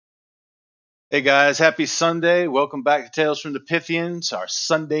Hey guys, happy Sunday. Welcome back to Tales from the Pythians, our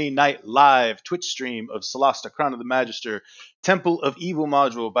Sunday night live Twitch stream of Solasta, Crown of the Magister, Temple of Evil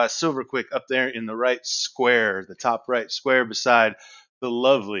module by Silverquick up there in the right square, the top right square beside the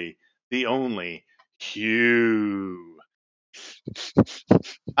lovely, the only Hugh.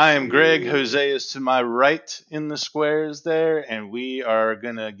 I am Greg. Jose is to my right in the squares there, and we are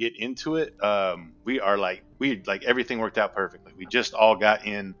gonna get into it. We everything worked out perfectly. We just all got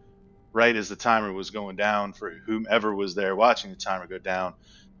in right as the timer was going down for whomever was there watching the timer go down.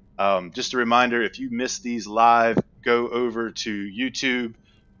 Just a reminder, if you miss these live, go over to YouTube.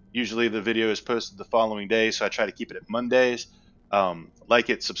 Usually the video is posted the following day, so I try to keep it at Mondays. Like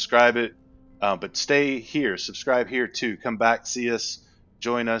it, subscribe it, but stay here, subscribe here too. Come back, see us,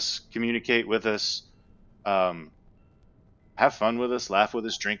 join us, communicate with us, have fun with us, laugh with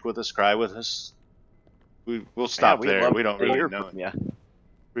us, drink with us, cry with us. We'll stop there. We don't really know it. Yeah.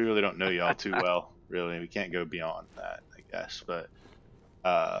 We really don't know y'all too well, really. We can't go beyond that, I guess. But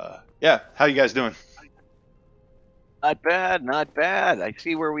yeah, how you guys doing? Not bad, not bad. I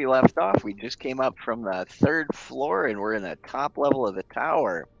see where we left off. We just came up from the third floor and we're in the top level of the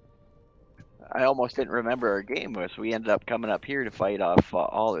tower. I almost didn't remember our game was. We ended up coming up here to fight off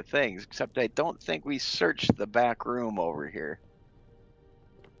all the things, except I don't think we searched the back room over here.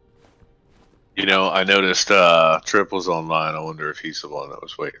 You know, I noticed Trip was online. I wonder if he's the one that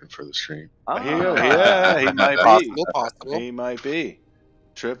was waiting for the stream. Yeah, he might be. Possible. He might be.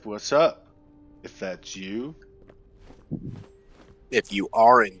 Trip, what's up? If that's you. If you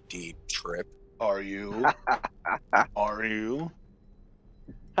are indeed Trip. Are you? Are you?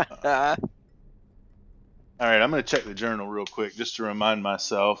 All right, I'm going to check the journal real quick just to remind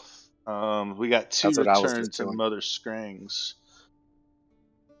myself. We got 2 returns to Mother Scrangs.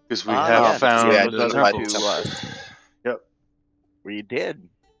 Because we have found the temple. Yep. We did.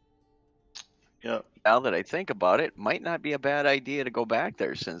 Yep. Now that I think about it, might not be a bad idea to go back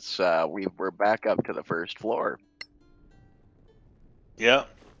there since we're back up to the first floor. Yep.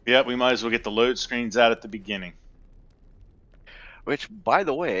 Yep, we might as well get the load screens out at the beginning. Which, by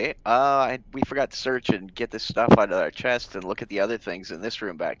the way, we forgot to search and get this stuff out of our chest and look at the other things in this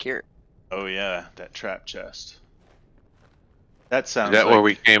room back here. Oh yeah, that trap chest. That sounds Is that like, where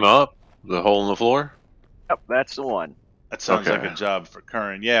we came up? The hole in the floor? Yep, that's the one. That sounds Okay. like a job for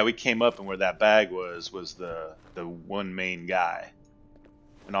Curran. Yeah, we came up and where that bag was the one main guy.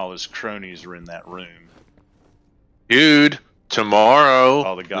 And all his cronies were in that room. Dude, tomorrow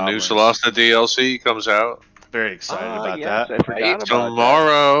All the the new goblins. Solasta DLC comes out. Very excited about yes, that. I forgot about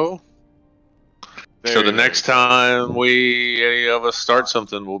Tomorrow. So Very, the very next excited. time any of us start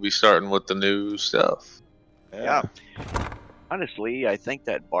something, we'll be starting with the new stuff. Yeah. Honestly, I think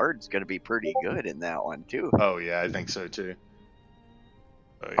that Bard's going to be pretty good in that one, too. Oh yeah, I think so too.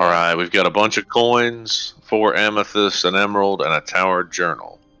 Oh, yeah. All right, we've got a bunch of coins, 4 amethysts, an emerald, and a tower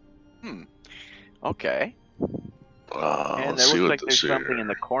journal. Okay. And Let's it see looks what like this there's something here. in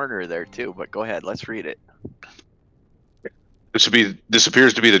the corner there, too. But go ahead, let's read it. This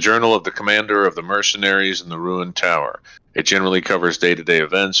appears to be the journal of the commander of the mercenaries in the ruined tower. It generally covers day-to-day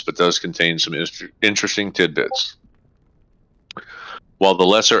events, but does contain some interesting tidbits. While the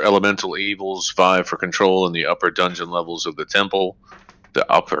lesser elemental evils vie for control in the upper dungeon levels of the temple,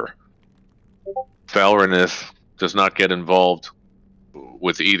 Falranith does not get involved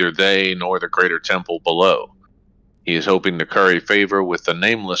with either they nor the greater temple below. He is hoping to curry favor with the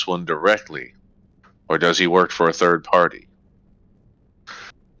Nameless One directly, or does he work for a third party?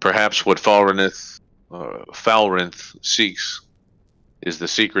 Perhaps what Falranith seeks is the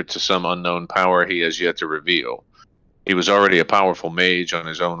secret to some unknown power he has yet to reveal. He was already a powerful mage on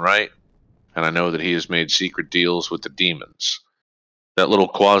his own right, and I know that he has made secret deals with the demons. That little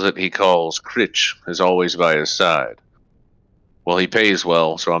closet he calls Critch is always by his side. Well, he pays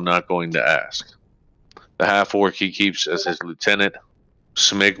well, so I'm not going to ask. The half-orc he keeps as his lieutenant,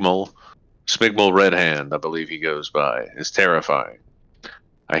 Smigmul Redhand, I believe he goes by, is terrifying.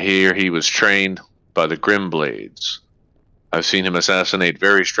 I hear he was trained by the Grimblades. I've seen him assassinate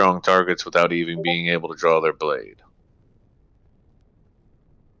very strong targets without even being able to draw their blade.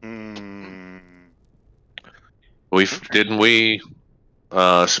 Smigmul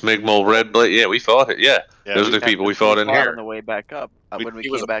Redblade? Yeah, we fought it. Yeah, those are the people we fought in here on the way back up when we He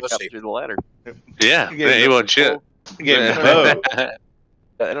came was a back up pussy. through the ladder. Yeah, he wasn't shit. He gave me a bow.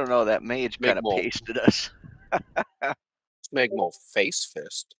 I don't know. That mage kind of pasted us. Smegmal face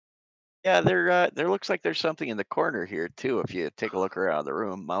fist. Yeah, there looks like there's something in the corner here too. If you take a look around the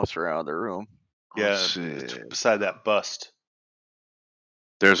room, mouse around the room. Yeah, it's beside that bust.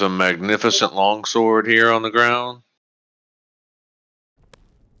 There's a magnificent longsword here on the ground.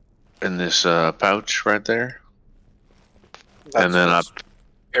 in this pouch right there. That's then just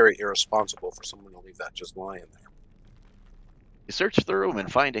very irresponsible for someone to leave that just lying there. You search the room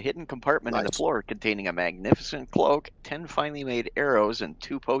and find a hidden compartment in the Nice. floor containing a magnificent cloak, 10 finely made arrows, and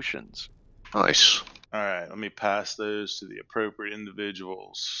 2 potions. Nice. All right, let me pass those to the appropriate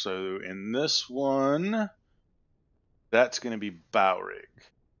individuals. So in this one, that's going to be Bowrig.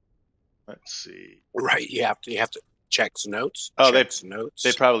 Let's see. Right, you have to check some notes. Oh, check some notes.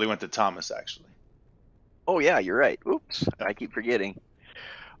 They probably went to Thomas, actually. Oh, yeah, you're right. Oops, I keep forgetting.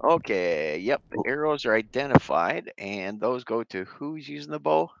 Okay, yep, the arrows are identified, and those go to who's using the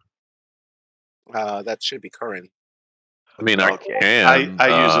bow? That should be Curran. I mean, Okay. I can.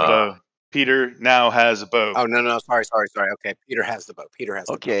 I use a bow. Peter now has a bow. Oh no, sorry. Okay, Peter has the bow. Peter has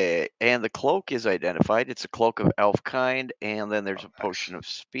the bow. Okay, and the cloak is identified. It's a cloak of elf kind, and then there's a nice. potion of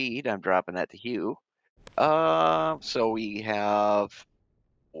speed. I'm dropping that to Hugh. So we have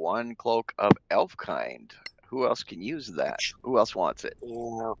 1 cloak of elf kind. Who else can use that? Who else wants it?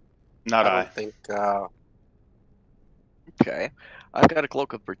 Yeah, Not I I. don't think. Okay, I've got a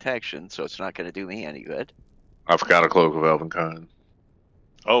cloak of protection, so it's not going to do me any good. I've got a cloak of Elvenkind.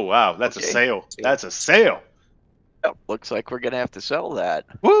 Oh, wow. That's Okay. a sale. That's a sale. Yep, looks like we're going to have to sell that.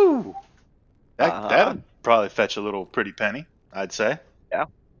 Woo! Uh-huh. That'd probably fetch a little pretty penny, I'd say.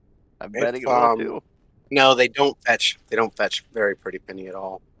 I'm betting it will too. No, they don't fetch. They don't fetch very pretty penny at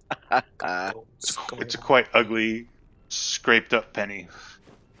all. It's a quite ugly, scraped up penny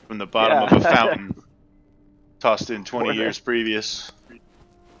from the bottom of a fountain, tossed in 20 years previous.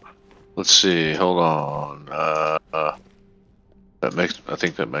 Let's see. Hold on. I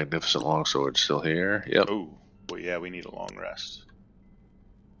think that magnificent longsword's still here. Yep. Oh, well, yeah, we need a long rest.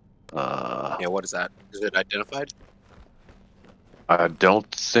 Yeah, what is that? Is it identified? I don't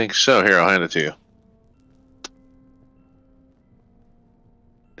think so. Here, I'll hand it to you.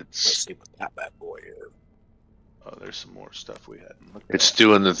 Let's It's see what that bad boy is. Oh, there's some more stuff we hadn't looked it's at.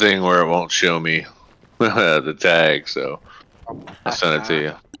 doing the thing where it won't show me the tag, so I'll send it to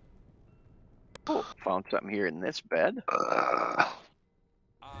you. Oh, found something here in this bed.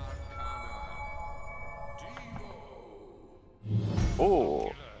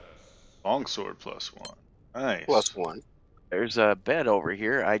 Oh, Longsword +1. Nice. +1. there's a bed over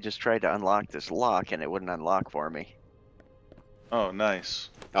here. I just tried to unlock this lock, and it wouldn't unlock for me. Oh, nice.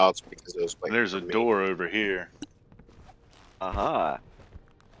 Oh, it's because it was waiting There's for a me. door over here. Uh-huh.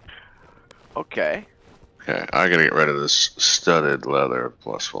 Okay. Okay, I gotta get rid of this studded leather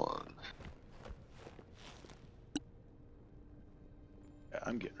 +1. Yeah,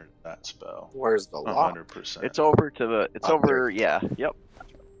 I'm getting rid of that spell. Where's the lock? 100%. It's over to the, it's Up over, yeah, yep.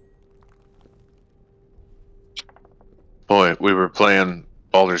 Boy, we were playing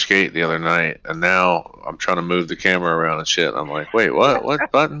Baldur's Gate the other night, and now I'm trying to move the camera around and shit. I'm like, wait, what?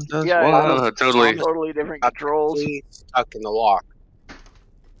 What button does Yeah, what? Totally. Totally different Got controls. completely stuck in the lock.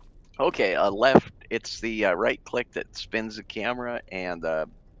 Okay, left, it's the right click that spins the camera, and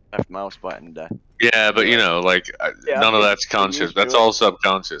left mouse button to... Yeah, but you know, like Yeah, none of get- that's get conscious. used to That's it. all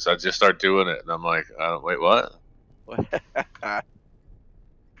subconscious. I just start doing it, and I'm like, wait, what?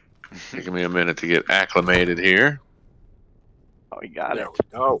 Taking me a minute to get acclimated here. Oh, you got There it.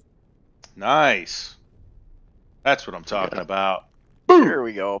 we go. Nice. That's what I'm talking about. There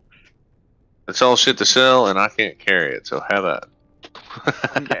we go. It's all shit to sell, and I can't carry it. So have that.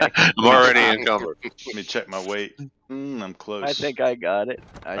 Okay. I'm already encumbered. Let me check my weight. I'm close. I think I got it.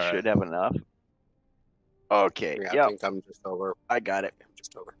 I All should right. have enough. Okay, Yeah, I yep, think I'm just over. I got it. I'm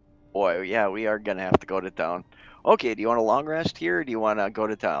just over. Boy, yeah, we are going to have to go to town. Okay, do you want a long rest here, or do you want to go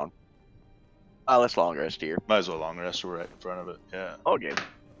to town? Let's long rest here. Might as well long rest. We're right in front of it. Yeah. Okay.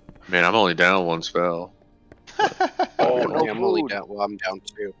 Man, I'm only down 1 spell. Oh, no I'm only food. down. Well, I'm down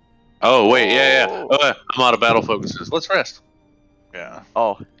 2. Oh wait, yeah. Oh. I'm out of battle focuses. Let's rest. Yeah.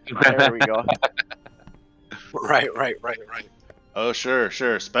 Oh, there we go. Right. Oh,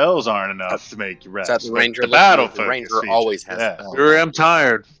 sure. Spells aren't enough to make you rest. Is that the but ranger? the battle The focus ranger feature. always has Yeah. spells. Sure, I'm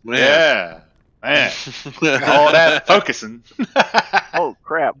tired. Man. Yeah. Man. All that focusing. Oh,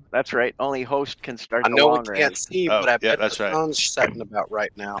 crap. That's right. Only host can start I the know we long can't rest. see, Oh, but I yeah, bet that's the right. sun's setting about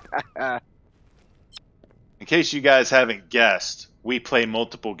right now. In case you guys haven't guessed, we play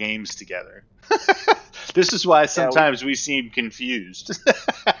multiple games together. This is why sometimes we seem confused.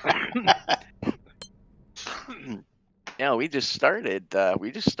 Yeah, we just started.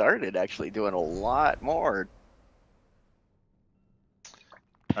 We just started actually doing a lot more,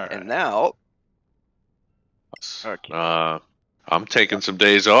 All right. and now. Okay. I'm taking some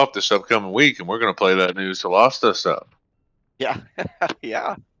days off this upcoming week, and we're gonna play that new Solasta stuff. Yeah.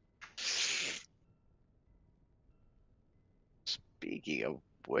 Yeah. Speaking of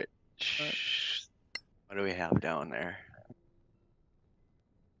which, What do we have down there?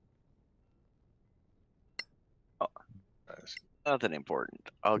 Oh, nothing important.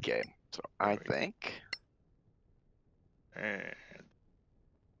 Okay, so I think. And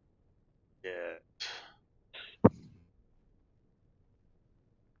yeah.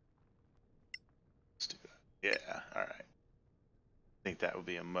 Let's do that. Yeah, all right. I think that would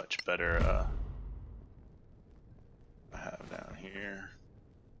be a much better I have down here.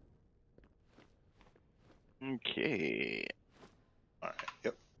 Okay. All right.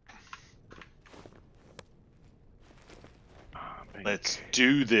 Yep. Let's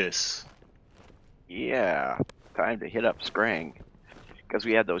do this. Yeah, time to hit up Scrang. Because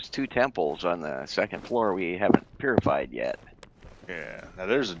we had those 2 temples on the 2nd floor we haven't purified yet. Yeah. Now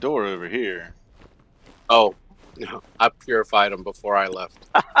there's a door over here. Oh, no, I purified them before I left.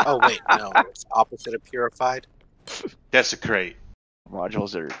 Oh wait, no, it's opposite of purified. Desecrate.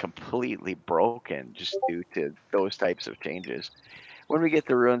 Modules are completely broken just due to those types of changes. When we get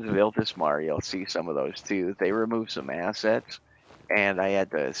the Ruins of Iltismar, you'll see some of those too. They remove some assets, and I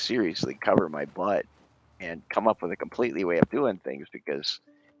had to seriously cover my butt and come up with a completely way of doing things, because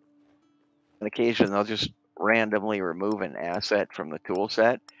on occasion they'll just randomly remove an asset from the tool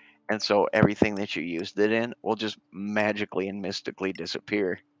set, and so everything that you used it in will just magically and mystically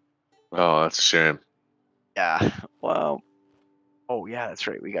disappear. Oh, that's a shame. Yeah, well, oh yeah, that's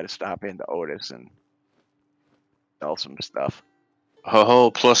right. We got to stop into Otis and sell some stuff.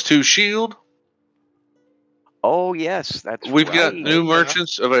 Oh, +2 shield. Oh yes, that's We've right. got new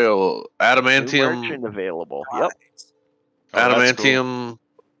merchants available. New Adamantium, merchant available. Yep, Oh, that's cool. adamantium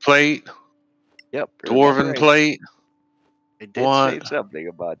plate, yep. dwarven Remember, plate. I did What? say something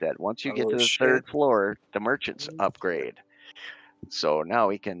about that. Once you get Oh, to the shit. 3rd floor, the merchants upgrade. So now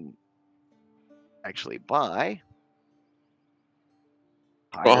we can actually buy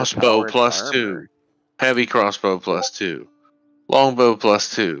higher Crossbow powered +2, armor. heavy crossbow +2, longbow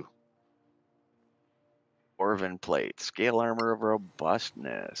 +2. Dwarven plate, scale armor of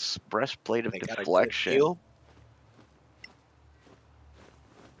robustness, breastplate of They got a good deflection. deal.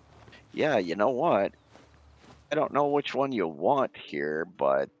 Yeah, you know what? I don't know which one you want here,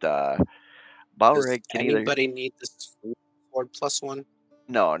 but Does Balrog can either. anybody need this sword +1?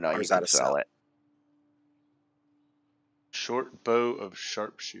 No, or you is that can a sell sell? it. Short bow of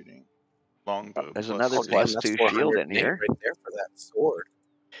sharpshooting. Longbow. There's plus another Oh, six. damn, +2 that's shield 400 in nate here. right there for that sword.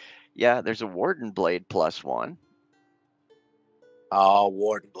 Yeah, there's a Warden blade +1. Oh,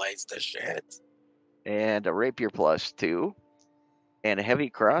 Warden Blade's the shit. And a rapier +2, and a heavy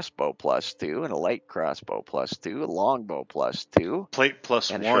crossbow +2, and a light crossbow +2, a longbow +2, Plate and a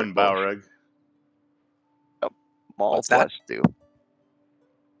 +1, short bow. Balrog. Maul What's that? +2.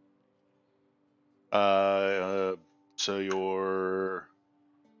 So your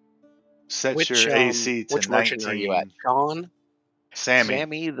sets Which your AC to which merchant are you at, 19. Sean? Sammy.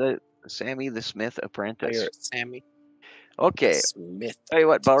 Sammy the Smith Oh, apprentice. you're at Sammy Okay, Smith. tell you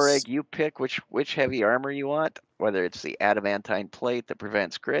what, Balrog, you pick which heavy armor you want, whether it's the adamantine plate that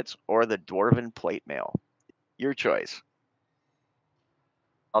prevents crits or the dwarven plate mail. Your choice.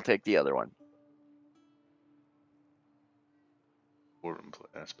 I'll take the other one.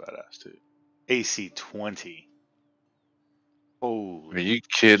 That's badass too. AC 20. Are Holy. you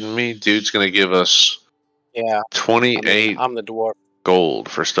kidding me? Dude's gonna give us Yeah, 28 I'm the dwarf. gold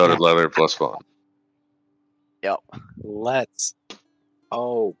for studded leather +1. Yep. Let's.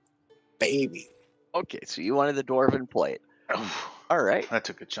 Oh, baby. Okay, so you wanted the dwarven plate. Oh, All right. that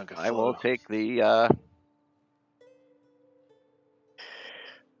took a chunk of flow. I will take the.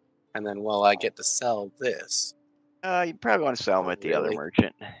 And then, well, I get to sell this. You probably want to sell them at the other Really?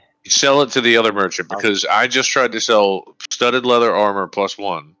 merchant. You sell it to the other merchant because I just tried to sell studded leather armor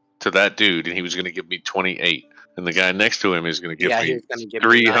 +1 to that dude, and he was going to give me 28, and the guy next to him is going to give Yeah, me he was going to give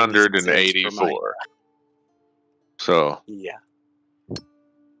me 96 for 384. So Yeah.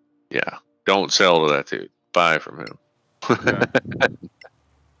 yeah, don't sell to that dude. Buy from him. Yeah.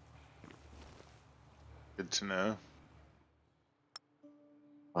 Good to know.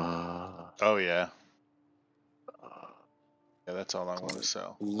 Oh yeah. Yeah, that's all I want to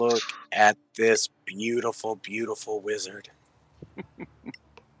sell. Look at this beautiful, beautiful wizard.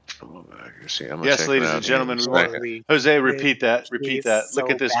 See, I'm Yes, ladies and gentlemen, we want Jose. Repeat that. Repeat that. Look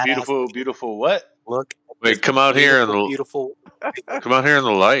at this beautiful, beautiful what? Look. Wait, come out here in the beautiful. come out here in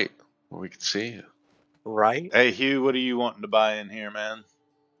the light where we can see you. Right. Hey Hugh, what are you wanting to buy in here, man?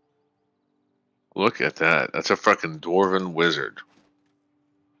 Look at that. That's a fucking dwarven wizard.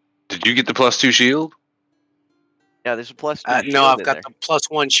 Did you get the +2 shield? Yeah, there's a +2 shield. No, I've in got there. the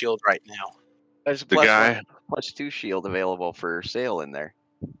 +1 shield right now. There's a The guy. +2 shield available for sale in there.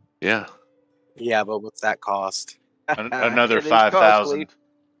 Yeah. Yeah, but what's that cost? Another It is costly. 5,000.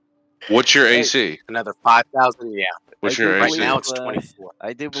 What's your AC? Another 5,000. Yeah. What's I your do Right AC? now believe, it's 24.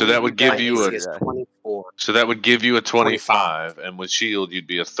 I do So believe that would give guys you AC a- is are, 24. So that would give you a 25, and with shield you'd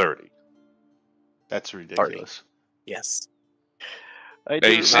be a 30. That's ridiculous. Yes. I do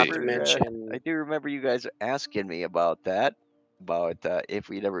AC. Not to remember. mention. I do remember you guys asking me about that, about if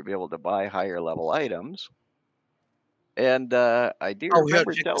we'd ever be able to buy higher level items, and I do Oh, yeah,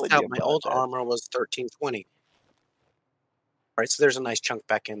 remember check telling this you out. My about old that. armor was 1320. All right, so there's a nice chunk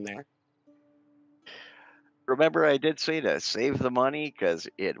back in there. Remember, I did say to save the money because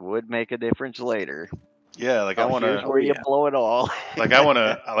it would make a difference later. Yeah, like I Oh, want here's to, where you yeah. blow it all. like I want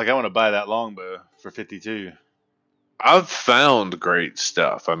to buy that longbow for 52. I've found great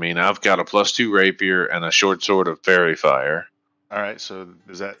stuff. I mean, I've got a +2 rapier and a short sword of fairy fire. All right, so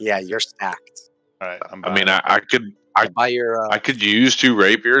is that? Yeah, you're stacked. All right, I'm I buying mean, I could Buy your. I could use 2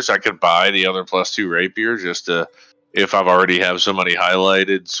 rapiers. I could buy the other +2 rapier just to, if I've already have somebody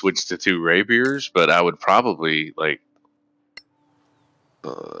highlighted, switch to 2 rapiers. But I would probably like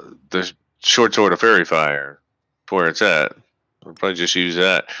the short sword of fairy fire, where it's at. I'll probably just use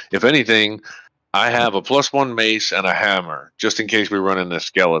that. If anything, I have a +1 mace and a hammer, just in case we run into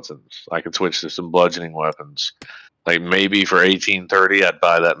skeletons. I could switch to some bludgeoning weapons. Like maybe for 1830, I'd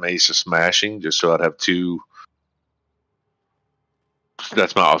buy that mace of smashing, just so I'd have 2.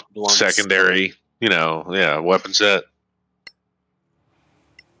 That's my Blunts. secondary, weapon set.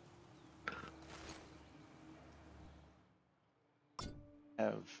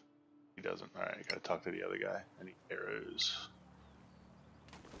 He doesn't. All right, I gotta talk to the other guy. I need arrows.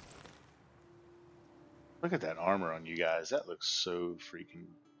 Look at that armor on you guys. That looks so freaking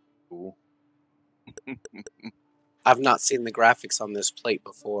cool. I've not seen the graphics on this plate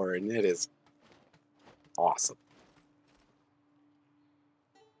before, and it is awesome.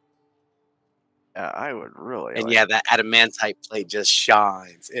 I would really. And like yeah, that adamantite plate just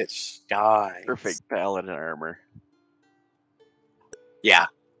shines. It shines. perfect paladin armor. Yeah.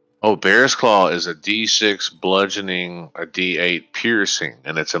 Oh, Bear's Claw is a D6 bludgeoning, a D8 piercing,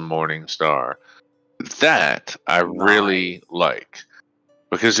 and it's a Morning Star. That I really like.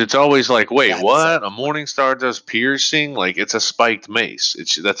 Because it's always like, wait, That is what? A Morning Star does piercing? Like, it's a spiked mace.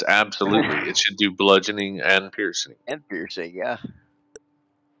 That's absolutely. It should do bludgeoning and piercing. And piercing, yeah.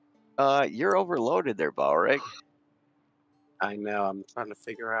 You're overloaded there, Balric. I know. I'm trying to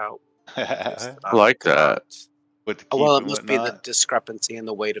figure out. I I like that. What to keep Oh, well, it and must be the whatnot. discrepancy in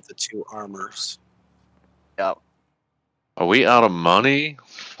the weight of the 2 armors. Yep. Are we out of money?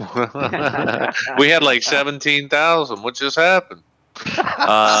 We had like 17,000. What just happened?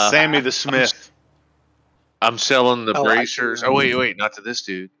 Sammy the Smith. I'm selling the Oh, I bracers. can, Oh, wait, not to this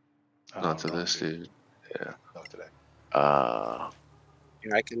dude. Oh, Not to wrong this dude. Yeah. Not today.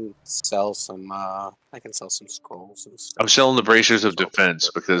 I can sell some. I can sell some scrolls and stuff. I'm selling the bracers of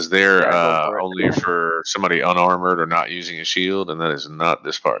defense because they're Yeah, go for it. only for somebody unarmored or not using a shield, and that is not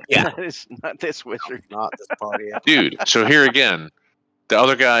this party. Yeah. That is not this wizard. Not this party. Dude, so here again, the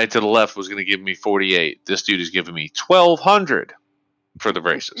other guy to the left was going to give me 48. This dude is giving me 1,200 for the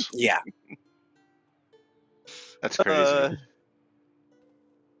braces. Yeah. That's crazy.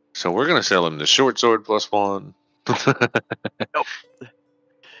 So we're going to sell him the short sword +1.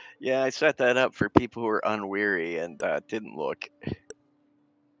 Yeah, I set that up for people who are unweary and didn't look.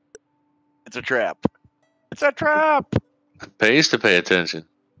 It's a trap. It's a trap. Pays to pay attention.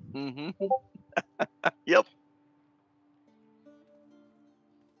 Mm-hmm. Yep.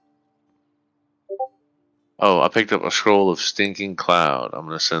 Oh, I picked up a scroll of Stinking Cloud. I'm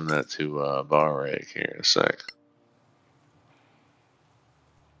going to send that to Barrake here in a sec.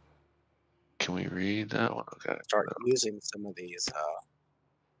 Can we read that one? Okay. Start using some of these.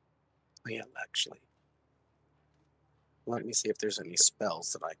 Yeah, actually. Let me see if there's any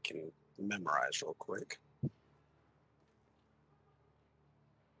spells that I can memorize real quick.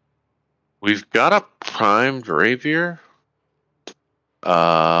 We've got a primed rapier.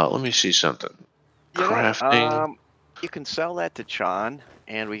 Let me see something. Crafting. You can sell that to Chon,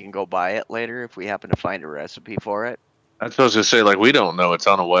 and we can go buy it later if we happen to find a recipe for it. I was supposed to say, like, we don't know a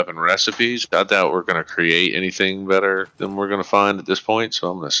ton of weapon recipes. I doubt we're going to create anything better than we're going to find at this point,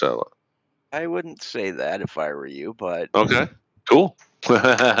 so I'm going to sell it. I wouldn't say that if I were you, but Okay, cool.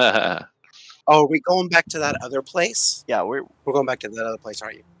 Oh, are we going back to that other place? yeah, we're going back to that other place,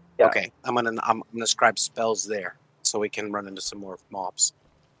 aren't you? Yeah. Okay, I'm gonna scribe spells there so we can run into some more mobs.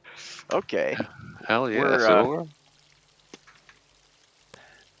 okay. Hell yeah, We're, Silver.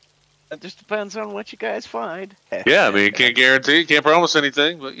 It just depends on what you guys find. Yeah, I mean, you can't guarantee, can't promise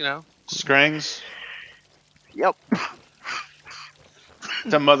anything, but, Scrangs. Yep.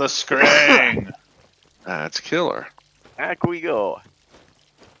 To Mother Scrang. That's killer. Back we go.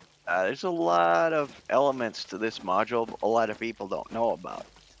 There's a lot of elements to this module a lot of people don't know about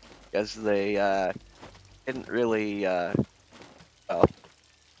because they didn't really, well,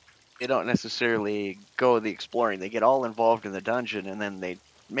 they don't necessarily go the exploring. They get all involved in the dungeon and then they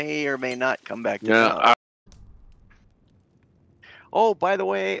may or may not come back to town. Oh, by the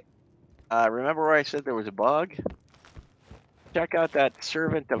way, remember where I said there was a bug? Check out that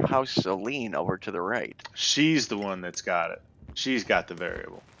servant of House Celine over to the right. She's the one that's got it. She's got the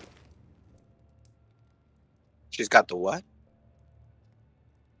variable. She's got the what?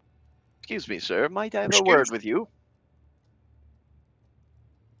 Excuse me, sir. Might I have a Excuse word me. with you?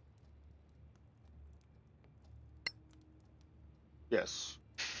 Yes.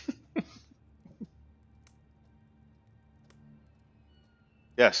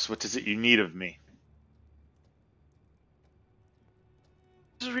 Yes, what is it you need of me?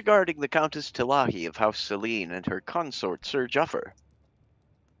 This is regarding the Countess Tilahi of House Celine and her consort, Sir Juffer.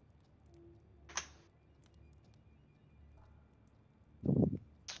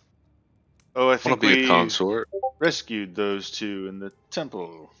 Oh, I I think want to be a we consort. rescued those two in the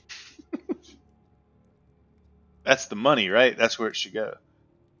temple. That's the money, right? That's where it should go.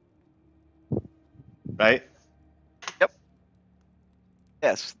 Right?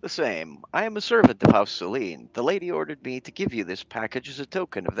 Yes, the same. I am a servant of House Celine. The lady ordered me to give you this package as a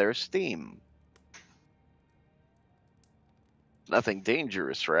token of their esteem. Nothing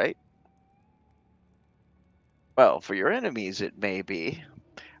dangerous, right? Well, for your enemies it may be,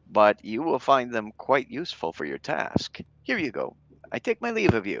 but you will find them quite useful for your task. Here you go. I take my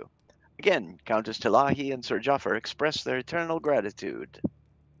leave of you. Again, Countess Tilahi and Sir Juffer express their eternal gratitude.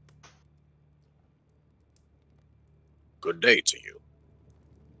 Good day to you.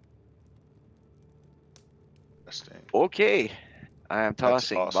 Interesting. Okay, I am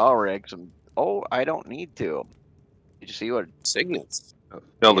tossing awesome. Balreg some... Oh, I don't need to. Did you see what... Signets.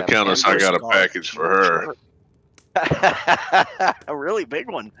 Tell the Yeah, Countess I got a Scarf. package for her. A really big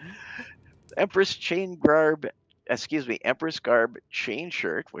one. Empress Garb chain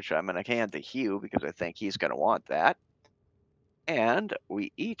shirt, which I'm going to hand to Hugh because I think he's going to want that. And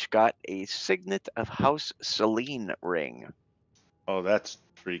we each got a Signet of House Celine ring. Oh, that's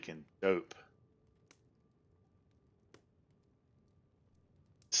freaking dope.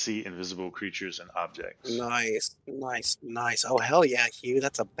 See invisible creatures and objects. Nice, nice, nice. Oh, hell yeah, Hugh.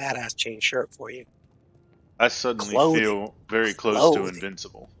 That's a badass chain shirt for you. I suddenly Clothing. feel very close to Clothing.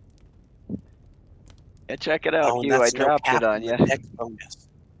 invincible. Yeah, check it out, Oh, and Hugh. I that's no dropped cap it on you. the dex bonus.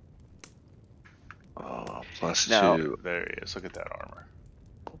 Oh, plus No. 2. There he is. Look at that armor.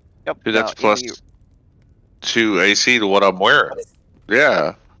 Yep. Dude, that's now, in plus 2 AC to what I'm wearing.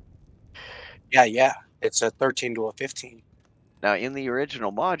 Yeah. Yeah. It's a 13 to a 15. Now, in the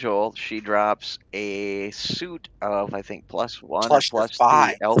original module, she drops a suit of, I think, +1 Plus or +2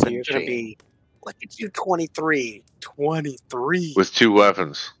 5. So elven you're going chain. to be like it's you 23. 23. With 2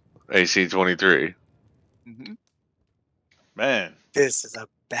 weapons. AC 23. Mhm. Man. This is a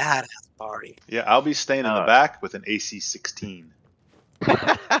badass party. Yeah, I'll be staying in the back with an AC 16.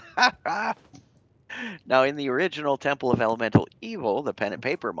 Now, in the original Temple of Elemental Evil, the pen and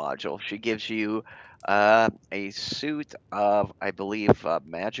paper module, she gives you a suit of, I believe,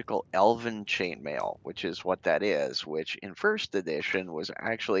 magical elven chainmail, which is what that is, which in first edition was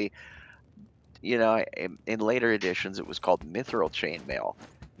actually, in later editions, it was called mithril chainmail.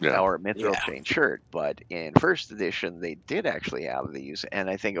 Yeah. Or mithril chain shirt, but in first edition they did actually have these, and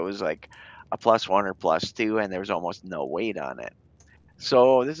I think it was like a +1 or +2, and there was almost no weight on it.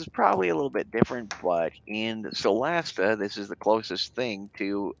 So this is probably a little bit different, but in Solasta, this is the closest thing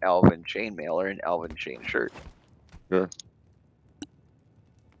to elven chainmail or an elven chain shirt. Sure.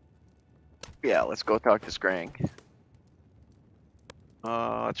 Yeah, let's go talk to Scrang.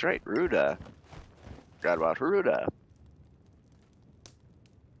 That's right, Ruda. Forgot about Ruda.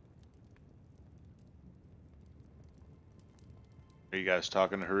 Are you guys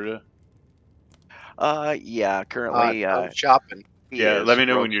talking to Haruta? Yeah, currently, I'm shopping. Yeah, is let me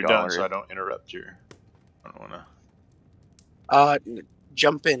know Rogue when you're done Scholar. so I don't interrupt your... I don't want to...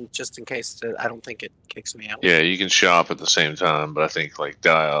 Jump in just in case. I don't think it kicks me out. Yeah, you can shop at the same time, but I think like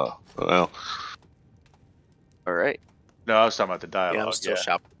dial. Well, All right. No, I was talking about the Yeah, dialogue. I'm still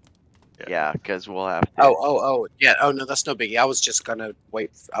shopping. Yeah, because we'll have to. Oh, yeah. Oh no, that's no biggie. I was just gonna wait.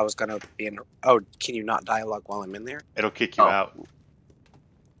 I was gonna be in. Oh, can you not dialogue while I'm in there? It'll kick you out.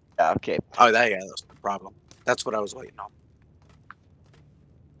 Yeah, okay. Oh, yeah, that's the problem. That's what I was waiting on.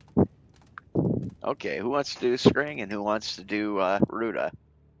 Okay, who wants to do Scrang and who wants to do Ruda?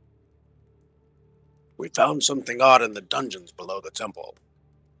 We found something odd in the dungeons below the temple.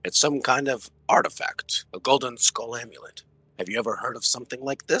 It's some kind of artifact, a golden skull amulet. Have you ever heard of something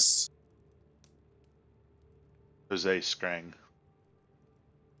like this? Jose Scrang.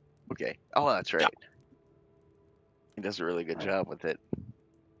 Okay. Oh, that's right. He does a really good job with it.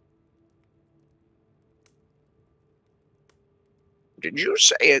 Did you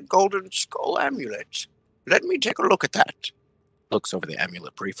say a golden skull amulet? Let me take a look at that. Looks over the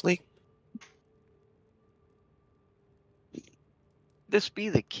amulet briefly. This be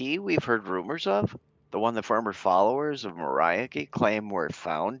the key we've heard rumors of? The one the former followers of Mariaki claim were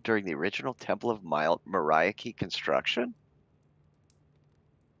found during the original Temple of Mariaki construction?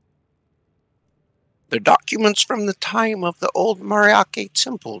 The documents from the time of the old Mariaki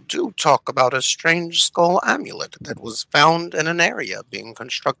temple do talk about a strange skull amulet that was found in an area being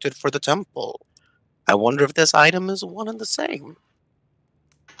constructed for the temple. I wonder if this item is one and the same.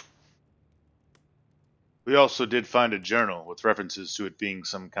 We also did find a journal with references to it being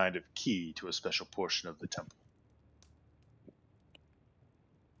some kind of key to a special portion of the temple.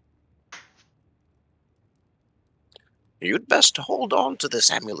 You'd best hold on to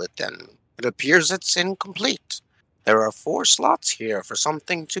this amulet then. It appears it's incomplete. There are 4 slots here for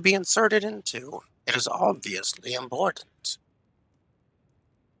something to be inserted into. It is obviously important.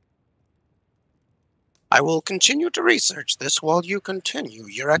 I will continue to research this while you continue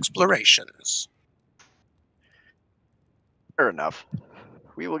your explorations. Fair enough.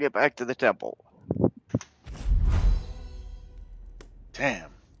 We will get back to the temple.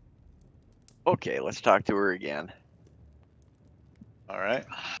 Damn. Okay, let's talk to her again. All right.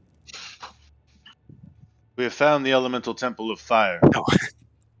 We have found the elemental Temple of Fire. Oh.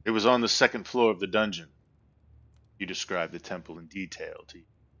 It was on the 2nd floor of the dungeon. You described the temple in detail to you.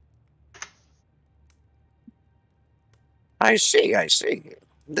 I see.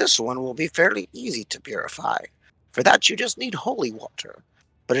 This one will be fairly easy to purify. For that you just need holy water.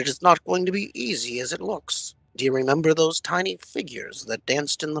 But it is not going to be easy as it looks. Do you remember those tiny figures that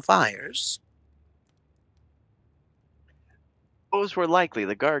danced in the fires? Those were likely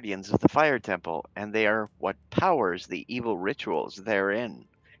the guardians of the fire temple, and they are what powers the evil rituals therein.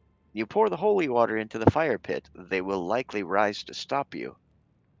 You pour the holy water into the fire pit, they will likely rise to stop you.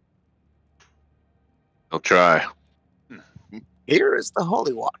 I'll try. Here is the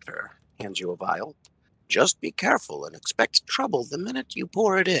holy water. Hand you a vial. Just be careful and expect trouble the minute you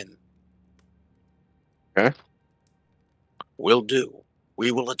pour it in. Okay. Will do.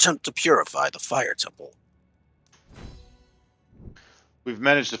 We will attempt to purify the fire temple. We've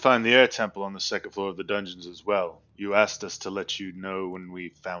managed to find the air temple on the 2nd floor of the dungeons as well. You asked us to let you know when we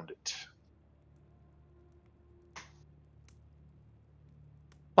found it.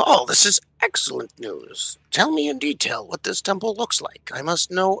 Oh, this is excellent news. Tell me in detail what this temple looks like. I must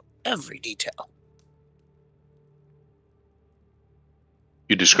know every detail.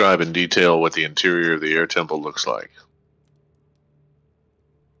 You describe in detail what the interior of the air temple looks like.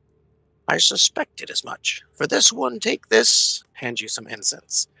 I suspected as much. For this one, take this. Hand you some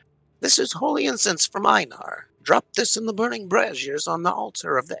incense. This is holy incense from Einar. Drop this in the burning braziers on the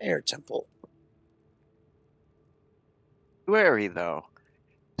altar of the air temple. Wary, though.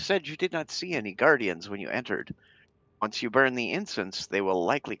 You said you did not see any guardians when you entered. Once you burn the incense, they will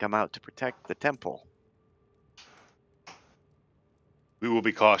likely come out to protect the temple. We will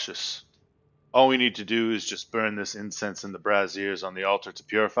be cautious. All we need to do is just burn this incense in the braziers on the altar to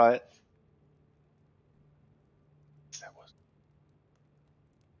purify it.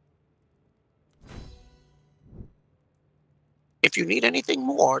 If you need anything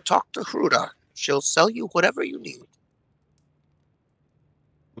more, talk to Hruda. She'll sell you whatever you need.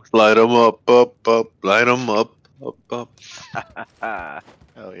 Light 'em up, light 'em up.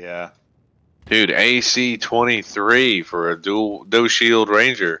 Hell yeah. Dude, AC 23 for a dual shield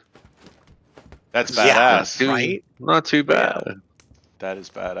ranger. That's Yeah, badass. Dude, right? not too bad. That is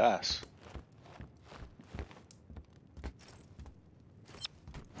badass.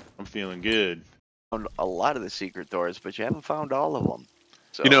 I'm feeling good. Found a lot of the secret doors, but you haven't found all of them.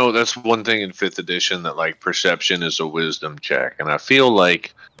 So, You know, that's one thing in 5th edition that, like, perception is a wisdom check. And I feel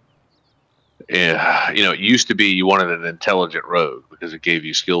like, it used to be you wanted an intelligent rogue because it gave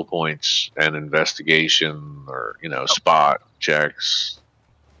you skill points and investigation or, spot checks.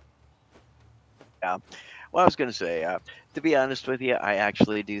 well, I was going to say, to be honest with you, I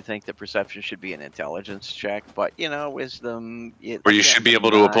actually do think that perception should be an intelligence check, but, wisdom... Or you should be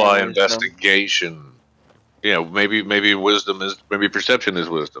able to apply investigation. Maybe maybe perception is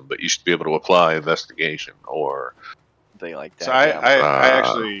wisdom, but you should be able to apply investigation or something like that. So I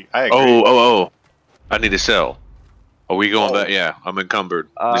agree. Oh, I need to sell. Are we going back? Yeah, I'm encumbered.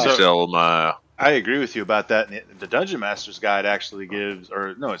 I need to So- sell my. I agree with you about that. And the Dungeon Master's Guide actually gives,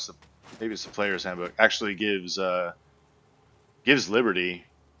 or no, maybe it's the Player's Handbook. Actually gives liberty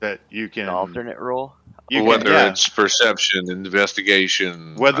that you can An alternate rule. Whether it's perception,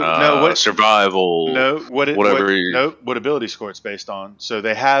 investigation, survival, what ability score it's based on. So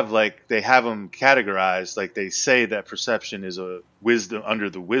they have them categorized. Like they say that perception is a wisdom under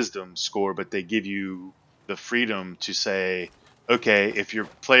the wisdom score, but they give you the freedom to say, okay, if your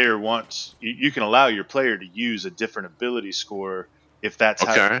player wants, you can allow your player to use a different ability score if that's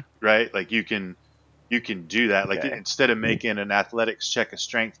how, right? Like you can do that. Like instead of making an athletics check a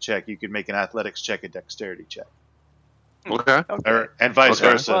strength check, you could make an athletics check a dexterity check. Okay. And vice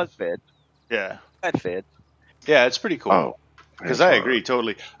versa. Well, that fits. Yeah. That fits. Yeah, it's pretty cool. Oh, because I agree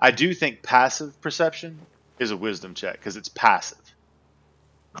totally. I do think passive perception is a wisdom check because it's passive.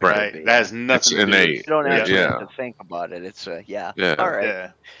 Right. That has nothing to do with it. You don't actually have to think about it. It's yeah. All right.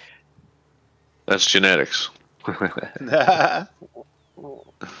 Yeah. That's genetics.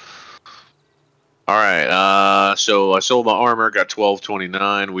 All right, so I sold my armor, got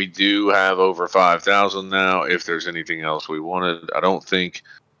 1229. We do have over 5,000 now. If there's anything else we wanted, I don't think,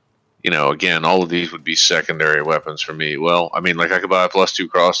 again, all of these would be secondary weapons for me. Well, I mean, like I could buy a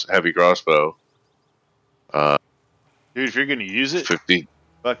 +2 heavy crossbow. Dude, if you're gonna use it, 50.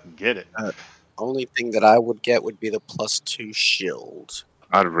 Fucking get it. Only thing that I would get would be the +2 shield.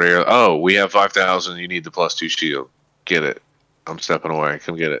 We have 5,000. You need the +2 shield. Get it. I'm stepping away.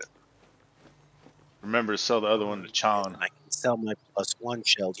 Come get it. Remember to sell the other one to Chan. I can sell my +1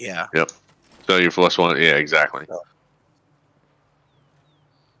 shield, yeah. Yep. So your +1, yeah, exactly.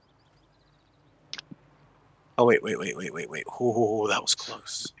 Oh, wait. Oh, that was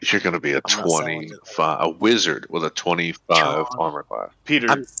close. You're going to be a 25, a wizard with a 25 armor class. Peter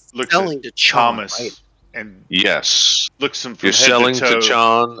looks selling to Thomas, right? and yes, looks him from you're head selling to toe. to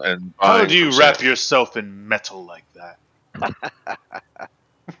Chan and how do you wrap yourself in metal like that?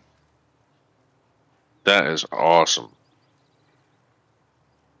 That is awesome.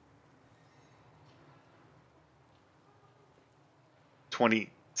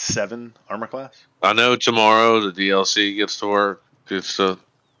 '27 armor class. I know tomorrow the DLC gets to work.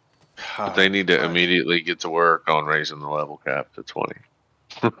 But they need to immediately get to work on raising the level cap to 20.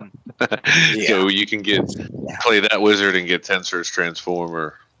 So you can play that wizard and get Tensor's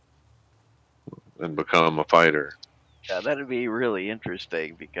Transformer and become a fighter. Yeah, that'd be really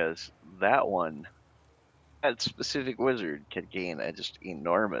interesting because that specific wizard can gain just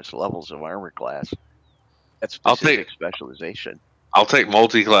enormous levels of armor class. That's specific specialization. I'll take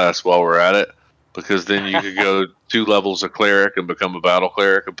multi-class while we're at it, because then you could go 2 levels of cleric and become a battle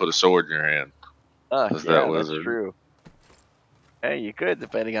cleric and put a sword in your hand. That's true. Hey, you could,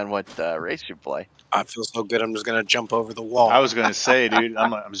 depending on what race you play. I feel so good. I'm just gonna jump over the wall. I was gonna say, dude,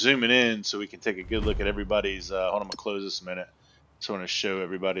 I'm zooming in so we can take a good look at everybody's. Hold on, I'm gonna close this a minute. Just want to show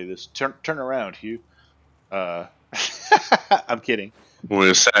everybody this. Turn around, Hugh. I'm kidding. With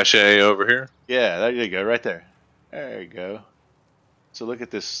a sachet over here. Yeah, there you go, right there. There you go. So look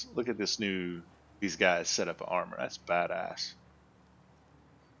at this. Look at these guys set up armor. That's badass.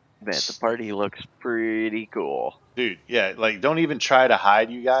 Man, the party looks pretty cool. Dude, yeah, like don't even try to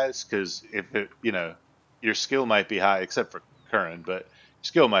hide, you guys, because your skill might be high, except for Curran, but your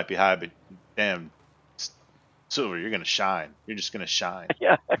skill might be high, but damn, Silver, you're gonna shine. You're just gonna shine.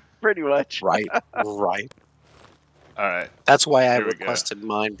 Yeah, pretty much. Right. All right. That's why I requested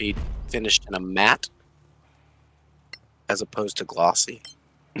mine be finished in a matte as opposed to glossy.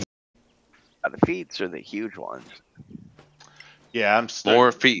 The feats are the huge ones. Yeah, I'm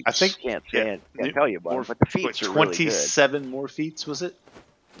more feats. I think can't tell you about it, but the feats are really good. 27 more feats, was it?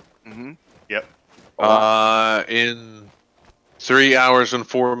 Mm-hmm. Yep. In 3 hours and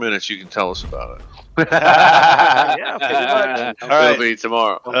 4 minutes, you can tell us about it. Yeah, pretty much. All right. It'll be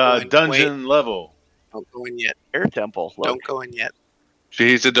tomorrow. Dungeon level. Don't go in yet. Air temple. Look. Don't go in yet.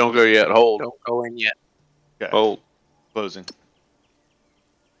 He said, "Don't go yet. Hold. Don't go in yet. Okay. Hold. Closing.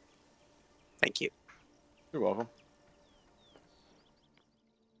 Thank you. You're welcome.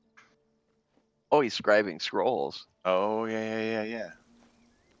 Oh, he's scribing scrolls. Oh, yeah.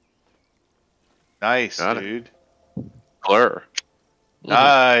 Nice, dude. Blur.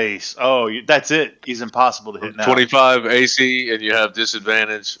 Nice. Oh, that's it. He's impossible to hit now. 25 AC, and you have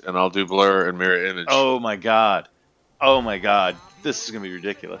disadvantage, and I'll do blur and mirror image. Oh, my God. This is going to be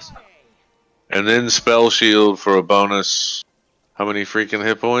ridiculous. And then spell shield for a bonus. How many freaking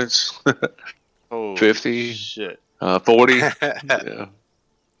hit points? Oh, 50? Shit. 40? Yeah.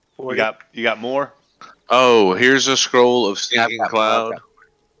 You got more? Oh, here's a scroll of Stinking Cloud.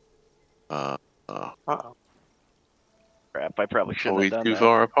 Uh-oh. Crap, I probably shouldn't have done too that.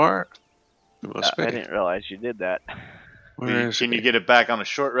 far apart? It must I be. didn't realize you did that. Where is Can he? you get it back on a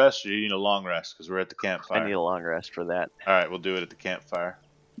short rest, or do you need a long rest? Because we're at the I campfire. need a long rest for that. All right, we'll do it at the campfire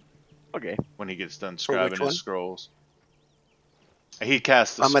Okay. when he gets done For scribing which his one? scrolls. He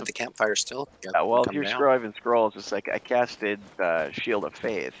cast the I'm at the campfire still. Yeah, Well, if come you're down. scribing scrolls, it's like I casted Shield of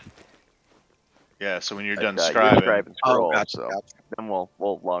Faith. Yeah, so when you're But, done you're scribing, scribing Oh, scrolls, gotcha, so gotcha. then we'll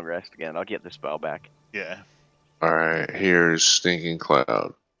long rest again. I'll get the spell back. yeah. All right, here's Stinking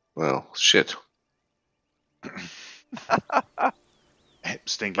Cloud. Well, shit.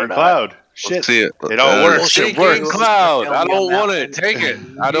 Stinking not. cloud. Let's Shit. see it. It all works. Bullshit, It Stinking works. works. Cloud. Feel I me on don't that want it. one. Take it.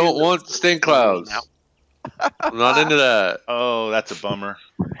 I don't want stink Feel me on clouds. that I'm not into that. Oh, that's a bummer.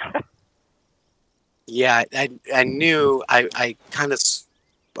 Yeah, I knew I kind of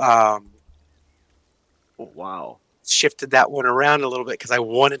Oh, wow. shifted that one around a little bit because I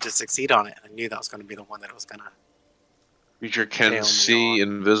wanted to succeed on it. I knew that was going to be the one that was going to. Creature Fail can me see on.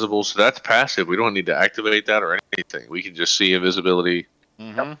 invisible, so that's passive. We don't need to activate that or anything. We can just see invisibility.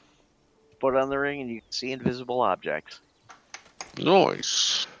 Mm-hmm. Put it on the ring and you can see invisible objects.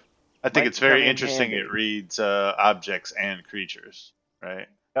 Nice. I think Might it's very come in interesting. handy. It reads objects and creatures, right?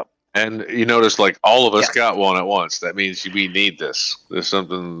 And you notice, like, all of us Yes. got one at once. That means we need this. There's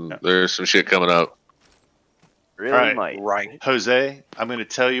something. Yeah. There's some shit coming up. Really Alright. might. Right. Jose, I'm going to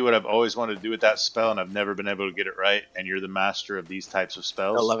tell you what I've always wanted to do with that spell, and I've never been able to get it right. And you're the master of these types of The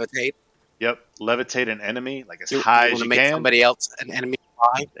spells. levitate. Yep, levitate an enemy like as You high want as to you make can. somebody else an enemy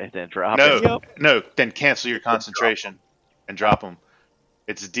fly? And then drop No, it. no, then cancel your concentration and drop them.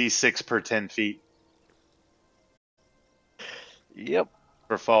 It's D6 per 10 feet Yep.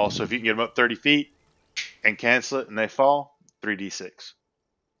 for fall. So if you can get them up 30 feet and cancel it and they fall, 3D6.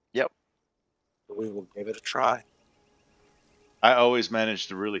 We will give it a try. I always manage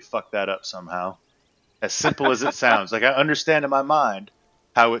to really fuck that up somehow. As simple as it sounds. Like I understand in my mind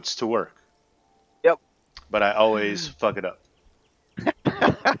how it's to work. Yep. But I always fuck it up.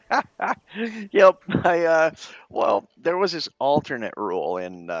 Yep. Well, there was this alternate rule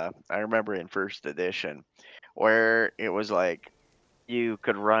in I remember in first edition where it was like you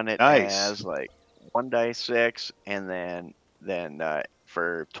could run it Nice. as like 1d6 and then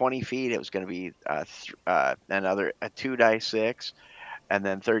for 20 feet it was going to be another a 2d6 and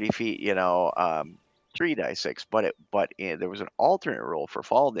then 30 feet 3d6 but there was an alternate rule for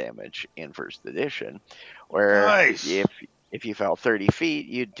fall damage in first edition where Nice. if you fell 30 feet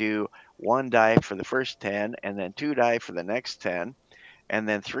you'd do 1 die for the first 10 and then 2 die for the next 10 and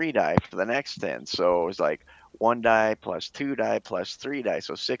then 3 die for the next 10. So it was like 1 die plus 2 die plus 3 die,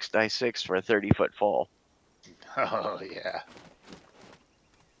 so 6d6 for a 30-foot fall. Oh, yeah.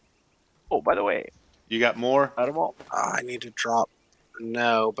 Oh, by the way, You got more? out of all, I need to drop.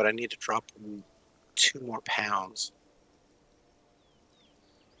 No, but I need to drop 2 more pounds.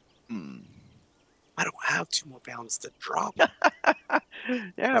 I don't have 2 more pounds to drop.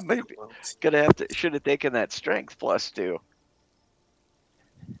 yeah, maybe should have taken that strength plus 2.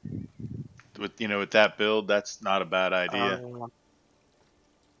 With that build, that's not a bad idea.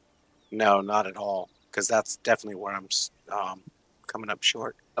 No, not at all. Because that's definitely where I'm coming up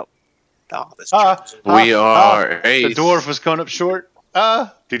short. Oh, this trip is- We are The eighth. dwarf was coming up short.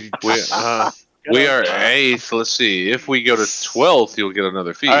 Did he? We are eighth. Let's see. If we go to 12th, you'll get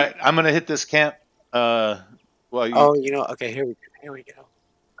another feat. All right, I'm gonna hit this camp. Okay, here we go.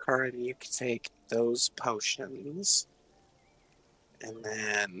 Curran, you can take those potions. And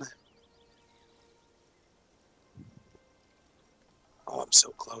then... Oh, I'm so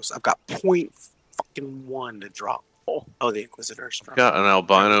close. I've got 0.1 to drop. Oh, the Inquisitor's drop. Got an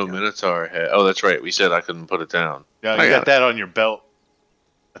albino There we go. Minotaur head. Oh, that's right. We said I couldn't put it down. Yeah, I you got got that on your belt.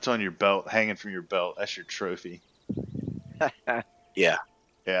 That's on your belt, hanging from your belt. That's your trophy. Yeah.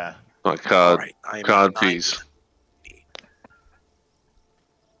 Yeah. My All cod, right. I am cod at 9. piece.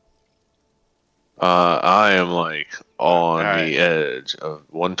 I am like on All right. the edge of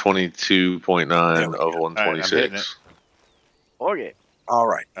 122.9 There we of go. I'm hitting 126. Okay. All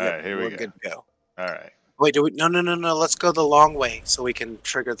right. All right, here we we're go. good to go. All right. Wait, no. Let's go the long way so we can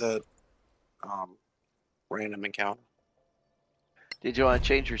trigger the random encounter. Did you want to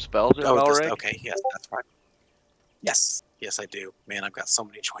change your spells at all, Rick? Okay, yes, that's fine. Yes, I do. Man, I've got so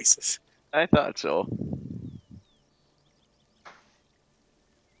many choices. I thought so.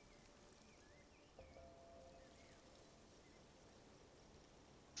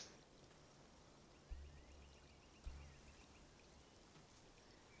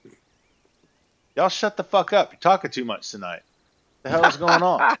 Y'all shut the fuck up. You're talking too much tonight. The hell is going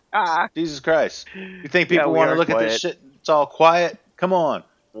on? Jesus Christ. You think Yeah, people we want to are look at quiet. this shit? It's all quiet? Come on.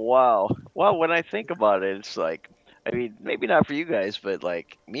 Wow. Well, when I think about it, it's like I mean, maybe not for you guys, but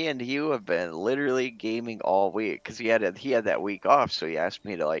like me and Hugh have been literally gaming all week because he had that week off, so he asked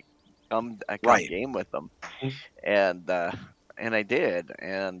me to like come Right. game with him, and I did,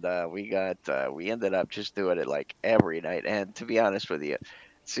 and we ended up just doing it like every night. And to be honest with you,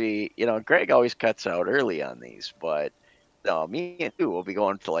 see, Greg always cuts out early on these, but no, me and Hugh will be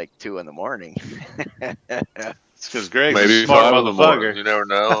going to like 2 in the morning. It's because Greg's a Maybe smart 5 in the morning. motherfucker. You never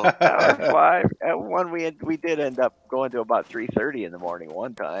know. Or 5. At one we did end up going to about 3:30 in the morning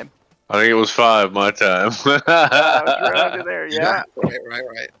one time. I think it was 5 my time. I was right under there, yeah.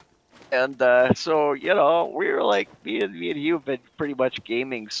 Right. And so we were like me and you have been pretty much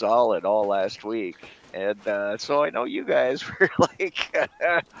gaming solid all last week, and so I know you guys were like,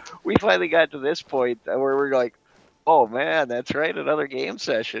 we finally got to this point where we're like, oh man, that's right, another game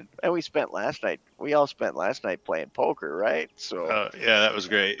session. And we all spent last night playing poker, right? So Yeah, that was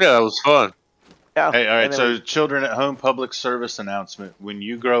great. Yeah, that was fun. yeah. Hey, all right. And then So, children at home, public service announcement: when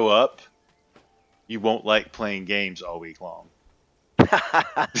you grow up, you won't like playing games all week long.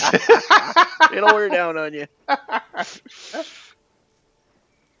 it'll wear down on you.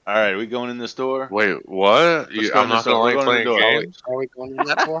 All right, we going in this door? Wait, what? Let's go I'm in not this door. going We're to like going in playing the door. games? Are we going in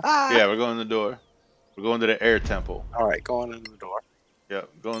that door? Yeah, we're going in the door. We're going to the air temple. All right, going in the door. Yep,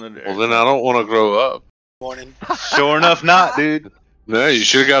 going in the air Well, then I don't want to grow up. Morning. temple. Sure enough, not, dude. No, you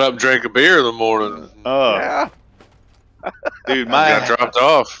should have got up and drank a beer in the morning. Oh, Yeah. dude, Got dropped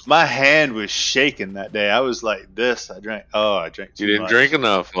off. my hand was shaking that day. I was like this. I drank too You didn't much. drink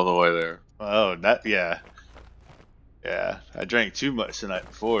enough on the way there. Oh, yeah. Yeah, I drank too much the night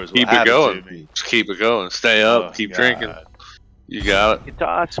before. Is what Keep it happened going. to me. Just keep it going. Stay up. Oh, keep God. drinking. You got it. You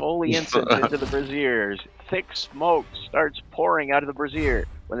toss holy incense into the braziers. Thick smoke starts pouring out of the brazier.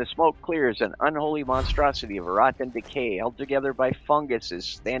 When the smoke clears, an unholy monstrosity of rotten decay, held together by fungus, is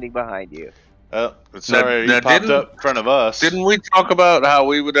standing behind you. Oh, sorry, Now, you popped didn't- up in front of us. Didn't we talk about how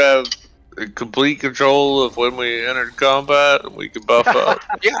we would have complete control of when we entered combat and we could buff up?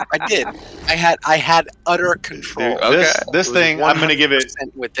 Yeah, I did. I had utter control. Dude, Okay. this It was thing, I'm gonna give it.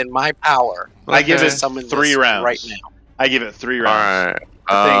 100% within my power. I give Okay. it Summon 3 this rounds. right now. I give it 3 All rounds. right.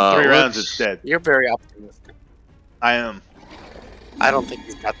 I think 3 rounds let's- it's dead. You're very optimistic. I am. I don't think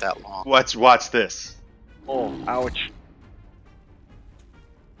he's got that long. Watch this. Oh, ouch.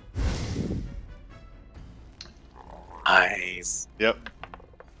 Nice. Yep.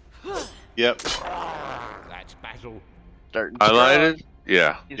 Yep. That's Basil. Starting Highlighted?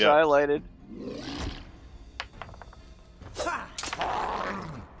 Yeah. He's Yep. highlighted.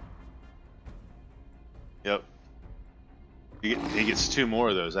 Yep. He gets 2 more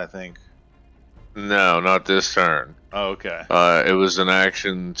of those, I think. No, not this turn. Oh, okay. It was an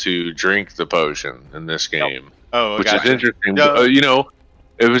action to drink the potion in this game, Oh, which gotcha. is interesting. Yeah.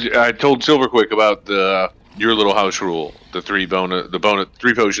 It was. I told Silverquick about your little house rule: the 3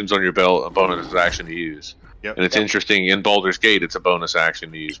 potions on your belt, a bonus action to use. Yep. And it's interesting. In Baldur's Gate, it's a bonus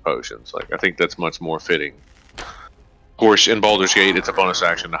action to use potions. Like I think that's much more fitting. Of course, in Baldur's Gate, it's a bonus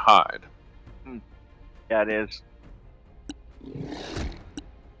action to hide. Yeah, it is.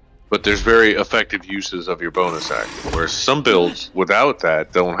 But there's very effective uses of your bonus action, whereas some builds without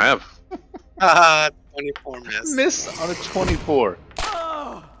that don't have. 24 miss. Miss on a 24.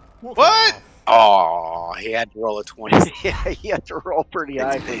 What? Oh, he had to roll a 20. Yeah, you have to roll pretty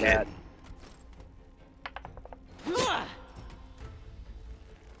high for that.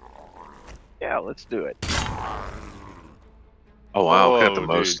 Yeah, let's do it. Oh wow, got Whoa, the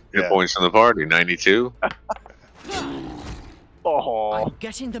most dude, hit yeah. points in the party, 92. Oh, I'm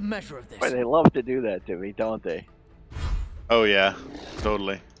getting the measure of this. boy, they love to do that to me, don't they? Oh yeah,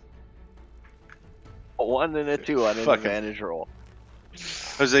 totally. A 1 and a 2 on an Fucking- advantage roll.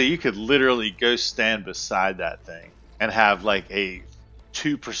 Jose, you could literally go stand beside that thing and have like a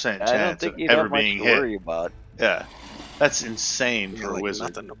 2% I don't chance think of you'd ever have much being to hit. worry about. Yeah, that's insane Yeah, for a like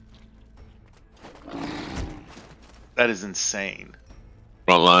wizard. nothing. That is insane.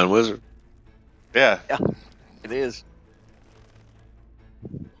 Frontline wizard. Yeah, It is.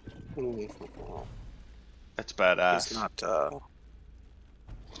 that's badass. He's not.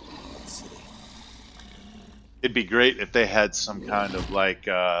 Let's see. It'd be great if they had some kind of like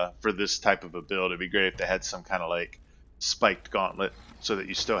for this type of a build. It'd be great if they had some kind of like spiked gauntlet, so that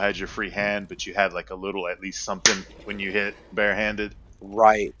you still had your free hand, but you had like a little, at least something when you hit barehanded.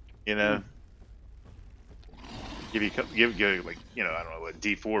 Right. You know, give like, you know, I don't know what,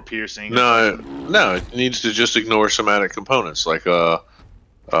 D4 piercing. No, it needs to just ignore somatic components, like to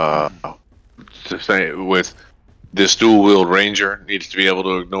say with this dual wield ranger needs to be able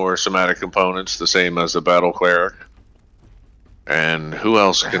to ignore somatic components, the same as the battle cleric. And who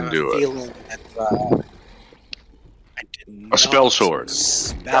else I can have a do it? feeling that A spell sword.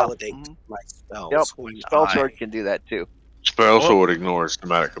 Validate Mhm. my spells. Yep. when Spell I- sword can do that too. Spell Well- sword ignores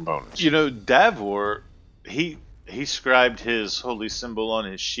thematic components. You know, Davor, he scribed his holy symbol on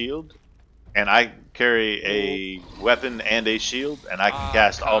his shield, and I carry a weapon and a shield, and I can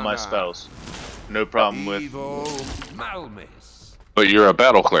cast all my spells. No problem with. Evil Malmis. But you're a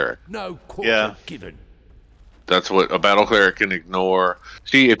battle cleric. No quarter Yeah. given. That's what a battle cleric can ignore.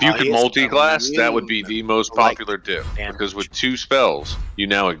 See, if you could he is multi-class, that would be immune the most to light popular diff. damage. Because with 2 spells, you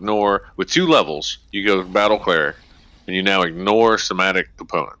now ignore, with 2 levels, you go battle cleric, and you now ignore somatic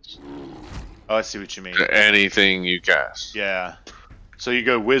components. Oh, I see what you mean. To anything you cast. Yeah. So you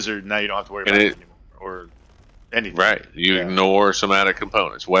go wizard, now you don't have to worry And about it- it anymore, or anything. Right. You Yeah. ignore somatic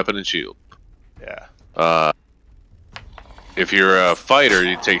components, weapon and shield. Yeah. If you're a fighter,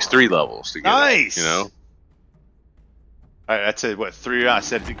 it takes 3 levels to get Nice. it, you know? All right, I said what 3 rounds?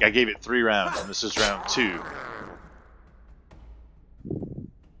 I said I gave it 3 rounds, and this is round 2.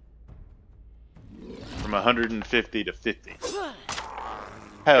 From 150 to 50. Hell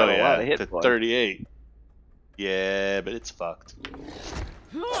Got a lot yeah, of hit to points. 38. Yeah, but it's fucked.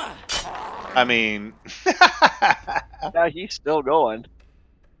 I mean, Yeah, he's still going.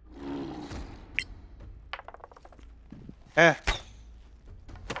 eh,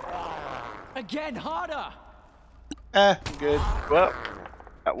 Again harder. good. Well,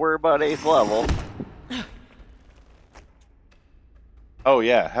 we're about 8th level. Oh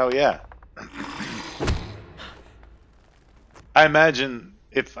yeah, hell yeah. I imagine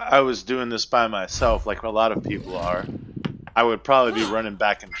if I was doing this by myself, like a lot of people are, I would probably be running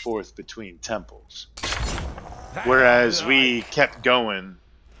back and forth between temples. Whereas we kept going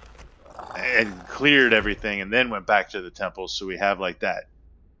and cleared everything and then went back to the temples, so we have like that.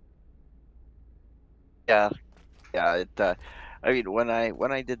 Yeah, it. I mean, when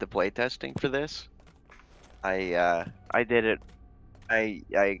I did the playtesting for this, I did it. I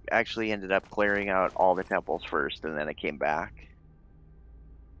actually ended up clearing out all the temples first, and then I came back.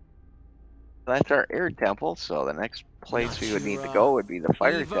 That's our air temple, so the next place we would need to go would be the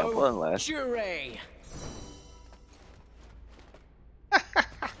fire Evo temple, unless Jure.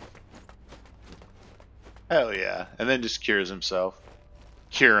 Hell yeah. And then just cures himself.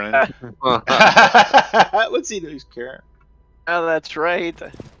 Curing. What's he do? He's curing. oh, that's right.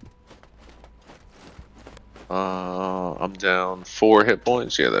 I'm down 4 hit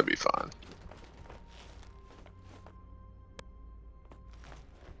points. Yeah, that'd be fine.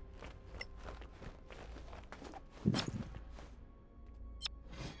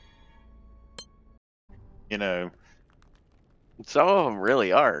 You know, Some of them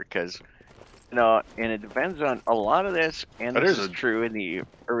really are, because and it depends on a lot of this, and Oh, this there's is true in the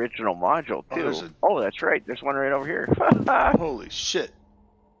original module Oh, too. there's a- Oh, that's right. There's one right over here. holy shit.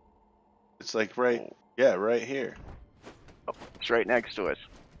 It's like right, yeah, right here. It's right next to us.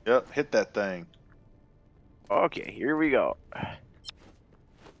 Yep, hit that thing. Okay, here we go.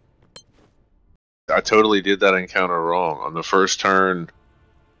 I totally did that encounter wrong. On the first turn,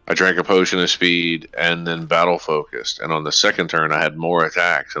 I drank a potion of speed and then battle focused. And on the second turn, I had more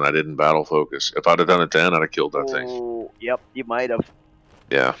attacks and I didn't battle focus. If I'd have done it then, I'd have killed that thing. Oh, yep, you might have.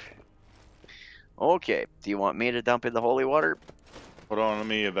 Yeah. Okay, do you want me to dump in the holy water? Hold on, let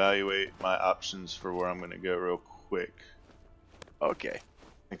me evaluate my options for where I'm going to go real quick. Okay.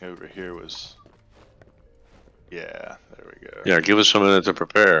 I think over here was... Yeah, there we go. Yeah, give us a minute to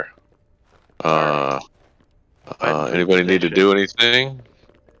prepare. Anybody need to do anything?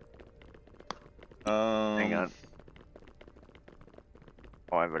 Hang on.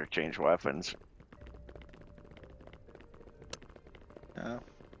 Oh, I better change weapons. Yeah.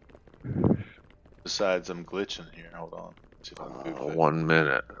 Besides, I'm glitching here. Hold on. See if I can move it. 1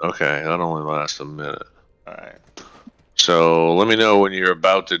 minute. Okay, that only lasts a minute. Alright. So let me know when you're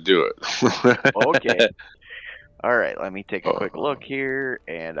about to do it. Okay. All right, let me take a quick look here,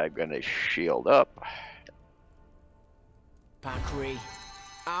 and I'm gonna shield up. Pakri.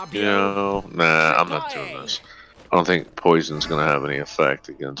 You know, nah, I'm not doing this. I don't think poison's gonna have any effect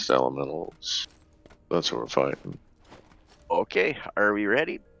against elementals. That's what we're fighting. Okay, are we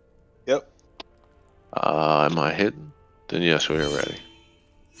ready? Yep. Am I hidden? Then yes, we are ready.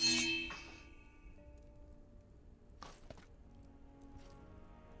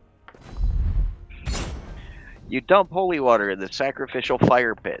 You dump holy water in the sacrificial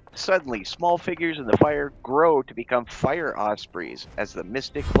fire pit. Suddenly, small figures in the fire grow to become fire ospreys as the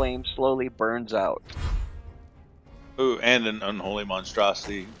mystic flame slowly burns out. Ooh, and an unholy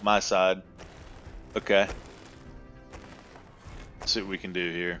monstrosity. My side. Okay. Let's see what we can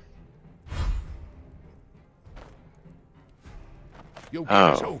do here. You'll get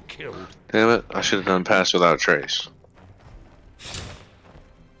us all killed. Damn it! I should have done pass without trace.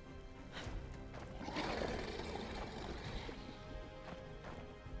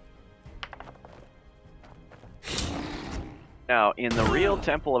 Now, in the real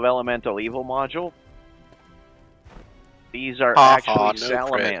Temple of Elemental Evil module, these are Ha ha, actually no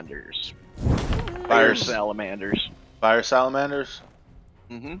crit. salamanders. Fire Fire salamanders. Fire salamanders?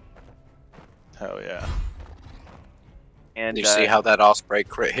 Mm-hmm. Hell yeah. And You see how that Osprey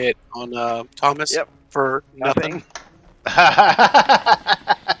crit hit on Thomas? Yep. For nothing?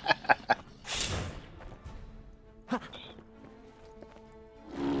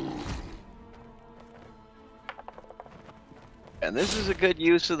 And this is a good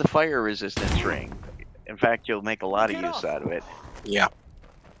use of the fire resistance ring. In fact, you'll make a lot of use out of it. Yeah.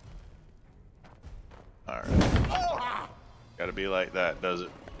 Alright. Gotta be like that, does it?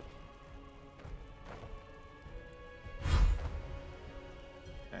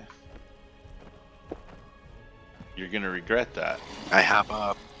 Okay. You're gonna regret that. I have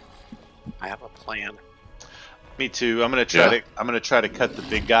a plan. Me too. I'm gonna try to cut the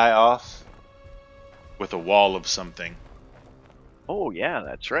big guy off with a wall of something. Oh yeah,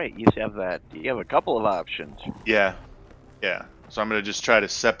 that's right. You have that. You have a couple of options. Yeah. Yeah. So I'm gonna just try to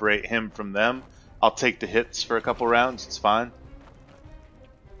separate him from them. I'll take the hits for a couple rounds, it's fine.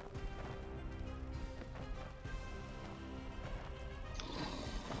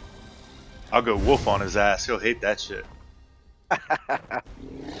 I'll go wolf on his ass. He'll hate that shit. I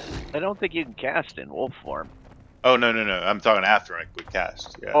don't think you can cast in wolf form. Oh, no. I'm talking after I would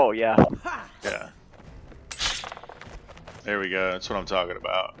cast. Yeah. Oh yeah. Yeah. There we go. That's what I'm talking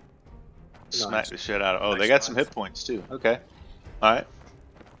about. Smack Nice. the shit out of. Oh, Nice, they got some nice. hit points too. Okay. All right.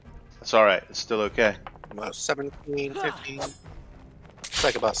 That's all right. It's still okay. About 17, 15. It's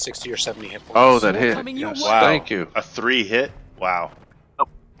like about 60 or 70 hit points. Oh, that hit. Coming your Yes, way. Wow. thank you. A 3 hit. Wow. Oh.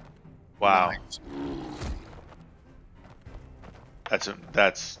 Wow. Nice.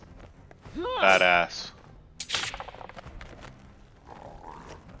 That's badass.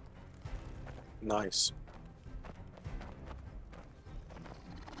 Nice.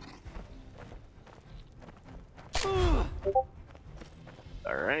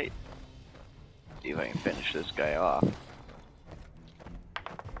 All right. See if I can finish this guy off.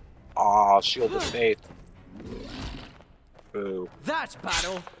 Aw, shield of faith. Boo. That's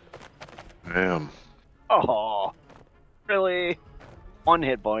battle. Damn. Oh, really? 1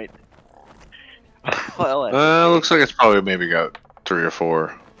 hit point. Well, that's okay. Looks like it's probably maybe got 3 or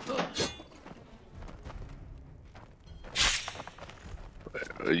 4.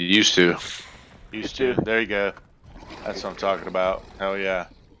 Used to. Used to. There you go. That's what I'm talking about. Hell yeah.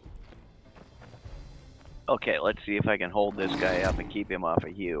 Okay, let's see if I can hold this guy up and keep him off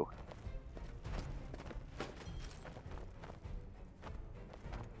of Hugh.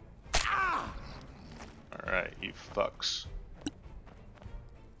 Alright, you fucks.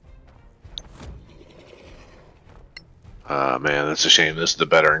 Man, that's a shame. This is the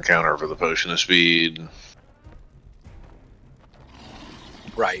better encounter for the potion of speed.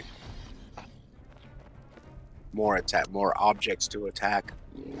 Right. More attack, more objects to attack.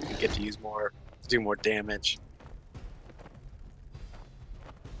 You get to use more, do more damage.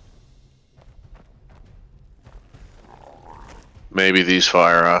 Maybe these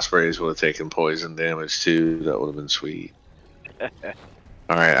fire ospreys would have taken poison damage too. That would have been sweet.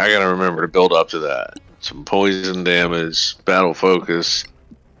 Alright, I gotta remember to build up to that. Some poison damage, battle focus,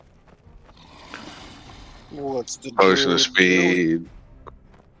 What's the potion deal? of speed.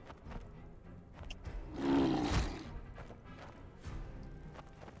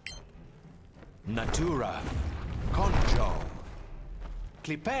 Natura. Conjo.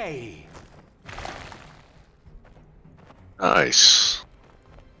 Clipe. Nice.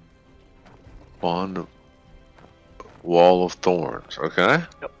 Wand of Wall of Thorns, okay?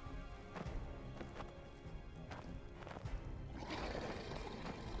 Yep.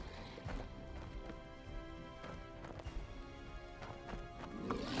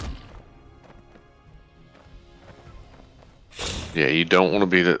 Yeah, you don't want to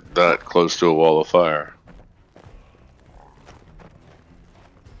be that close to a wall of fire.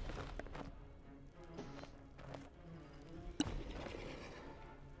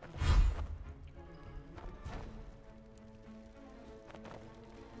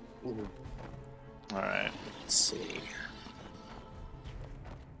 Alright. Let's see.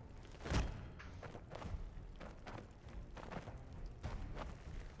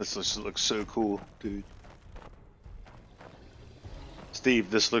 This looks so cool, dude.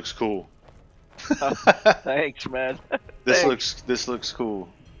 Steve, this looks cool. Thanks, man. This looks cool.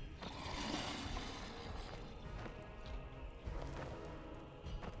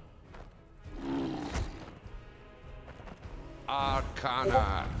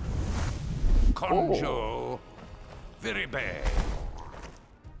 Arcana. Conjo. Viribe.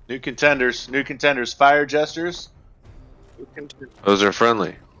 New contenders. Fire jesters. You can do. Those are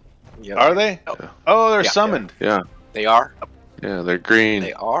friendly. Yep. Are they? Yeah. Oh, they're Yeah. summoned. Yeah, They are. yeah, they're green.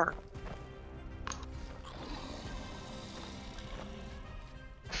 They are.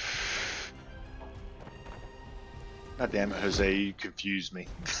 God damn it, Jose, you confused me.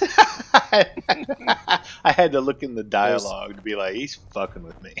 I had to look in the dialogue to be like, he's fucking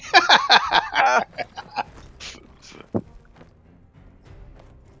with me.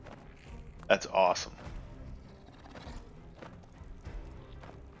 That's awesome.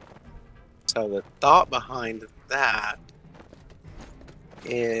 So the thought behind that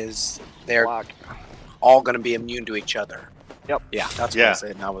is they're Block. all going to be immune to each other. Yep. Yeah, that's what Yeah. I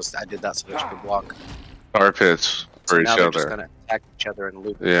said. And I did that so they could block. Tar pits So for now each they're just other. going to attack each other and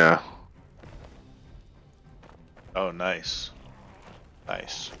loop. Yeah. Oh, nice.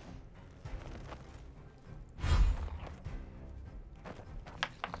 Nice.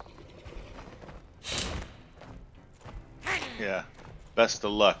 Yeah. Best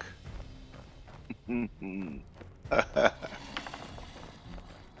of luck.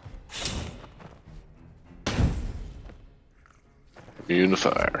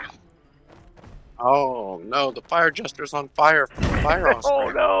 Unifier. Oh no, the fire jester's on fire from the fire Oh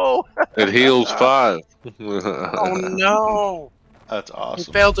osprey. no! It heals 5. Oh no! That's He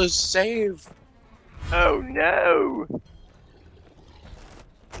awesome. failed to save. Oh no!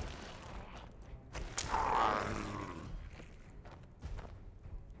 Alright.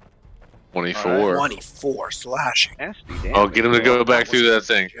 24. 24 slashing. Nasty damage. Oh, get him to go back through that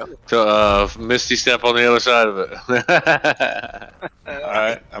thing. To Misty step on the other side of it.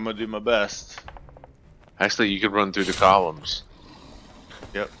 Alright, I'm gonna do my best. Actually, you could run through the columns.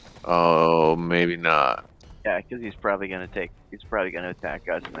 Yep. Oh, maybe not. Yeah, because he's probably gonna attack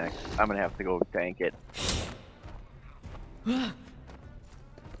us next. I'm gonna have to go tank it.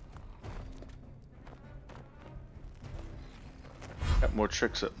 Got more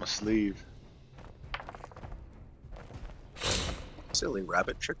tricks up my sleeve. Silly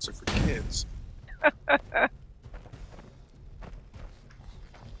rabbit tricks are for kids.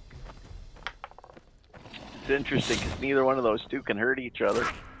 It's interesting because neither one of those two can hurt each other.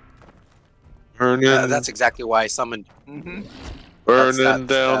 Burning, That's exactly why I summoned. Mm-hmm. burning that's-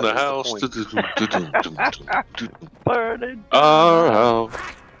 down the that house. was the Burning. Our house.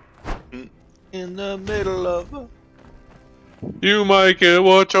 In the middle of a... You might get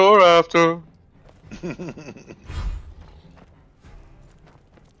what you're after.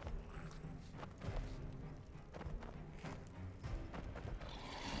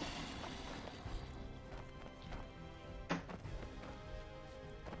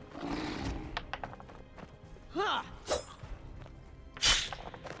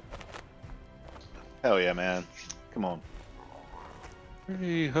 Hell yeah, man. Come on.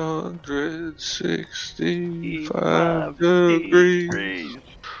 365 degrees.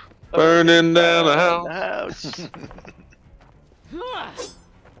 Burning down the house.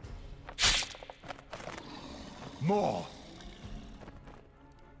 More.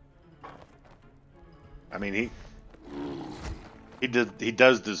 I mean, he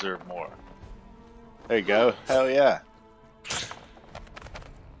does deserve more. There you go. Hell yeah.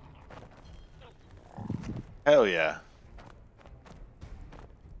 Hell yeah.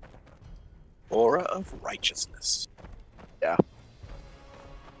 Aura of righteousness. Yeah.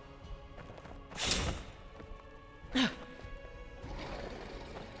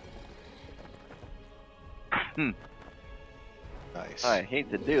 Nice. I hate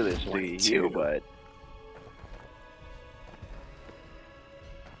to do this to 22. you, but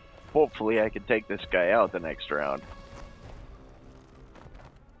hopefully I can take this guy out the next round.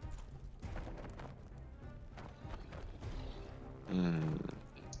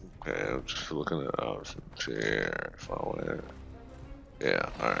 Okay, I'm just looking at options here. If I went. Yeah,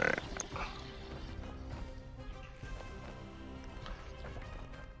 alright.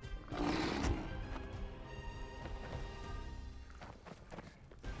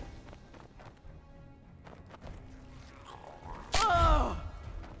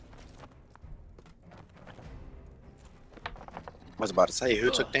 I was about to say,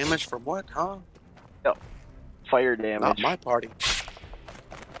 who took damage from what, huh? Fire Not damage. my party.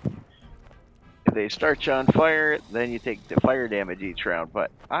 If they start you on fire, then you take the fire damage each round.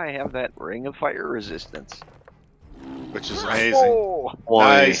 But I have that ring of fire resistance. Which is amazing. Oh,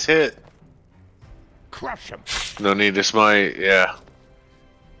 Nice hit. Crush him. No need to smite. Yeah,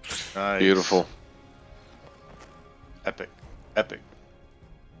 Nice. beautiful. Epic. Epic.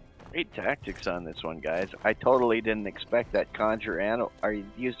 great tactics on this one, guys. I totally didn't expect that conjure I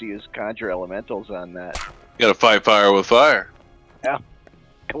used to use conjure elementals on that. You gotta fight fire with fire. It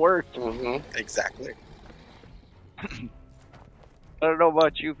worked. Mm-hmm. Exactly. I don't know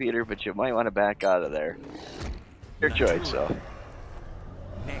about you, Peter, but you might want to back out of there. Your choice, though.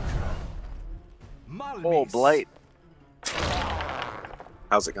 Oh, Blight.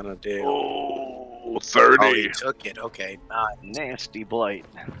 How's it gonna do? Oh, Oh, 30. he took it. Okay, nice. Nasty Blight.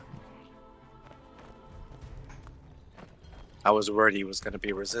 I was worried he was gonna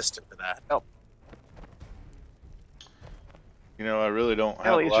be resistant to that. Oh, You know, I really don't have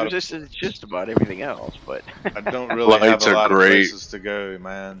hell, a he's lot of. resistant to just about everything else, but... I don't really have Blights a are lot of great. places to go,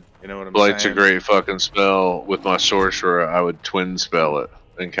 man. You know what I'm Blight's saying? a great fucking spell. With my sorcerer, I would twin spell it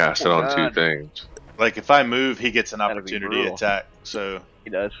and cast it on two God. things. Like if I move, he gets an That'd be opportunity brutal. attack. So,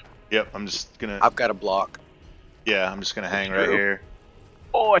 He does. yep, I'm just gonna. I've got a block. Yeah, I'm just gonna hang That's right true. here.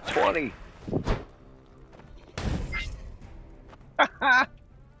 Oh, a 20.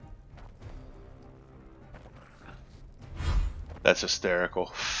 That's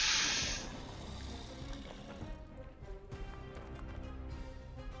hysterical.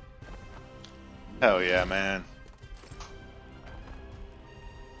 Hell yeah, man.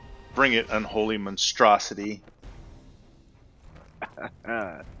 Bring it, unholy monstrosity.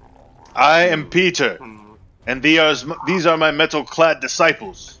 I am Peter, and these are my metal-clad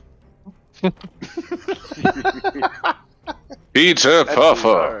disciples. Peter That's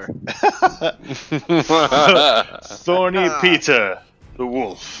Puffer. bizarre. Thorny Peter, the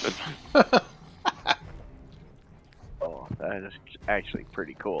wolf. Oh, that is actually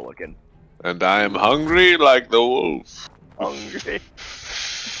pretty cool looking. And I am hungry like the wolf. Hungry.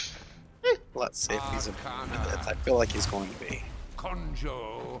 Let's see if he's a this. I feel like he's going to be.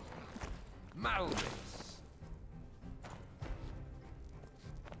 Conjo. Malvis.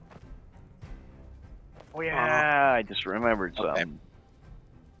 Oh, yeah, I just remembered Okay. something.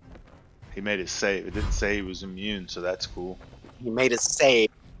 He made his save. It didn't say he was immune, so that's cool. He made a save.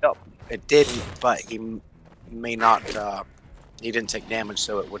 Yep. It didn't, but he may not. He didn't take damage,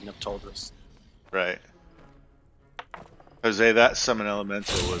 so it wouldn't have told us. Right. Jose, that summon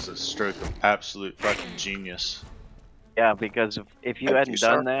elemental was a stroke of absolute fucking genius. Yeah, because if you Thank hadn't you,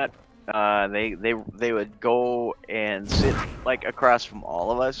 done sir. that, they would go and sit like across from all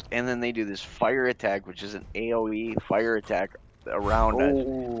of us, and then they do this fire attack, which is an AOE fire attack around us.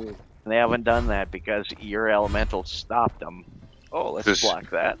 Ooh. And they haven't done that because your elemental stopped them. Oh, let's This- block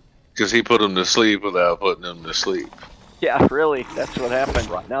that. Because he put him to sleep without putting him to sleep. Yeah, really, that's what happened.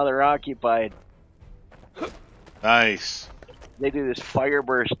 Now they're occupied. Nice. They do this fire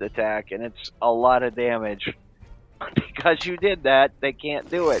burst attack, and it's a lot of damage. Because you did that, they can't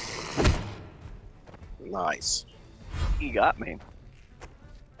do it. Nice. He got me.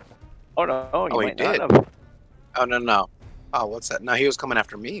 Oh no, you Oh, he might not did. have. Oh no. Oh, what's that? No, he was coming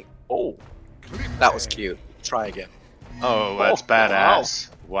after me. Oh, That was cute. Try again. Oh, that's Oh, badass.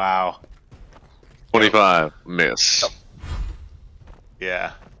 Wow. 25. Miss.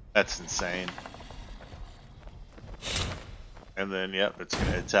 Yeah, that's insane. And then, yep, it's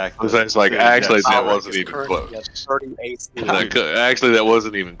gonna attack. I was like, the actually, death that star. wasn't His even current- close. he has 30 AC. Actually, that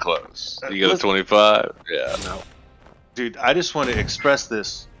wasn't even close. You got a 25? Yeah. No. Dude, I just want to express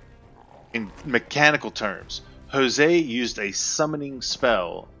this in mechanical terms. Jose used a summoning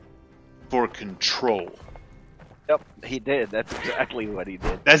spell for control. yep, he did. That's exactly what he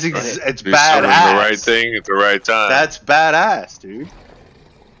did. That's Right. it's He's summoning badass. the right thing at the right time. That's badass, dude.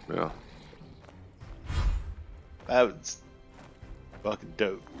 Yeah. That was fucking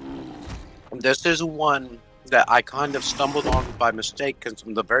dope. This is one that I kind of stumbled on by mistake because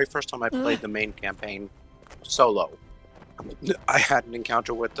the very first time I played the main campaign solo, I had an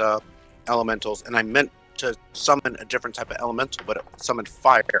encounter with elementals, and I meant to summon a different type of elemental, but it summoned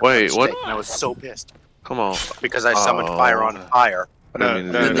fire. by Wait, mistake, what? And I was so pissed Come on. because I summoned fire on fire. I didn't mean to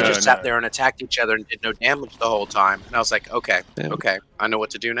And do then they that. just sat there and attacked each other and did no damage the whole time. And I was like, okay, Yeah. okay, I know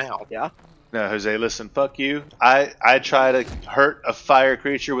what to do now. No, Jose, listen, fuck you. I try to hurt a fire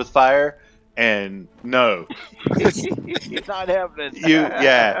creature with fire, and no. It's not happening.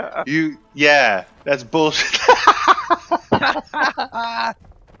 Yeah, that's bullshit.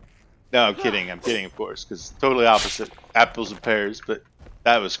 No, I'm kidding, of course, because totally opposite, apples and pears, but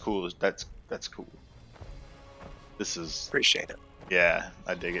that was cool. That's cool. This is, Appreciate it. yeah,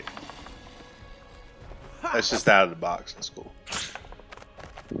 I dig it. That's just out of the box, that's cool.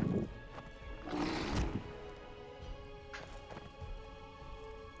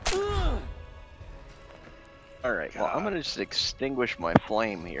 Alright, well, I'm going to just extinguish my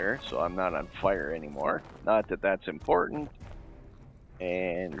flame here, so I'm not on fire anymore. Not that that's important.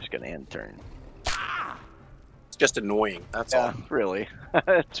 And just going to end turn. It's just annoying. That's all. Yeah, really.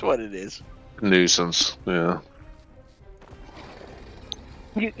 That's what it is. Nuisance. Yeah.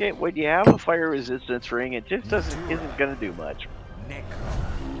 When you have a fire resistance ring, it just isn't going to do much.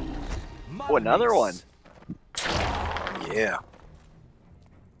 Oh, another one. Yeah.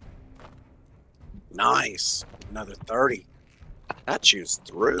 Nice. Another 30. That chews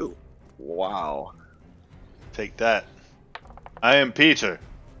through. Wow. Take that. I am Peter,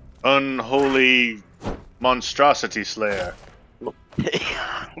 unholy monstrosity slayer.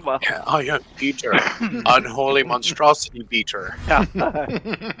 Well, I am Peter, unholy monstrosity beater.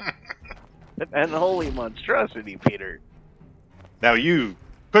 and holy monstrosity, Peter. Now you,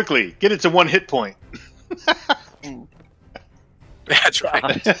 quickly, get it to 1 hit point. That's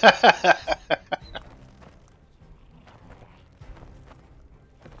right.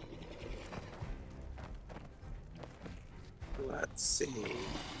 Let's see.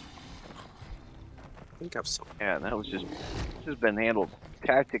 I think I've some. Yeah, that was just. This has been handled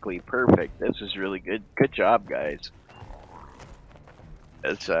tactically perfect. This is really good. Good job, guys.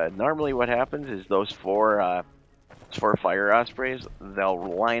 It's normally what happens is those four fire ospreys,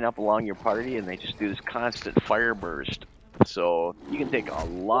 they'll line up along your party and they just do this constant fire burst. So you can take a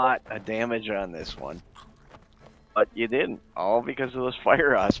lot of damage on this one, but you didn't, all because of those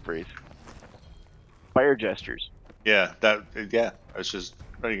fire ospreys, fire jesters. Yeah, I was just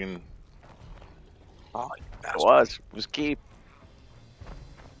freaking. Oh, you It bastard. was key.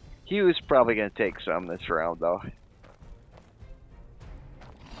 Hugh's probably gonna take some this round though.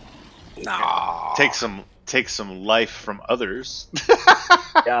 No. Take some life from others.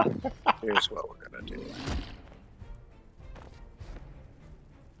 Yeah. Here's what we're gonna do.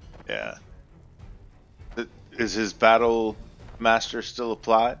 Yeah. Is his battle master still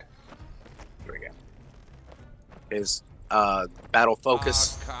applied? Here we go. His battle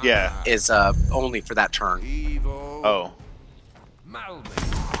focus Yeah. is only for that turn. Evil. Oh. Malvin.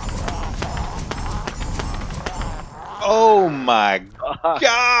 Oh my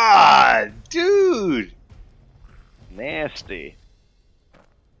god, dude! Nasty.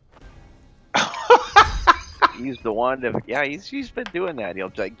 He's the wand of he's been doing that.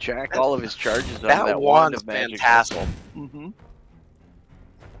 He'll like jack all of his charges on That that wand wand's of magic. fantastic. Mm-hmm.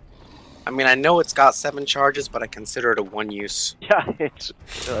 I mean, I know it's got 7 charges, but I consider it a one-use. Yeah, it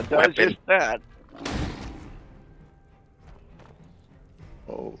does Weapon. just that.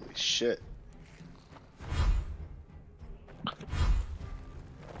 Holy shit.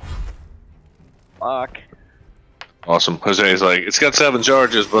 Fuck. Awesome. Jose's like, it's got 7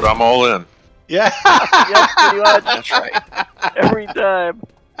 charges, but I'm all in. Yeah. Yes, pretty much. That's right. Every time.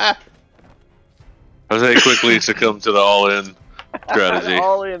 Jose quickly succumbed to the all-in strategy.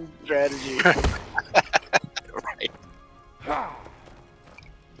 All in strategy. Right.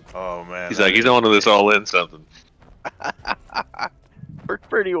 Oh man. He's like, he's on to this all-in something. Worked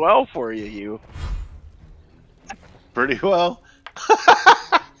pretty well for you, Hugh. pretty well.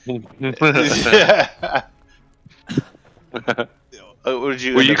 Yeah. What would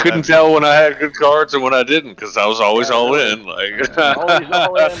you? Well, you couldn't tell when I had good cards and when I didn't, because I was always all in. Like, Always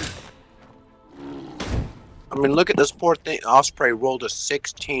all in. I mean, look at this poor thing. Osprey rolled a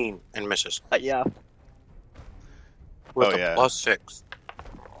 16 and misses Yeah. with Oh, a yeah. +6.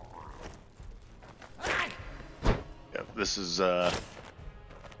 Yeah, this is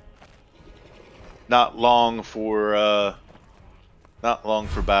not long for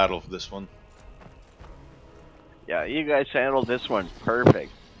battle for this one. Yeah, you guys handled this one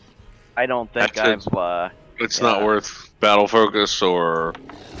perfect. I don't think That's I've it's not worth battle focus or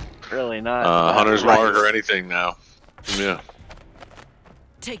really not. hunter's Right. mark or anything now. Yeah.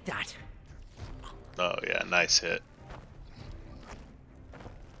 Take that. Oh yeah, nice hit.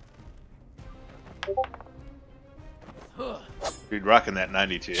 Dude, rocking that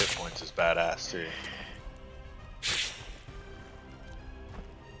 92 hit points is badass too.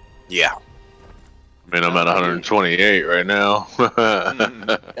 Yeah. I mean, I'm at 128 right now.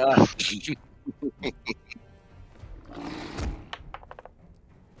 Yeah.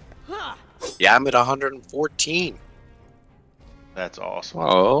 Yeah, I'm at 114. That's awesome.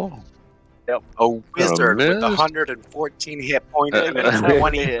 Oh. A wizard with missed. 114 hit points and a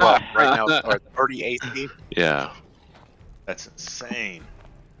 20 up right now, or 30 AC. Yeah, That's insane.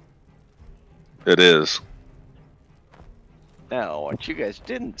 it is. Now, what you guys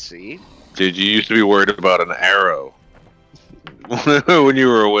didn't see. Dude, you used to be worried about an arrow when you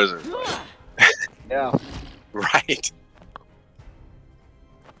were a wizard. Yeah. Right.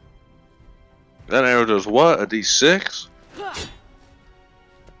 That arrow does what? A D6?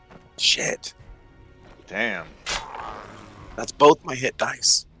 Shit. Damn. That's both my hit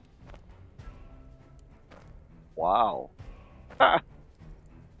dice. Wow.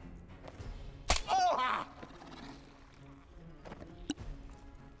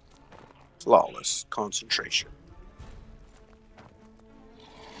 Flawless concentration.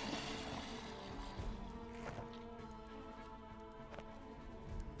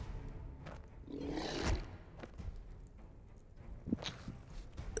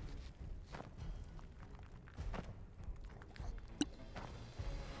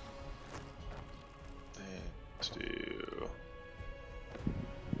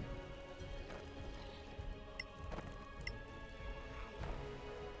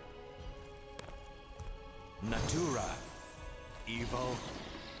 Natura. Evo.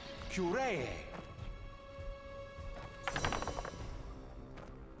 Curee.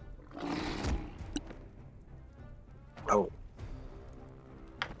 Oh.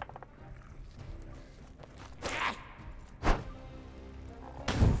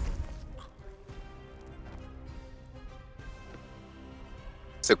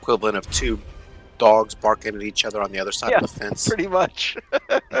 It's the equivalent of two dogs barking at each other on the other side of the fence. Pretty much.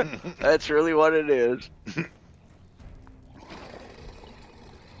 That's really what it is.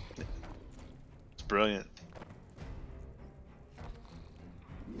 It's brilliant.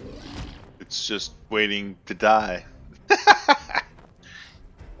 It's just waiting to die.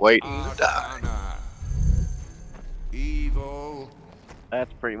 Waiting to die. Arcana. Evo.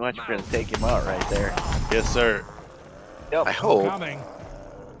 That's pretty much going to take him out right there. Yes, sir. Yep. I hope. Coming.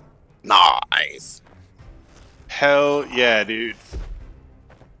 Nice. Hell yeah, dude.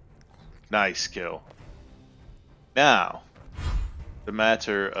 Nice kill. Now, the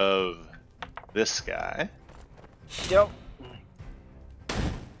matter of this guy. Yep.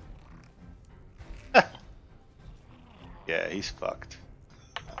 Yeah, he's fucked.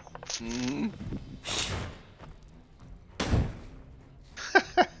 Mm-hmm.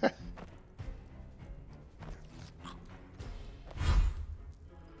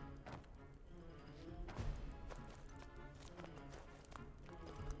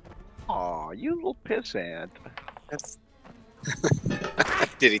 Aw, you little pissant. That's...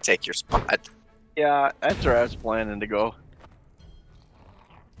 Did he take your spot? Yeah, that's where I was planning to go.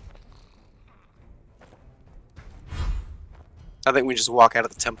 I think we just walk out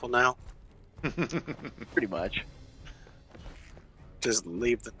of the temple now. Pretty much. Just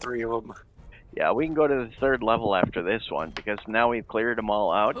leave the three of them. Yeah, we can go to the third level after this one because now we've cleared them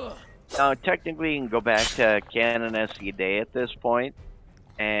all out. Now, technically, you can go back to Canoness Day at this point,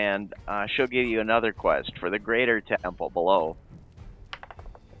 and she'll give you another quest for the Greater Temple below.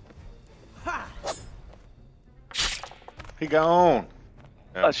 He gone.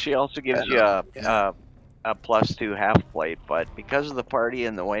 Plus, she also gives you a +2 half plate, but because of the party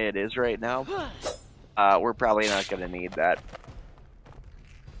and the way it is right now, we're probably not going to need that.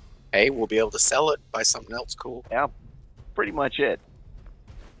 Hey, we'll be able to sell it, buy something else cool. Yeah, pretty much it.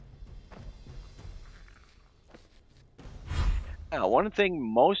 Now, one thing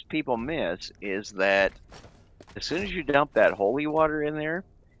most people miss is that as soon as you dump that holy water in there,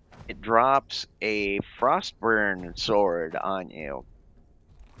 it drops a frostburn sword on you.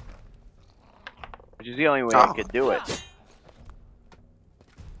 Which is the only way I could do it.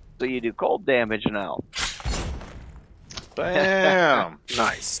 So you do cold damage now. Bam.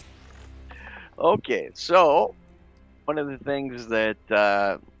 Nice. Okay, so one of the things that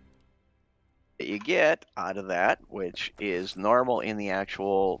you get out of that, which is normal in the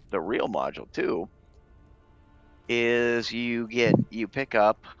real module too, is you pick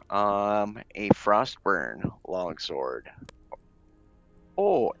up a frostburn longsword.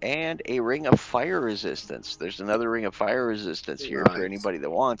 Oh, and a ring of fire resistance. There's another ring of fire resistance here for anybody that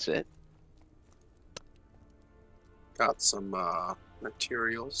wants it. Got some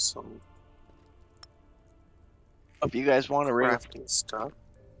materials, some If you guys want a ring of crafting stuff.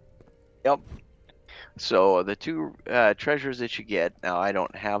 Yep. So the two treasures that you get, now I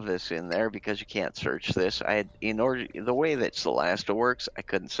don't have this in there because you can't search this. The way that Solasta works, I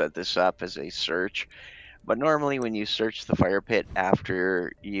couldn't set this up as a search. But normally when you search the fire pit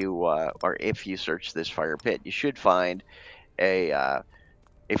after you, or if you search this fire pit, you should find a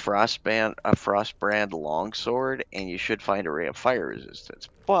frostbrand longsword, and you should find a ring of fire resistance.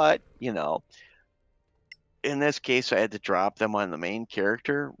 But, you know, in this case, I had to drop them on the main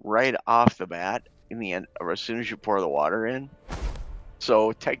character right off the bat in the end, or as soon as you pour the water in.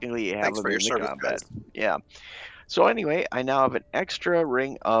 So technically, you have them in the combat. Yeah. So anyway, I now have an extra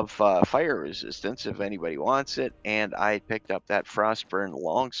ring of fire resistance if anybody wants it, and I picked up that frostburn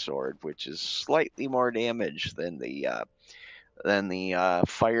longsword, which is slightly more damage than the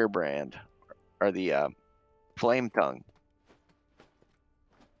firebrand or the flame tongue.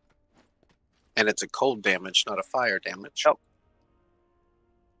 And it's a cold damage, not a fire damage. Yep.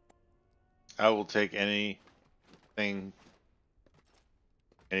 I will take anything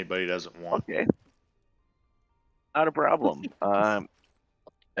anybody doesn't want. Okay. Not a problem. I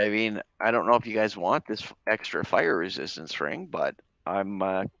mean, I don't know if you guys want this extra fire resistance ring, but I'm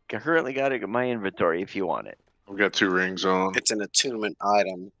currently got it in my inventory if you want it. We've got 2 rings on. It's an attunement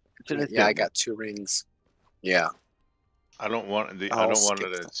item. Yeah, I got 2 rings. Yeah. I don't want the. I'll I don't want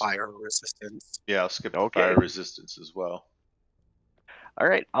skip it the as fire resistance. Yeah, I'll skip the Okay. fire resistance as well. All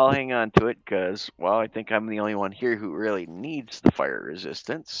right, I'll hang on to it because, well, I think I'm the only one here who really needs the fire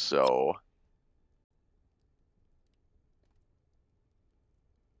resistance. So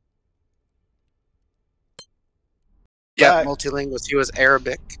Yeah, back. multilingual. He was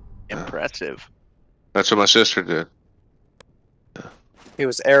Arabic. Impressive. That's what my sister did. He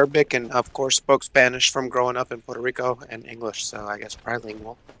was Arabic and, of course, spoke Spanish from growing up in Puerto Rico and English, so I guess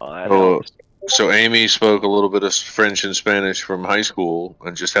trilingual. Well, that Oh, helps. so Amy spoke a little bit of French and Spanish from high school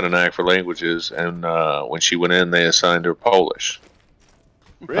and just had a knack for languages. And when she went in, they assigned her Polish.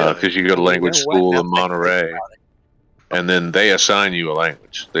 Really? Because you go to Oh, you language know what? school Now in that I think Monterey, about it. and then they assign you a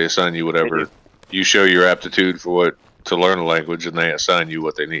language. They assign you whatever. do. You show your aptitude for what to learn a language, and they assign you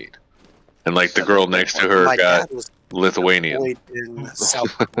what they need. And like the girl next to her My got dad was Lithuanian. deployed in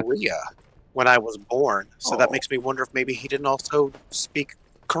South Korea when I was born, so that Oh. makes me wonder if maybe he didn't also speak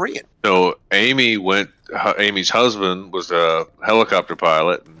Korean. So Amy's husband was a helicopter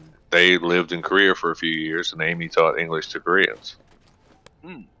pilot, and they lived in Korea for a few years, and Amy taught English to Koreans.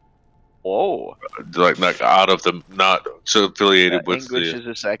 Whoa. Like out of the, not so affiliated with English the, is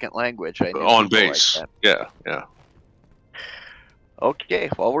a second language. I knew on people like base. that. Yeah. Okay,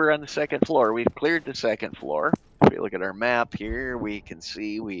 well, we're on the second floor. We've cleared the second floor. If we look at our map here, we can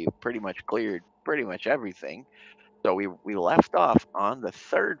see we've pretty much cleared pretty much everything. So we left off on the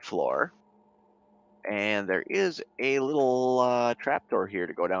third floor, and there is a little trapdoor here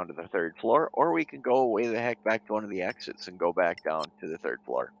to go down to the third floor, or we can go way the heck back to one of the exits and go back down to the third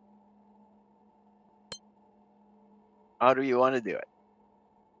floor. How do you want to do it?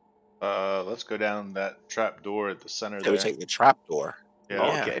 Let's go down that trap door at the center So there. we take the trap door.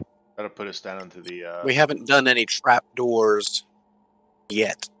 Yeah. Okay. That'll put us down into the. We haven't done any trap doors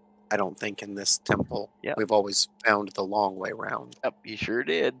yet, I don't think, in this temple. Yeah. We've always found the long way round. Yep, you sure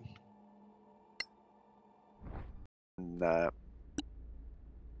did. And,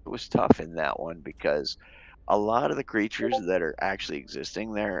 it was tough in that one because a lot of the creatures that are actually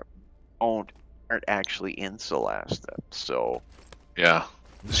existing there aren't actually in Solasta. So Yeah.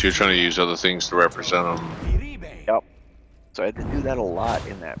 So you're trying to use other things to represent them. Iribe. Yep. I had to do that a lot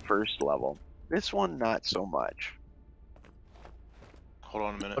in that first level. This one, not so much. Hold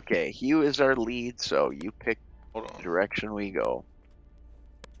on a minute. Okay, Hugh is our lead, so you pick Hold the on. direction we go.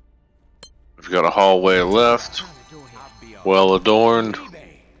 We've got a hallway left, well adorned,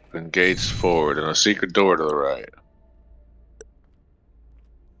 Iribe. and gates forward, and a secret door to the right.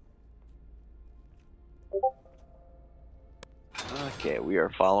 Okay, we are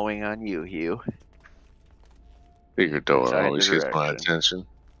following on you, Hugh. Secret door Side always gets my direction. attention.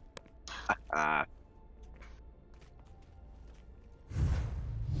 Ah.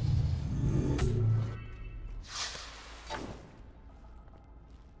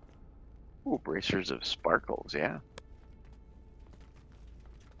 Ooh, bracers of sparkles, yeah.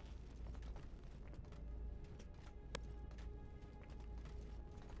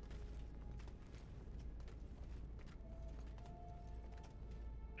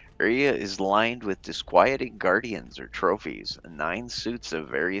 Area is lined with disquieting guardians or trophies. 9 suits of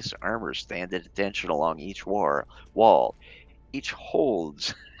various armor stand at attention along each wall. Each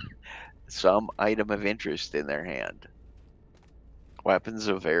holds some item of interest in their hand. Weapons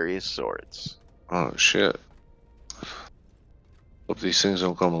of various sorts. Oh shit. Hope these things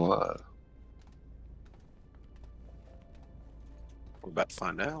don't come alive. We're about to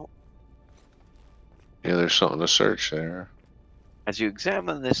find out. Yeah, there's something to search there. As you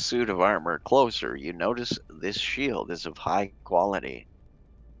examine this suit of armor closer, you notice this shield is of high quality.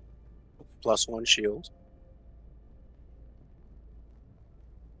 +1 shield.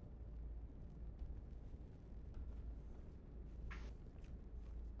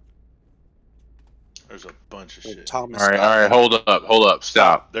 There's a bunch of shit. Thomas. All right, hold up,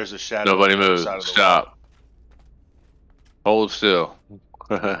 stop. There's a shadow. Nobody on the other move. side of the Stop. Hold still.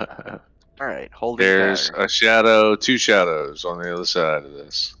 All right, holding There's pattern. a shadow, 2 shadows on the other side of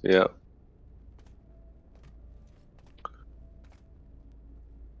this. Yep.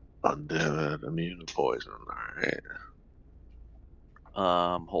 Undead, immune to poison. Alright.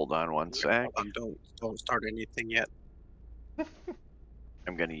 Hold on one sec. Hold on, don't start anything yet.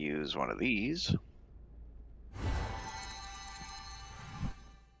 I'm gonna use one of these.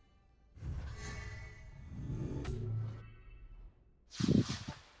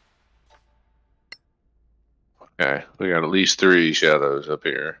 Okay, we got at least 3 shadows up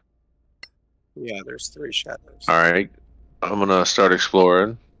here. Yeah, there's 3 shadows. Alright, I'm gonna start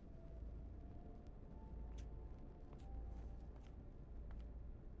exploring.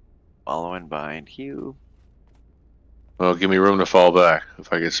 Following behind Hugh. Well, give me room to fall back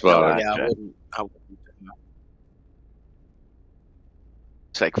if I get spotted. Yeah, Gotcha. I wouldn't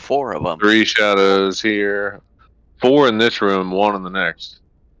It's like 4 of them. 3 shadows here. 4 in this room, 1 in the next.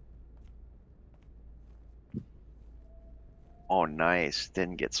 Oh, nice.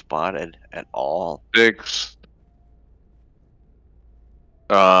 Didn't get spotted at all. 6.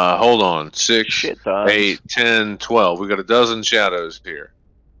 Hold on. 6, Shit tons. 8, 10, 12. We got a dozen shadows here.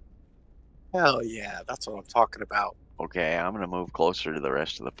 Hell yeah, that's what I'm talking about. Okay, I'm gonna move closer to the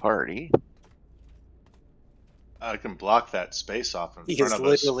rest of the party. I can block that space off in He front is of us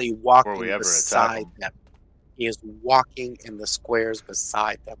literally before walking we ever attack beside them. them. He is walking in the squares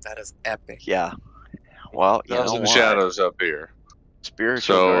beside them. That is epic. Yeah. Well, you know Dozen what? shadows up here.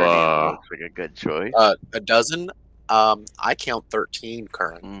 Spiritual So, Guardian looks like a good choice. A dozen? I count 13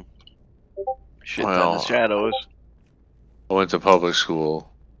 current. Shit ton well, of shadows. I went to public school.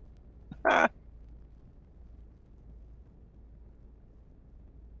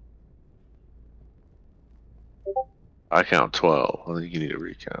 I count 12. I think you need a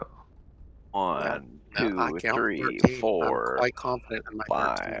recount. 1, No, I 2, count 3, 13. 4, I'm quite confident in my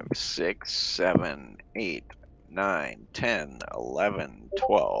 5, 6, 7, 8, 9, 10, 11,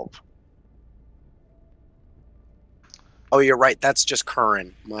 12. Oh, you're right. That's just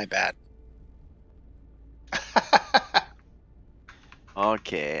Curran. My bad.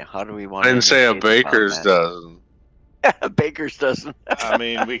 Okay, how do we want I to didn't say a initiate the baker's combat? dozen. Baker's doesn't. I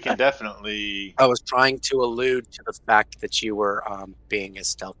mean, we can definitely. I was trying to allude to the fact that you were being as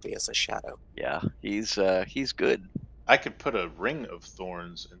stealthy as a shadow. Yeah, he's good. I could put a ring of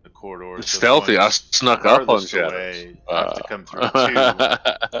thorns in the corridor. It's so the stealthy. I ones snuck up on farthest shadows. away have to come through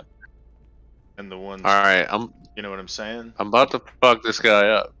two, and the ones. All right, You know what I'm saying? I'm about to fuck this guy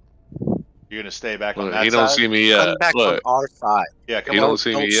up. You're gonna stay back on Look, that he don't side. see me yet. Come back Look, on our side. Yeah, come he on. don't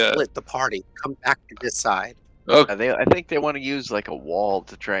see me yet. Split the party. Come back to this side. Okay. I think they want to use like a wall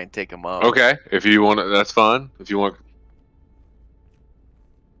to try and take him out. Okay, if you want, that's fine. If you want,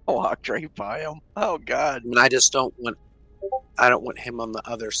 Walk right by him. Oh God. I mean, I just don't want. I don't want him on the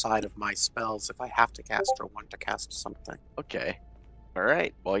other side of my spells if I have to cast or want to cast something. Okay. All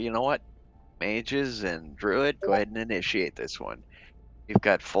right. Well, you know what? Mages and druid, go ahead and initiate this one. You've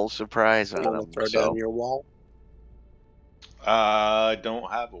got full surprise on You want them. to throw So down your wall? I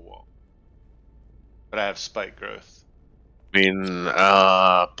don't have a wall, but I have spike growth. I mean,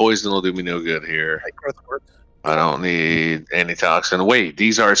 poison will do me no good here. Like growth works. I don't need antitoxin. Wait,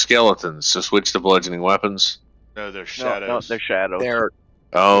 these are skeletons. So switch to bludgeoning weapons. No, they're no, shadows. they're shadows.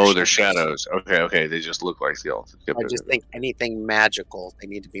 Oh, they're shadows. shadows. Okay. They just look like skeletons. Yep, I yep, just yep, think anything magical, they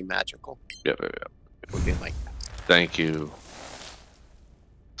need to be magical. yep. It would be like that. Thank you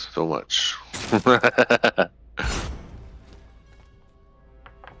so much.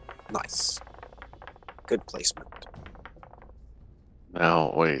 Nice. Good placement.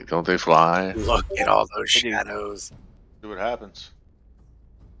 Now, wait, don't they fly? Look at all those They do. shadows. See what happens.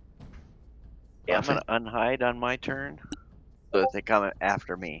 Yeah, I'm gonna unhide on my turn, so that they come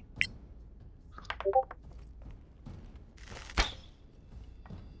after me.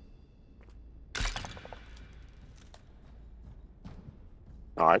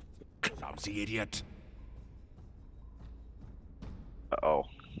 Alright. Clumsy idiot. Uh-oh.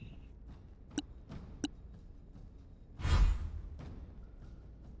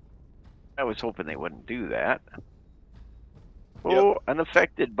 I was hoping they wouldn't do that. Oh,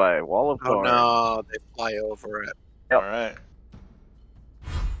 unaffected by Wall of Oh Thorns. no, they fly over it. Yep. All right.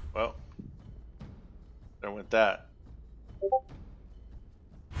 Well, there went that.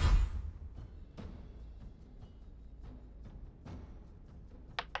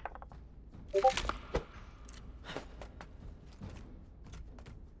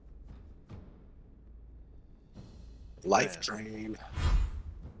 Life Man. drain.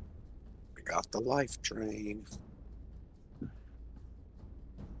 We got the life drain.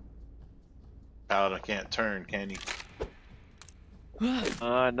 Paladin can't turn, can he?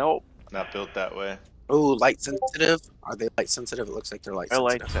 Nope. Not built that way. Oh, light sensitive? Are they light sensitive? It looks like they're light They're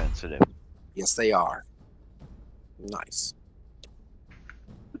sensitive. light sensitive. Yes, they are. Nice.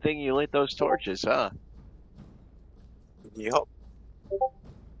 Good thing you lit those torches, huh? Yup.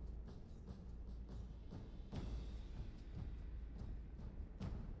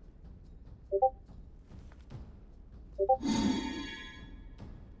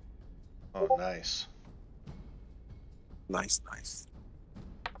 Oh, nice. Nice, nice.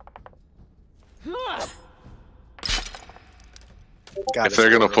 If they're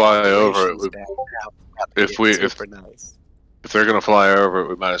gonna fly over it, if they're gonna fly over it,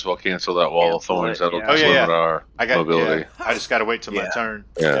 we might as well cancel that wall of Cancel thorns. it, That'll yeah. just Oh, yeah, limit our I got mobility. Yeah, I just gotta wait till my Yeah. turn.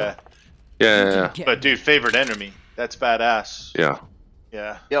 Yeah. Yeah. But dude, favorite enemy. That's badass. Yeah.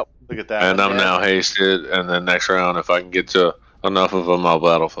 Yeah. Yep. Look at that. And I'm Yeah. now hasted, and then next round, if I can get to enough of them, I'll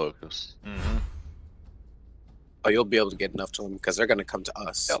battle focus. Mm-hmm. Oh, you'll be able to get enough to them because they're going to come to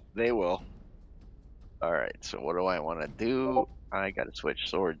us. Yep, they will. Alright, so what do I want to do? I gotta switch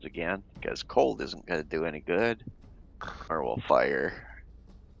swords again, because cold isn't gonna do any good. Or we'll fire.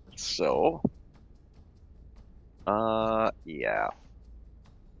 So, yeah.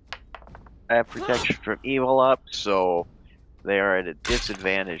 I have protection from evil up, so they are at a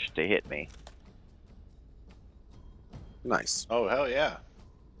disadvantage to hit me. Nice. Oh, hell yeah.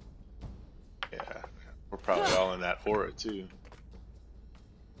 Yeah. We're probably all in that aura, too.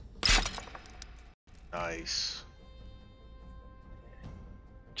 Nice.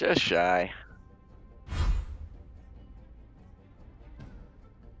 Just shy.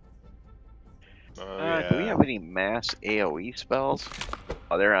 Oh, Do we yeah. have any mass AoE spells?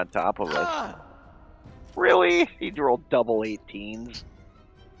 Oh, they're on top of us. Really? He rolled double 18s.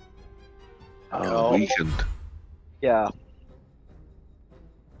 No. Weakened. Yeah.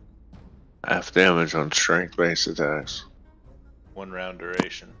 Half damage on strength-based attacks. 1 round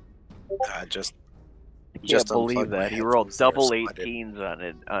duration. Just I can't Just believe unplug my that. He rolled headphones there, double so I didn't-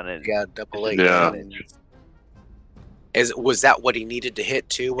 18s on it. yeah, double eight. Yeah. Damage. Was that what he needed to hit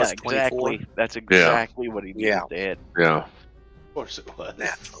too? Was Yeah, 24? exactly. That's exactly what he needed Yeah. to hit. Yeah. Of course it was.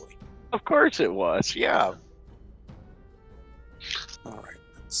 Naturally. Of course it was. Yeah. All right.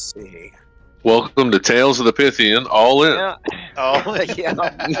 Let's see. Welcome to Tales of the Pythian, all in. Yeah. Oh, Yeah.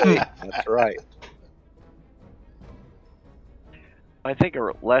 That's right. I think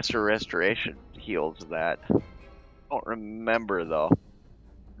a lesser restoration heals that. Don't remember though.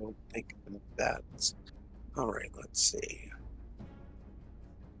 I don't think that's. All right. Let's see.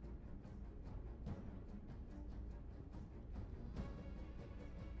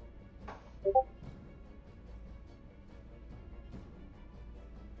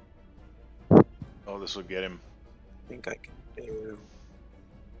 Oh, this will get him. I think I can do.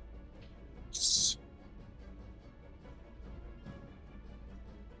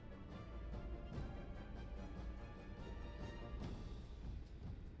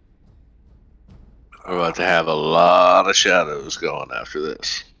 We're about to have a lot of shadows going after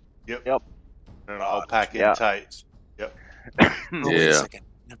this. Yep. Yep. And I'll pack in Yeah. tight. Oh, wait a Yeah. second.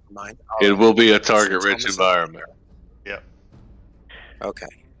 Never mind. It will be a Thomas target-rich is environment. Yep. Okay.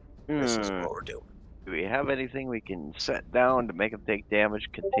 This is Hmm. what we're doing. Do we have anything we can set down to make him take damage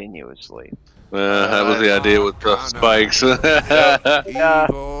continuously? That was the idea with the spikes. Yeah.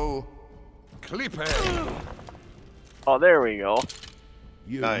 Evil. Clippe. Oh, there we go.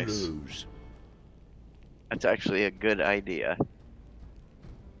 You Nice. lose. That's actually a good idea.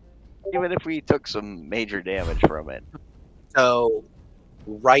 Even if we took some major damage from it. So,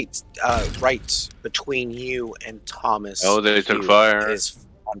 right between you and Thomas. Oh, they took Hugh fire. Is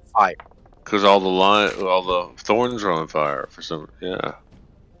on fire. Because all the thorns are on fire for some. Yeah.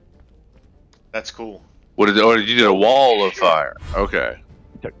 That's cool. What did? Oh, you did a wall of fire. Okay.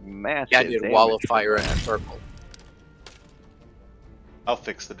 Took massive Yeah, I did a wall damage of fire in from a that. circle. I'll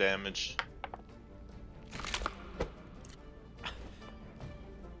fix the damage.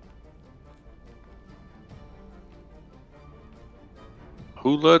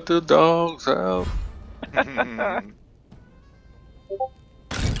 Who let the dogs out?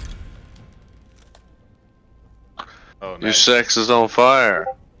 Oh, Your nice. sex is on fire.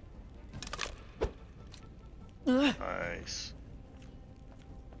 Nice.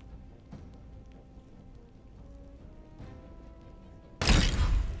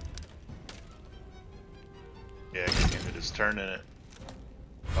 Yeah, he ended his turn in it.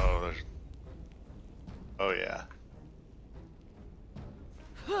 Oh, there's. Oh, yeah.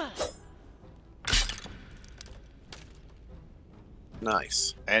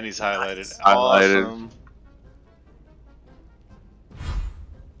 Nice. And he's highlighted. Nice. Highlighted. Awesome.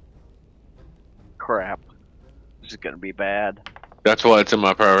 Crap. This is gonna be bad. That's why it's in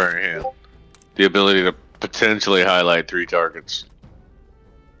my primary hand. The ability to potentially highlight 3 targets.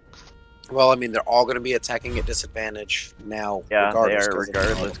 Well, I mean, they're all going to be attacking at disadvantage now. Yeah, they regardless, are 'cause of the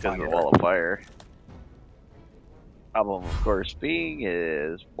regardless wall of because of the fire. wall of fire. Problem, of course, being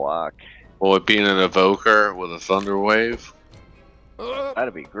is block. Well, it being an evoker with a thunder wave.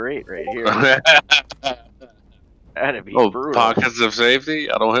 That'd be great right here. Oh, That'd be brutal. pockets of safety.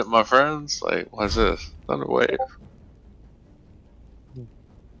 I don't hit my friends. Like, what's this? Thunder wave.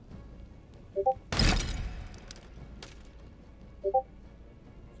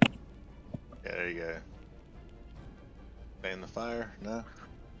 Yeah, there you go. Fan the fire? No?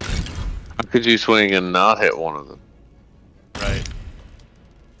 How could you swing and not hit one of them? Right.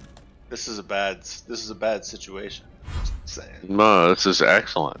 This is a bad situation. Just saying. No, this is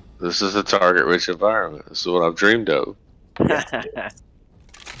excellent. This is a target-rich environment. This is what I've dreamed of. I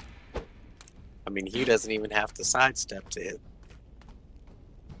mean, he doesn't even have to sidestep to hit.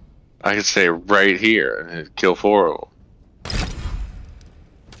 I could stay right here and kill 4 of them.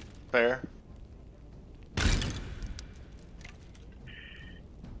 Fair.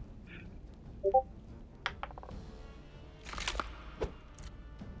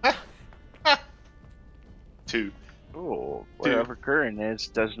 2. Oh, wherever Curran is,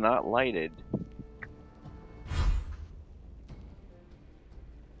 does not lighted.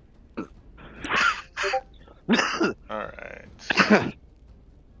 Alright. I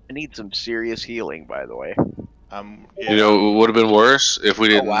need some serious healing, by the way. Yeah, You know, it would have been worse if we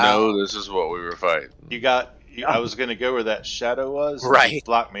didn't wow. know this is what we were fighting. I was going to go where that shadow was. And Right. you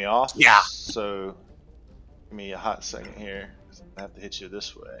blocked me off. Yeah. So, give me a hot second here. 'Cause I have to hit you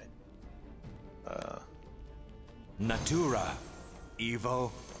this way. Natura.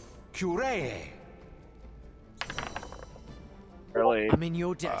 Evo. Curee. Really? I'm in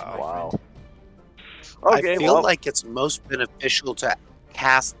your debt, my Wow. friend. Okay, I feel well, like it's most beneficial to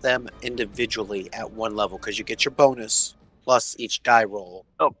cast them individually at one level because you get your bonus plus each die roll,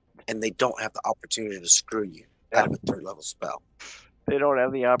 and they don't have the opportunity to screw you out of a 3rd level spell. they don't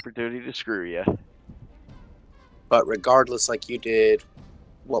have the opportunity to screw you. But regardless, like you did,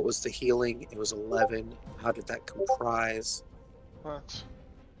 what was the healing? It was 11. How did that comprise? What?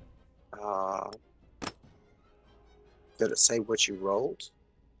 Did it say what you rolled?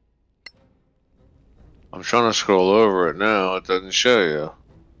 I'm trying to scroll over it now. It doesn't show you.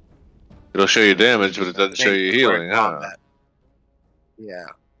 It'll show you damage, but it doesn't show you healing, huh? Combat. Yeah.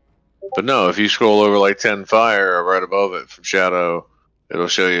 But no, if you scroll over like 10 fire right above it from shadow, it'll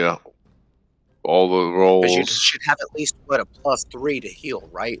show you all the Because you rolls. should have at least, what, a +3 to heal,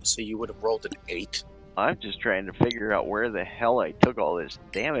 right? So you would have rolled an 8. I'm just trying to figure out where the hell I took all this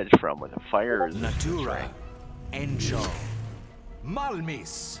damage from with a fire resistance. Natura. Enjo.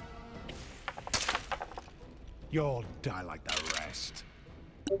 Malmis. You'll die like the rest.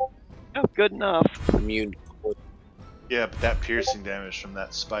 Oh, good enough. Immune. Yeah, but that piercing damage from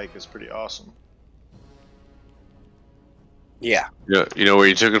that spike is pretty awesome. Yeah. Yeah, you know where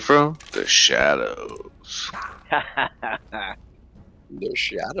you took it from? The shadows. The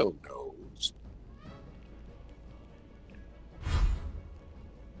shadow knows.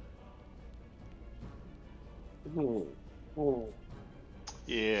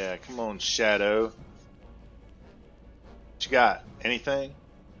 Yeah, come on, Shadow. What you got? Anything?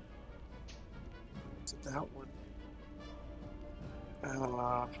 Is it that one?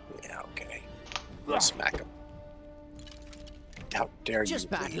 Yeah, okay. Let's smack him. How dare Just you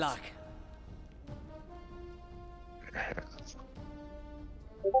bad leave. luck.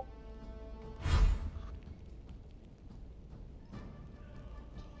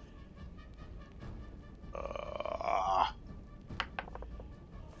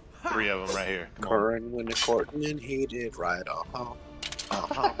 Three of them right here. Come on. Curran went a courting and he did right.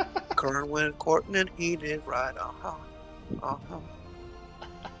 Curran went a courting and he did right.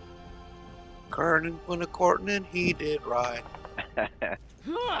 Curran went a courting and he did right.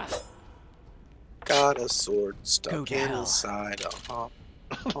 Got a sword Go stuck to hell. inside.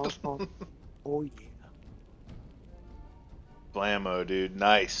 Oh yeah. Blammo, dude.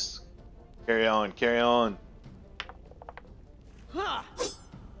 Nice. Carry on, carry on.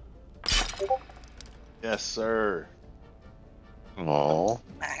 Yes, sir. Aw.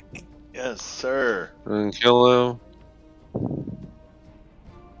 Yes, sir. And kill him.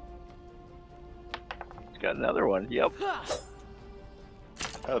 He's got another one. Yep.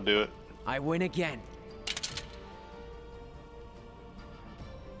 That'll do it. I win again.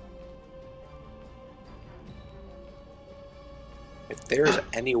 If there's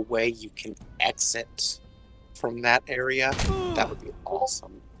any way you can exit from that area, that would be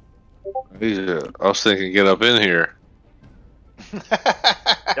awesome. I was thinking get up in here. Yep,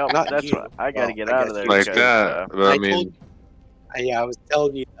 Not that's you. what I gotta Well, get I out guess of there. Like because, that. But I I mean, told- Yeah, I was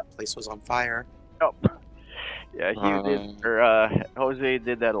telling you that place was on fire. Yeah, you did, or Jose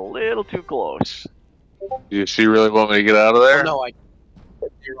did that a little too close. do she really want me to get out of Well, there? no, I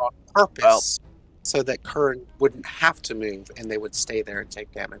put there on purpose so that Curran wouldn't have to move and they would stay there and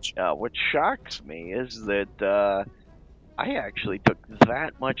take damage. What shocks me is that I actually took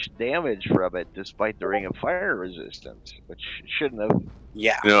that much damage from it, despite the Ring of Fire resistance, which shouldn't have.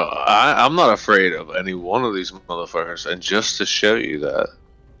 Yeah. You know, I'm not afraid of any one of these motherfuckers, and just to show you that.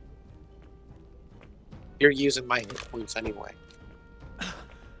 You're using my hit points anyway.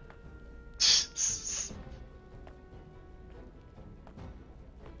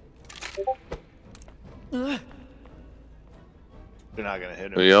 You're not gonna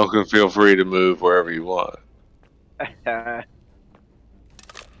hit So him. y'all can feel free to move wherever you want.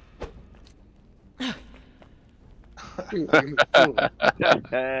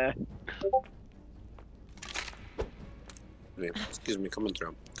 Excuse me, coming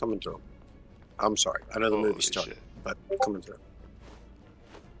through. Coming through. I'm sorry. I know the Holy movie started, shit. but coming through.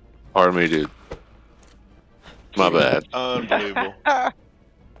 Pardon me, dude. My bad. Unbelievable.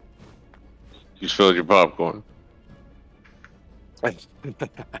 You spilled your popcorn. That's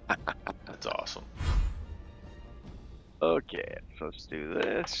awesome. Okay, so let's do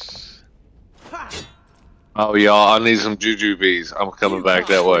this. Oh, y'all, I need some jujubes. I'm coming back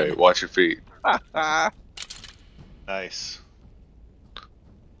that way. Watch your feet. Nice.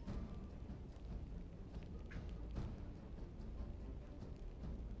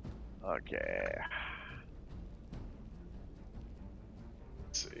 Okay.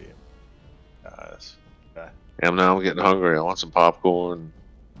 Let's see. Guys. Okay. Damn, now I'm getting hungry. I want some popcorn.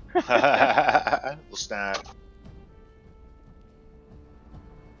 Little snack.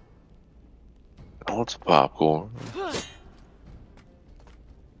 I want some popcorn.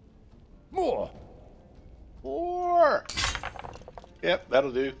 More. More. Yep,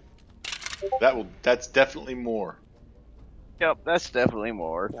 that'll do. That's definitely more. Yep, that's definitely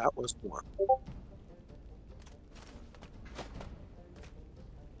more. That was one.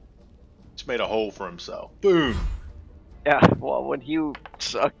 Just made a hole for himself. Boom. Yeah, well, when you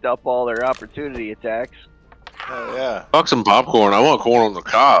sucked up all their opportunity attacks. Oh yeah. Fuck some popcorn. I want corn on the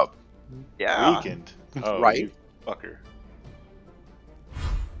cob. Yeah. Weakened. Oh, Right. you fucker.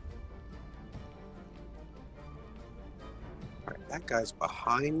 Alright, that guy's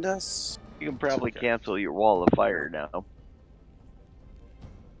behind us. You can probably Okay. cancel your wall of fire now.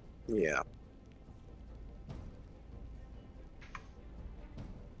 Yeah.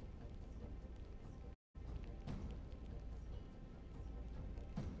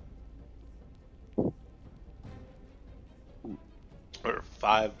 Or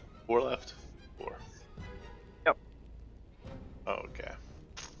 4 left? 4. Yep. Oh, okay.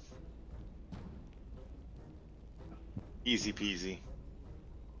 Easy peasy.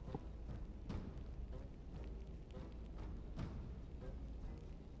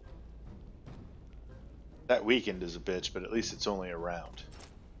 That weekend is a bitch, but at least it's only a round.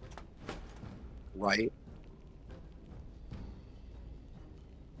 Right.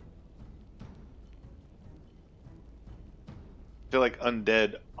 I feel like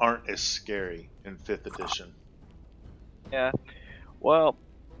undead aren't as scary in 5th edition. Yeah. Well,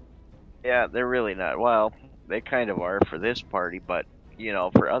 yeah, they're really not. Well, they kind of are for this party, but you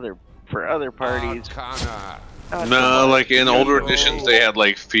know, for other parties. Arcana. not so No, much. like in older editions, they had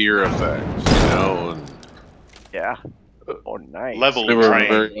like fear effects, you know, and Yeah. Oh, nice. Level they were drain.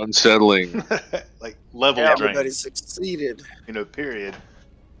 very unsettling. Like level Yeah, drain. Everybody succeeded. Period.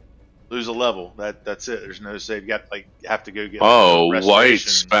 Lose a level. That's it. There's no save. You got have to go get. Oh, like, a whites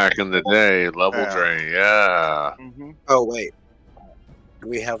restoration. back in the day, level Yeah. drain, yeah. Mm-hmm. Oh wait. Do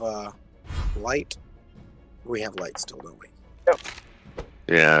we have a light? We have light still, don't we?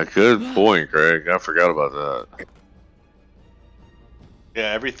 Yeah, good point, Greg. I forgot about that.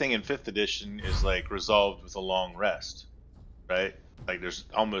 Yeah, everything in 5th edition is like resolved with a long rest, right? Like there's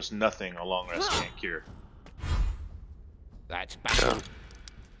almost nothing a long rest can't cure. That's battle.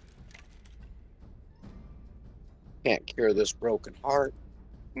 Can't cure this broken heart.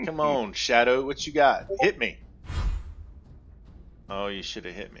 Come on, Shadow, what you got? Hit me. Oh, you should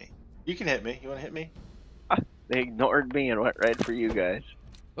have hit me. You can hit me. You want to hit me? They ignored me and went right for you guys.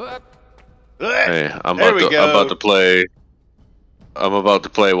 Hey, I'm There we about go. to play. I'm about to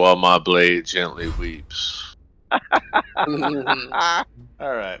play while my blade gently weeps. All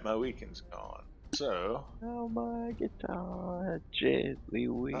right, my weekend's gone. So, Oh, my guitar gently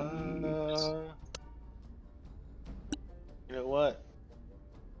weeps. you know what?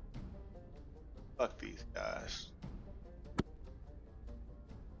 Fuck these guys.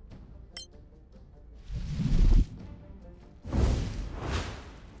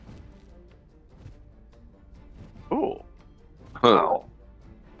 Ooh. Huh. Wow.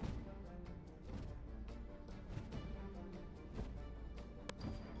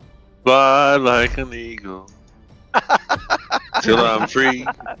 Fly like an eagle till I'm free.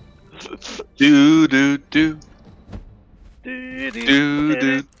 Do do do do do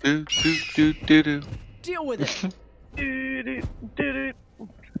do do do do do. Deal with it.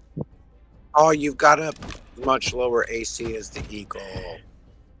 Oh, you've got a much lower AC as the eagle.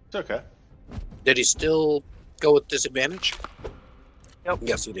 It's okay. Did he still go with disadvantage? Yep.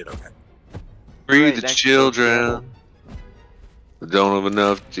 Yes, he did. Okay. Free Right, the next children that don't have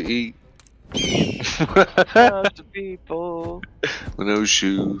enough to eat. Lots of people. With no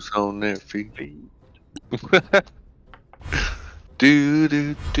shoes on their feet. Feet. Do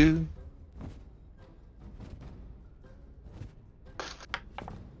do do.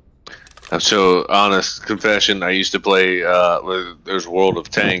 I'm so honest confession. I used to play. There's World of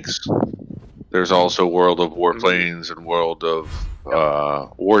Tanks. There's also World of Warplanes and World of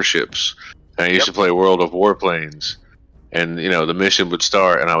Warships. And I used to play World of Warplanes, And you know the mission would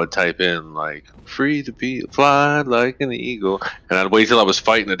start, and I would type in like "free to be fly like an eagle," and I'd wait till I was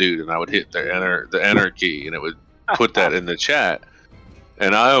fighting a dude, and I would hit the enter key, and it would put that in the chat.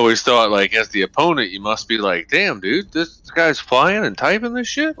 And I always thought, like, as the opponent, you must be like, "Damn, dude, this guy's flying and typing this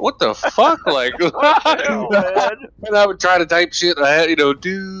shit. What the fuck?" Like, What the hell, man? and I would try to type shit. And I had,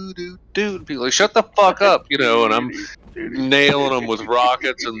 do. And people like, "Shut the fuck up," you know. And I'm nailing them with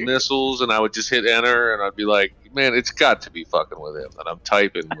rockets and missiles, and I would just hit enter, and I'd be like, "Man, it's got to be fucking with him." And I'm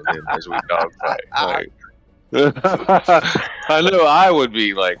typing with him as we dogfight. Like, I know I would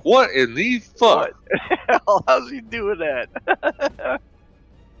be like, "What in the fuck?" What the hell? How's he doing that?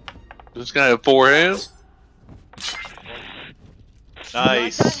 This guy have 4 hands?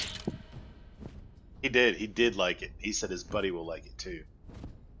 Nice. He did. He did like it. He said his buddy will like it too.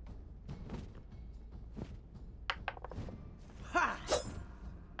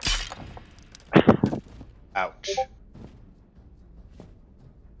 Ouch.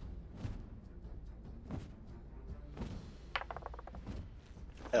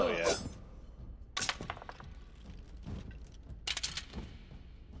 Hell yeah.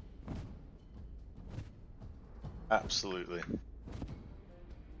 Absolutely.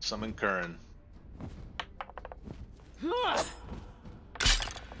 Summon Curran.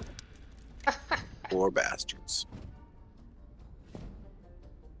 Poor bastards.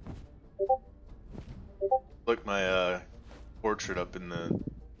 Look, my portrait up in the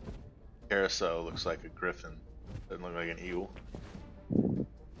carousel looks like a griffin. Doesn't look like an eagle.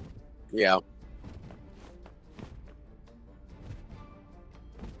 Yeah.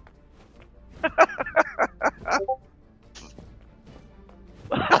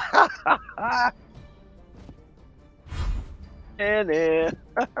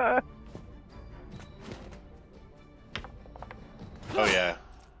 Oh yeah.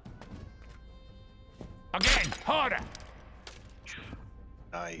 Again, harder.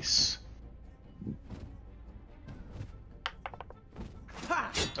 Nice.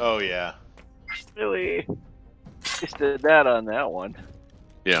 Oh yeah. Really? Just did that on that one.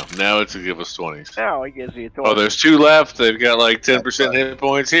 Yeah, now it's to give us 20s. Now I guess you told Oh, there's 2 left. They've got like 10% hit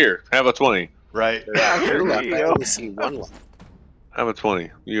points. Here, have a 20. Right. Yeah, Two there left. you I go. only see one left. Have a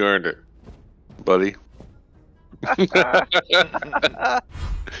 20. You earned it, buddy. Good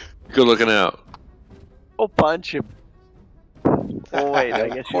looking out. We'll punch him. Oh wait, I Of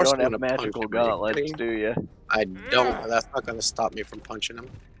guess you course don't I'm have gonna punch magical him, are you gauntlets, kidding? do you? I don't. That's not going to stop me from punching him.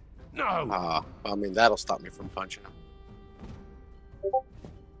 No. I mean, that'll stop me from punching him.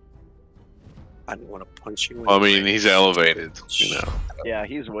 I don't want to punch you. I mean, he's elevated, you know. Yeah,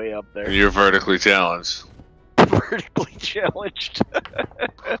 he's way up And there. you're vertically challenged. Vertically challenged.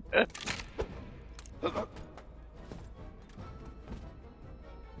 Bye-bye.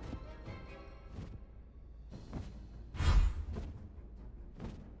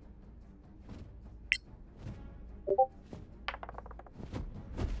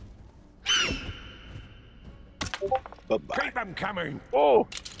 Keep them coming. Oh.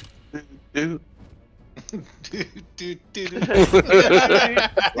 Dude.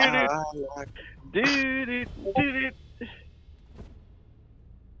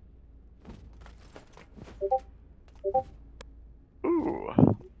 Ooh.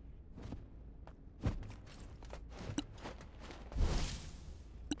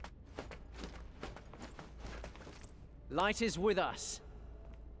 Light is with us.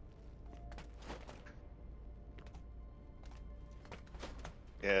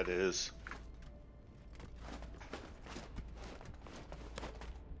 Yeah, it is.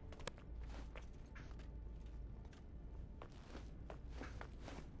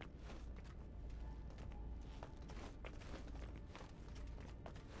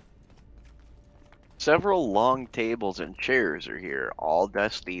 Several long tables and chairs are here, all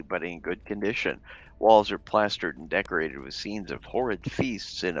dusty but in good condition. Walls are plastered and decorated with scenes of horrid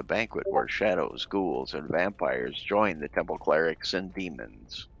feasts in a banquet where shadows, ghouls, and vampires join the temple clerics and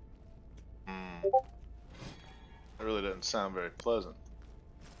demons. That really doesn't sound very pleasant.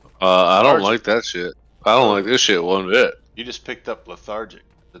 I don't like that shit. I don't like this shit one bit. You just picked up lethargic.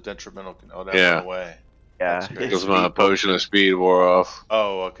 The detrimental can. Oh, that Yeah. went away. Yeah, That's great. Because my potion of speed wore off.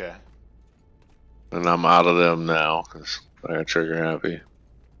 Oh, okay. And I'm out of them now because I got trigger happy.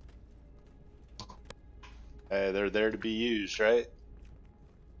 Hey, they're there to be used, right?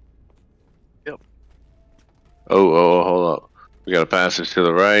 Oh, hold up. We got a passage to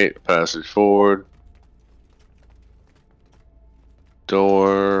the right, a passage forward.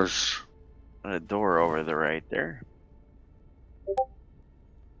 Doors. a door over the right there.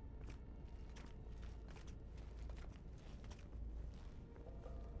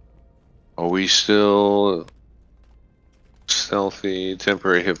 Are we still... Stealthy,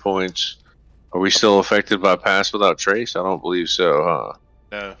 temporary hit points. Are we still affected by Pass Without Trace? I don't believe so, huh?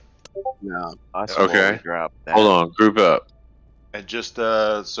 No. No. Possible Okay. we drop that. Hold on, group up. And just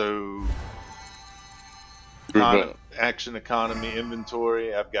so Group up. action economy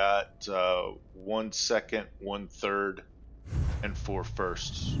inventory, I've got 1 second, 1/3, and 4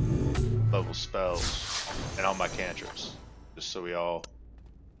 first level spells, and all my cantrips. Just so we all.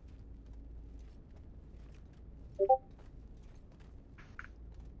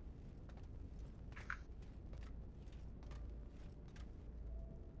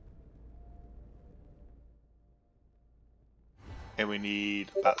 And we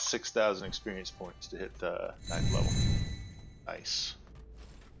need about 6,000 experience points to hit the 9th level. Nice.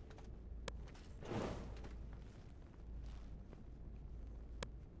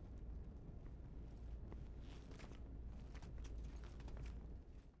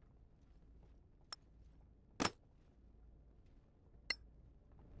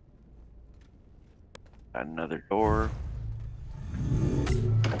 Another door.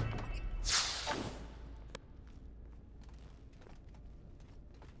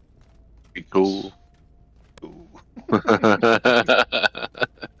 Be cool. Ooh.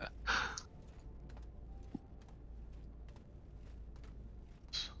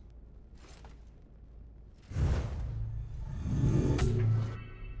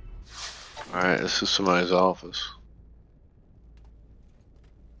 Alright, this is somebody's office.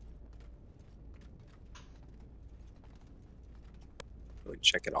 We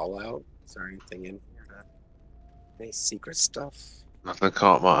check it all out. Is there anything in here? Any secret stuff? Nothing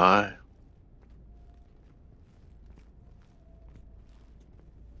caught my eye.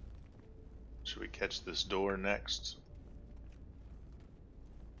 Should we catch this door next?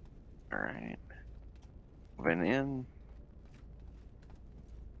 All right. Moving in.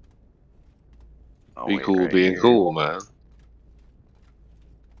 Oh, Be wait, cool right being here. cool, man.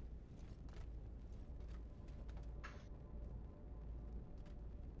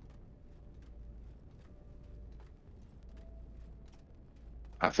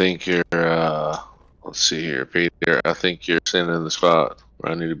 I think you're, let's see here, Peter. I think you're sitting in the spot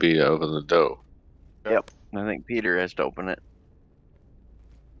where I need to be to open the door. Yep. I think Peter has to open it.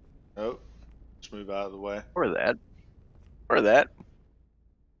 Oh, let's move out of the way. Or that. Or that.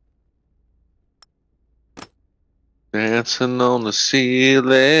 Dancing on the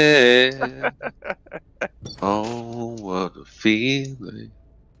ceiling. Oh, what a feeling.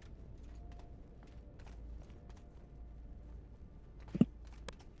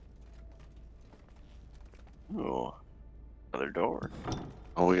 Ooh. Another door.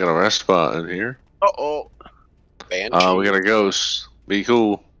 Oh, we got a rest spot in here. Uh-oh. Banshee. We got a ghost. Be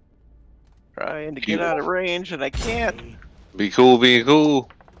cool. Trying to get out of range and I can't. Be cool being cool.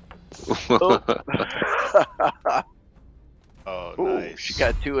 Oh. Oh, Ooh, nice. she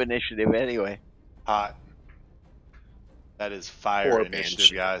got 2 initiative anyway. Hot. That is fire Poor initiative,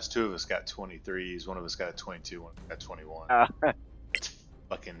 Banshee. guys. 2 of us got 23s. 1 of us got a 22. 1 got 21. It's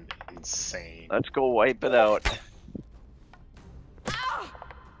fucking insane. Let's go wipe it out.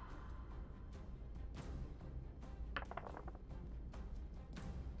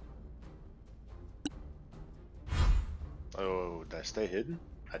 Oh, did I stay hidden?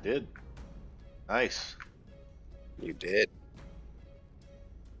 I did. Nice. You did.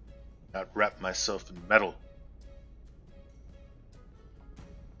 I'd wrap myself in metal.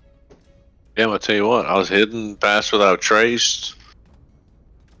 Yeah, I'll tell you what. I was hidden, passed without trace.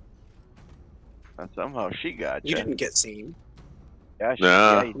 And somehow she got You didn't get seen. Yeah,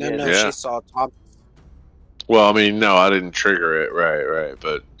 Nah. you No, did. no, Yeah. she saw Tom. Well, I mean, no, I didn't trigger it. Right.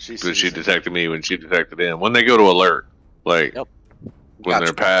 But She she sees it. detected me when she detected him. When they go to alert, like Yep. when they're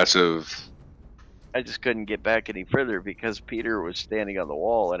Gotcha. passive. I just couldn't get back any further because Peter was standing on the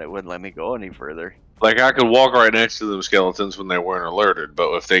wall and it wouldn't let me go any further. Like I could walk right next to them skeletons when they weren't alerted,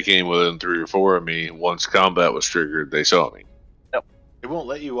 but if they came within 3 or 4 of me, once combat was triggered, they saw me It won't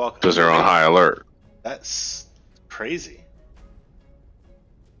let you walk because they're on underneath. high alert. That's crazy.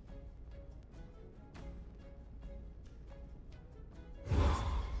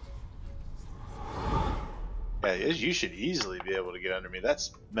 Yeah, you should easily be able to get under me.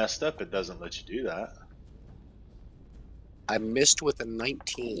 That's messed up. It doesn't let you do that. I missed with a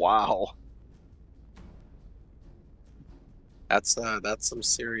 19. Wow. That's some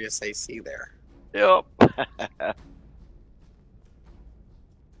serious AC there. Yep.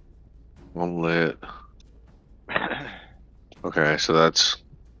 I'm lit. Okay, so that's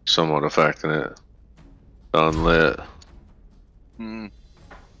somewhat affecting it. Unlit. Hmm.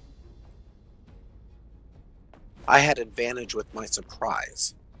 I had advantage with my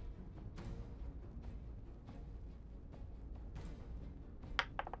surprise.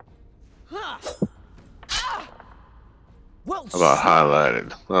 Well, How about shot.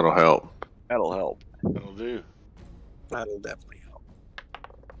 highlighted? That'll help. That'll help. That'll do. That'll definitely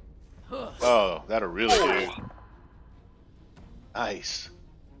help. Oh, that'll really do. Nice.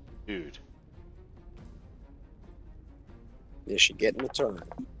 Dude. Is she getting the turn?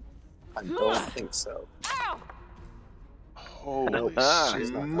 I don't think so. Holy Nope,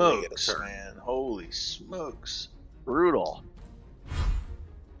 she's not gonna get a smokes, turn. man. Holy smokes. Brutal.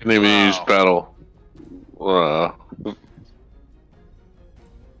 Can even use Wow. battle.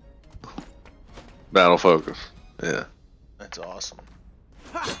 Battle focus. Yeah. That's awesome.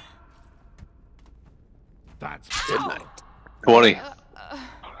 That's Good night. 20.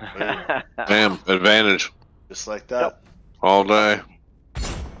 Boom. Bam. Advantage. Just like that. All day.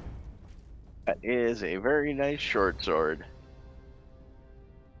 That is a very nice short sword.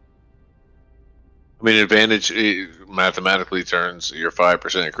 I mean, advantage mathematically turns your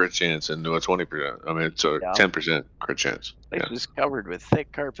 5% crit chance into a 20%. I mean, it's a Yeah. 10% crit chance. Place Yeah. is covered with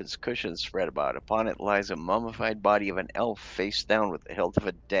thick carpets, cushions spread about. Upon it lies a mummified body of an elf face down with the hilt of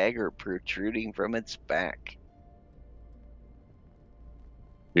a dagger protruding from its back.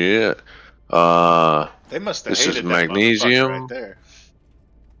 Yeah. They must have This is hated that motherfucker magnesium. right there.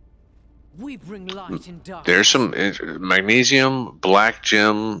 We bring light in darkness. There's some magnesium, black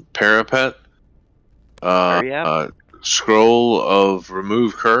gem, parapet, scroll of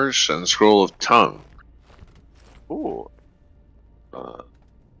remove curse, and scroll of tongue. Ooh,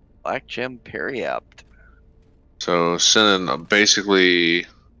 black gem periapt. So sending basically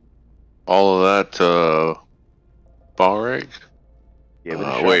all of that to Balrig. Give it a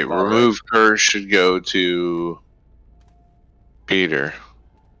shot, Wait, Balric. remove curse should go to Peter,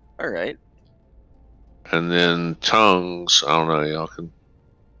 All right. and then tongues. I don't know. Y'all can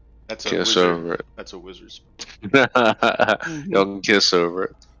That's a kiss wizard. over it. That's a wizard spell. Y'all can kiss over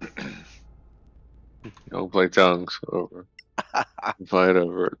it. Y'all play tongues over it. Fight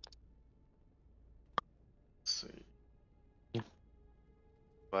over it. Let's see.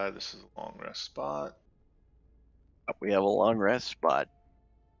 Glad this is a long rest spot. We have a long rest spot.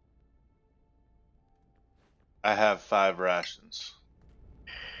 I have 5 rations.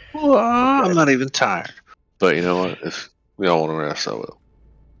 Well, I'm not even tired. But you know what? If we all want to rest, I will.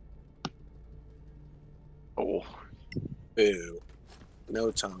 Oh, Boo.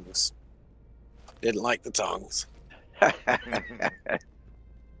 No tongues. Didn't like the tongues. oh,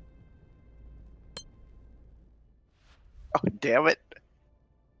 damn it.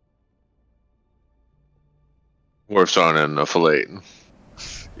 Worf's on in a fillet.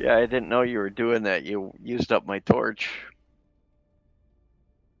 Yeah, I didn't know you were doing that. You used up my torch.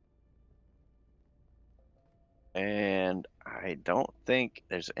 And I don't think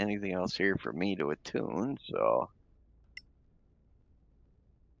there's anything else here for me to attune, so.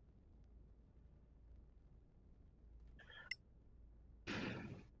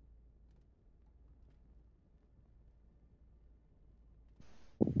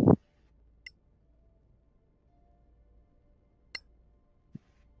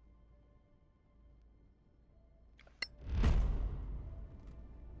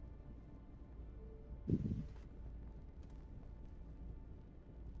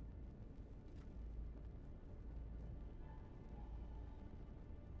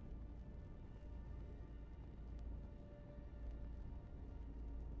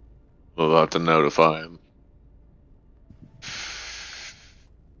 I'm about to notify him.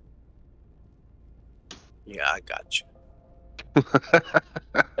 Yeah, I got you.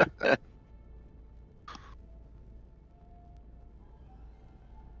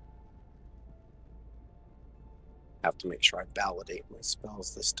 Have to make sure I validate my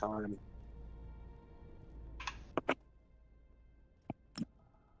spells this time.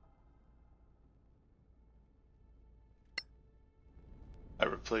 I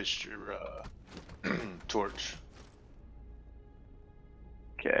replaced your torch.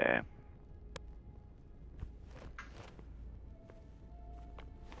 Okay.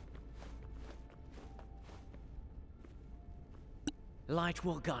 Light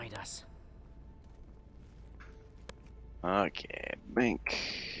will guide us. Okay, Bink.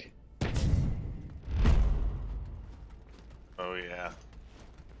 Oh yeah.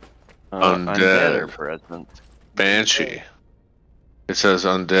 Undead are Undead. present. Banshee. It says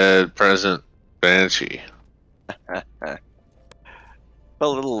undead, present, Banshee. A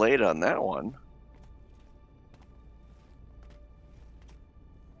little late on that one.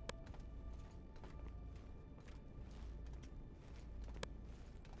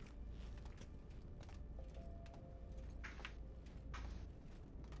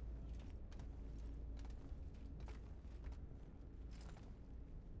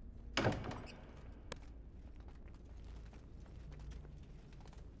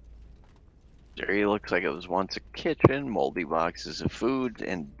 area looks like it was once a kitchen. Moldy boxes of food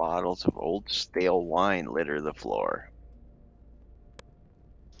and bottles of old stale wine litter the floor.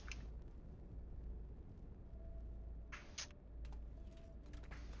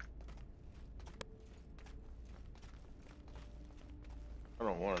 I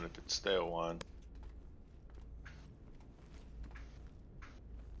don't want it if it's stale wine.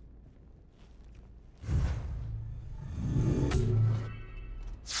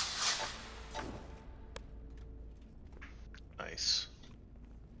 Nice.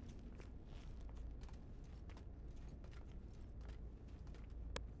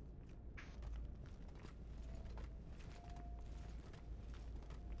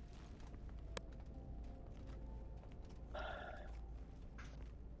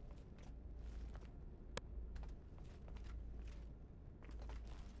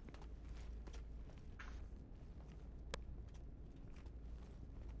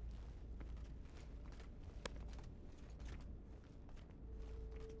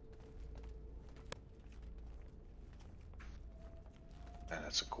 Man,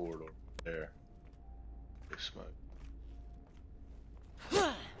 that's a corridor there. There's smoke.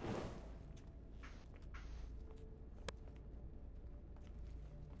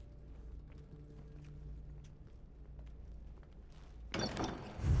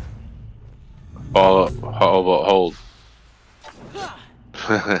 Hold.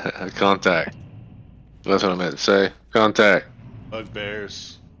 Contact. That's what I meant to say. Contact.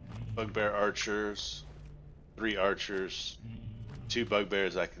 Bugbears. Bugbear archers. 3 archers. 2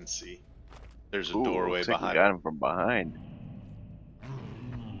 bugbears I can see. There's a doorway looks like behind. we got him from behind.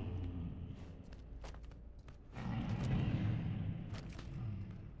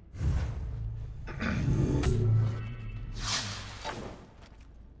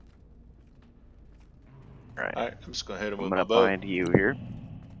 Alright. Alright, I'm just gonna hit him I'm with gonna my bow. find you here.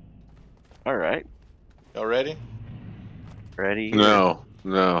 Alright. Y'all ready? Ready? No.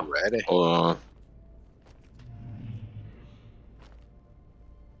 Ready? Hold on.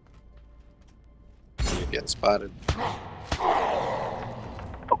 You get spotted.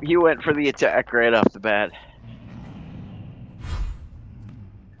 Oh, you went for the attack right off the bat.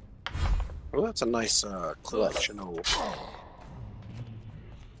 Well, that's a nice collection of.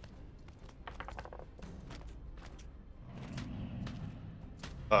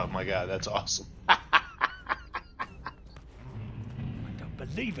 Oh my god, that's awesome. I don't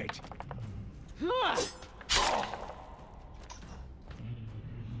believe it.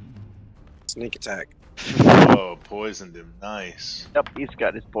 Sneak attack. Oh, poisoned him. Nice. Yep, he's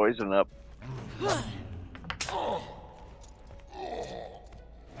got his poison up.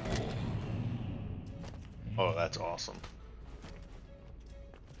 Oh, that's awesome.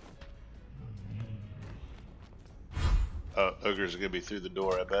 Oh, ogres are gonna be through the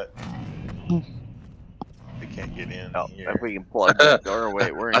door, I bet. They can't get in Oh, here. if we can plug that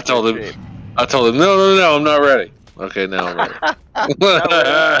doorway, we're in I told good him. shape. I told him, no, I'm not ready. Okay, now I'm ready.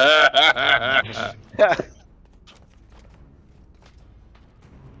 Yeah,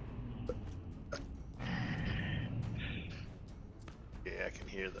 I can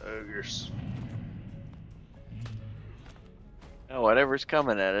hear the ogres. Oh, whatever's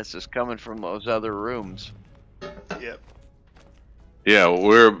coming at us is coming from those other rooms. Yep. Yeah,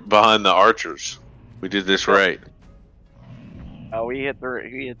 we're behind the archers. We did this right. Oh, we hit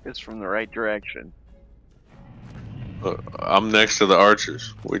this from the right direction. I'm next to the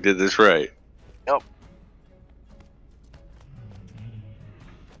archers. We did this right. Yep.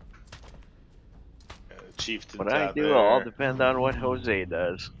 Chieftain's What I out do there. will all depend on what Jose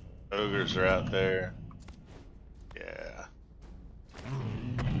does. Ogres are out there. Yeah.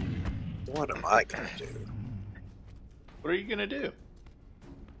 What am I gonna do? What are you gonna do?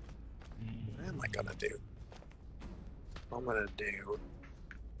 What am I gonna do? I'm gonna do.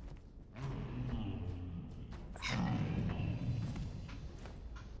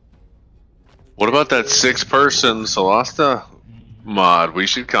 What about that 6-person Solasta mod? We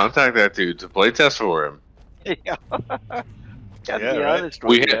should contact that dude to playtest for him. Yeah. Gotta Yeah, be right. honest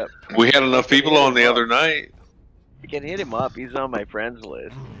We with had, you. we had enough people on the other night. You can hit him up. He's on my friends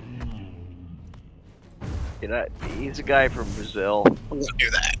list. You know, he's a guy from Brazil. I'm gonna do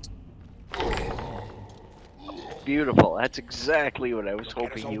that. Beautiful. That's exactly what I was Don't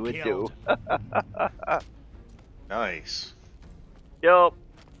get us hoping all you would killed. do. Nice. Yup.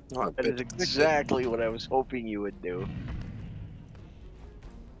 Oh, That is exactly what I was hoping you would do.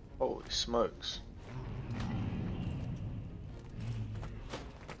 Holy smokes.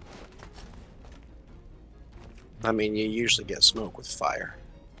 I mean, you usually get smoke with fire.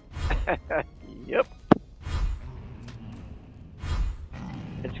 Yep.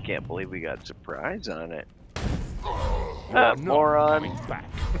 I just can't believe we got surprise on it. You're not Moron. coming back.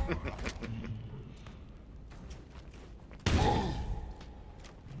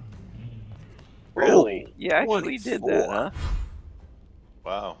 Really? Oh, You actually did that, 24. huh?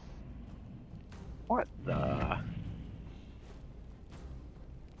 Wow. What the?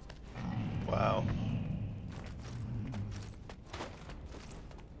 Wow.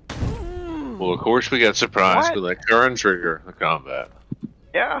 Well, of course we got surprised What? with that current trigger the combat.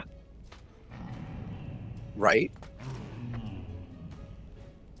 Yeah. Right?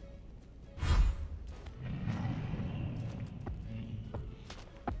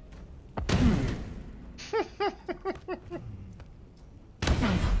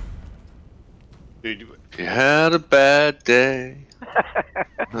 Dude, If you had a bad day.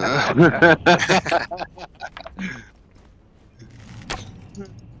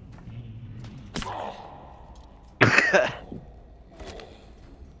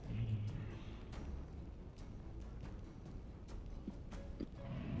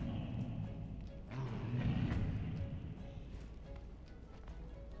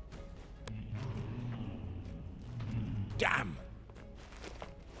 Damn.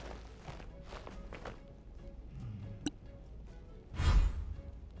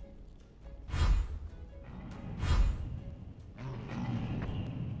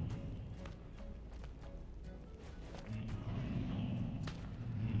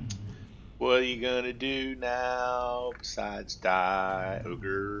 what are you gonna do now besides die,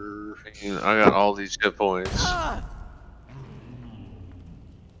 ogre? I got all these hit points.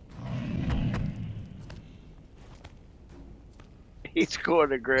 He's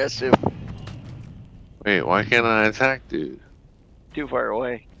going aggressive. Wait, why can't I attack, dude? Too far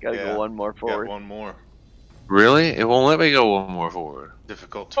away. Gotta Yeah, go one more Got forward. one more. Really? It won't let me go one more forward.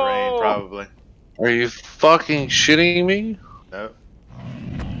 Difficult terrain, Oh. probably. Are you fucking shitting me? No.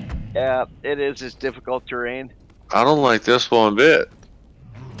 Yeah, it is. It's difficult terrain. I don't like this one bit.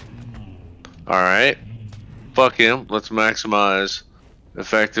 Alright. Fuck him. Let's maximize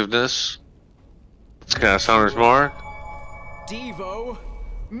effectiveness. Let's cast Hunter's Mark. Devo,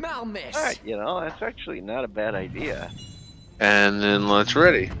 Malmis. Alright, you know, that's actually not a bad idea. And then let's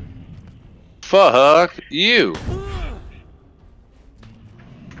ready. Fuck you.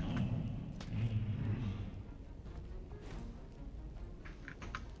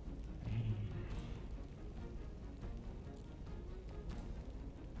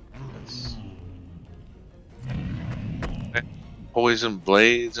 That's... Poison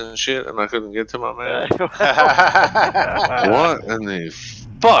blades and shit, and I couldn't get to my man. Uh, What in the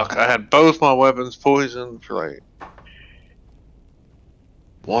fuck? I had both my weapons poisoned for like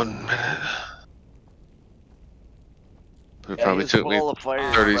 1 minute. It Yeah, probably his took me wall of fire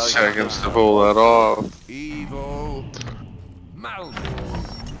is 30 probably seconds gonna- to pull that off. Evil.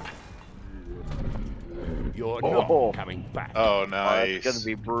 Malvis. You're Oh. not coming back. Oh, Oh, nice. that's gonna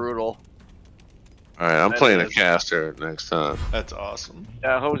be brutal. Alright, I'm That playing a is- caster next time. That's awesome.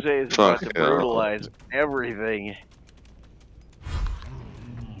 Jose is about Fuck to yeah. brutalize everything.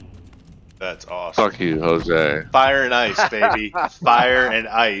 That's awesome. Fuck you, Jose. Fire and ice, baby. Fire and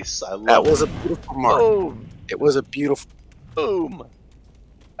ice. I That love was it. a beautiful mark. Boom! It was a beautiful. Boom!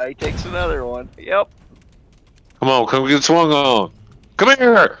 He takes another one. Yep. Come on, come get swung on. Come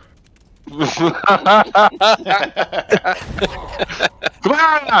here! Come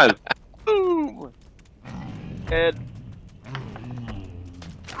on! Boom! And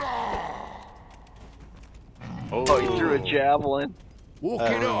oh, he threw a javelin. Walk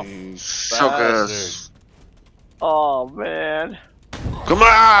it off. Suck ass. Oh man. Come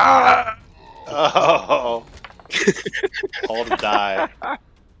on! Oh. All to die.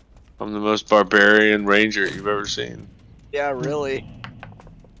 I'm the most barbarian ranger you've ever seen. Yeah, really.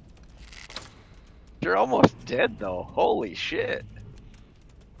 You're almost dead though. Holy shit.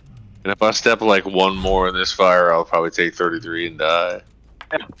 And if I step like one more in this fire, I'll probably take 33 and die.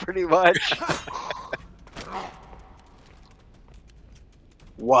 Yeah, pretty much.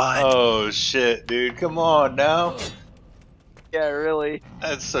 What? Oh shit, dude. Come on now. Yeah, really.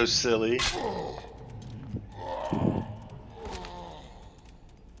 That's so silly.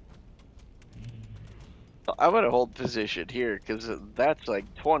 I'm gonna hold position here because that's like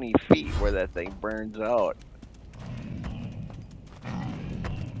 20 feet where that thing burns out.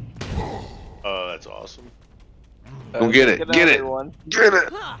 Oh, that's awesome. Go get it, Take get it. another one. Get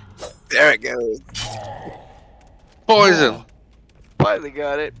it! There it goes. Poison! Finally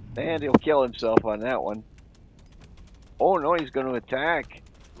got it. And he'll kill himself on that one. Oh no, he's gonna attack.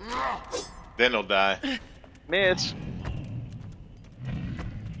 Then he'll die. Miss.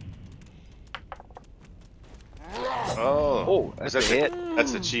 Oh. Oh, that's a Is that hit.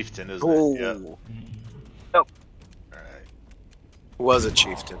 That's the chieftain, isn't Oh, it? Yep. Yep. All right. was a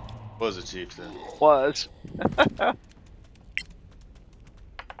chieftain. Was a chieftain. Was.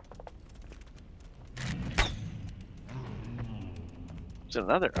 There's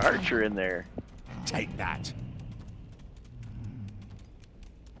another archer in there. Take that.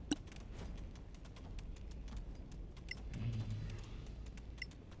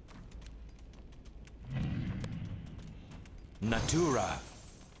 Natura.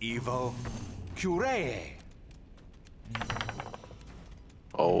 Evo. Curee.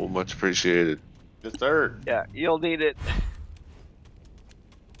 Oh, much appreciated. The third. Yeah, you'll need it.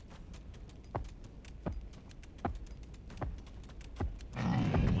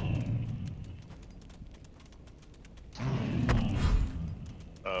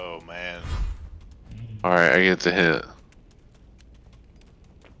 Oh man. All right, I get the hit.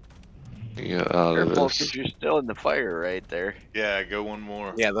 Get out of Careful, this. because you're still in the fire right there. Yeah, go one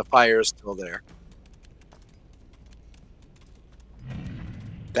more. Yeah, the fire is still there.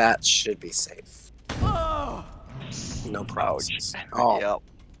 That should be safe. No problems. Oh, Yep.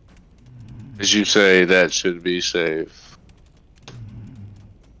 As you say, that should be safe.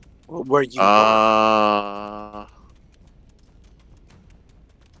 where you?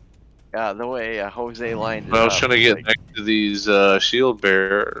 Yeah, the way Jose lined it I was up, trying to get like, next to these shield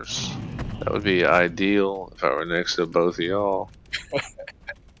bearers. That would be ideal if I were next to both of y'all.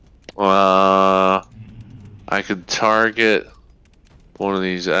 I could target one of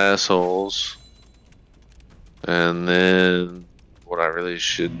these assholes, and then what I really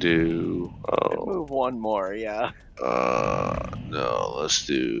should do. move one more, yeah. No, let's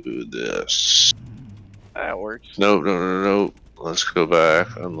do this. That works. Nope. Let's go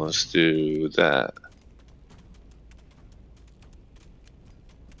back and let's do that.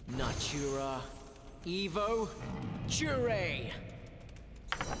 Natura. Evo. Jure.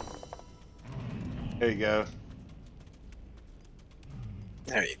 There you go.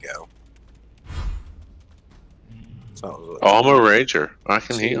 There you go. So, Oh, I'm a ranger. I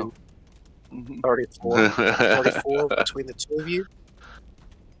can heal. 34, 34 between the two of you.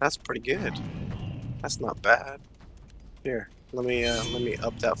 That's pretty good. That's not bad. Here, let me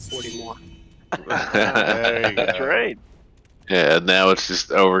up that 40 more. There you go. That's right. Yeah, now it's just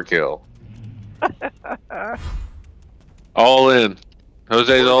overkill. All in.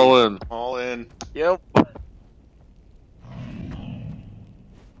 Jose's all in. All in. Yep.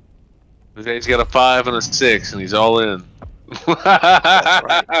 Jose's got a 5 and a 6, and he's all in.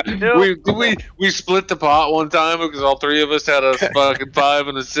 right. We split the pot one time because all three of us had a fucking 5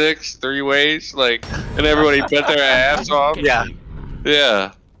 and a 6, 3 ways, like, and everybody bet their ass off. Yeah.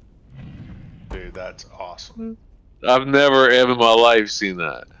 Yeah. Dude, that's awesome. I've never ever in my life seen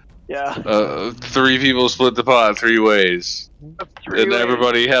that. Yeah. 3 people split the pot 3 ways, and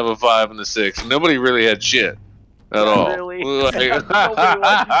everybody have a 5 and a 6. And nobody really had shit at all. Really? Like,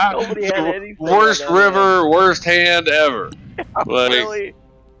 Nobody had anything. worst on that river, worst hand ever. end. Like, Really?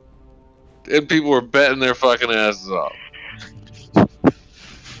 and people were betting their fucking asses off.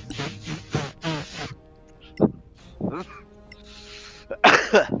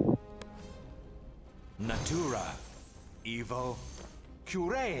 Natura. Evo.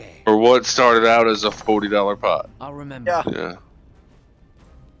 Curee. For what started out as a $40 pot. I'll remember. Yeah.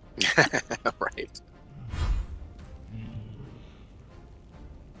 Yeah. Right.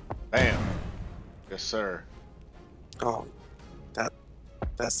 Bam. Yes, sir. Oh,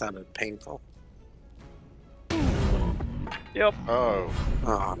 that sounded painful. Yep. Oh.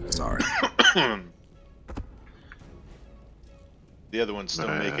 Oh, I'm sorry. The other one's still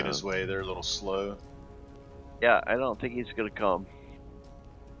making Man. his way. They're a little slow. Yeah, I don't think he's gonna come.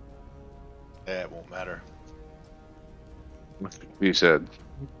 Yeah, it won't matter. He said.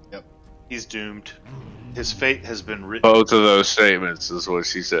 He's doomed. His fate has been written. Both of those statements is what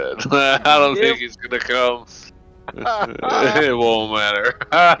she said. I don't think he's gonna come. It won't matter.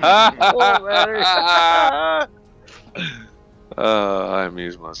 Won't matter. I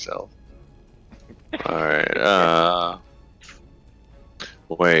amuse myself. Alright,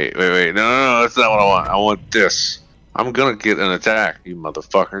 Wait. No, that's not what I want. I want this. I'm gonna get an attack, you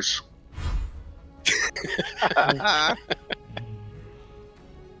motherfuckers.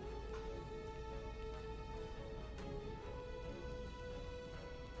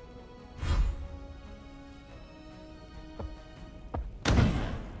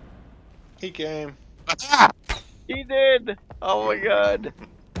 He came. He did. Oh my god.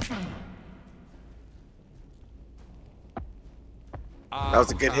 That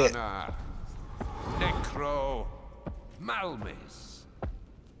was a good hit. Arcana. Necro. Malmis.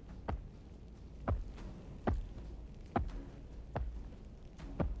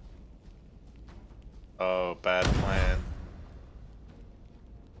 Oh, bad plan.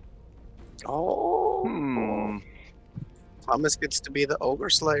 Oh. Thomas gets to be the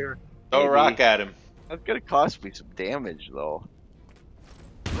ogre slayer. Throw a Maybe. rock at him. That's gonna cost me some damage, though.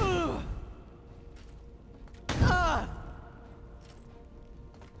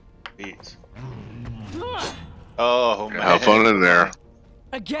 Jeez. Oh man. Have fun in there.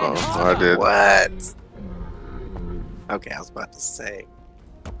 Again. Oh, I did. What? Okay, I was about to say.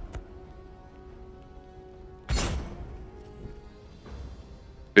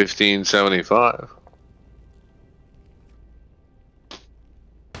 $15.75.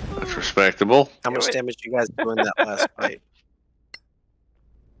 That's respectable. How much damage you guys do in that last fight?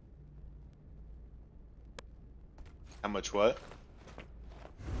 How much what?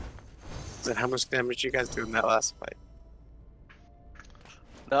 Then how much damage you guys do in that last fight?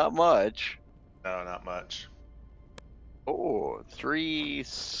 Not much. No, not much. Oh, 3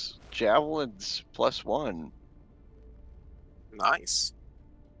 javelins plus 1. Nice.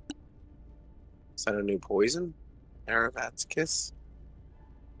 Is that a new poison? Aravat's kiss?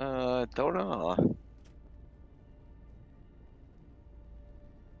 Don't know.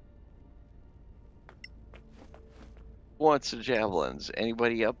 Who wants the javelins?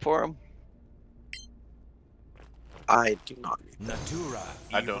 Anybody up for them? I do not need Natura.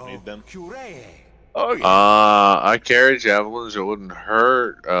 I don't Evo, need them. Curee. Oh, yeah. I carry javelins. It wouldn't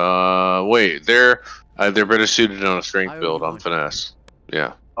hurt. Wait, they're better suited on a strength I build. only On finesse.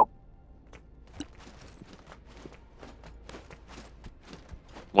 Yeah. Oh.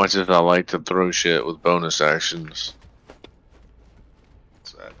 Much as I like to throw shit with bonus actions.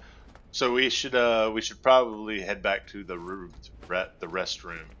 So we should probably head back to the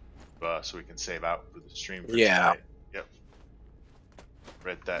restroom, so we can save out for the stream. For Yeah. tonight. Yep.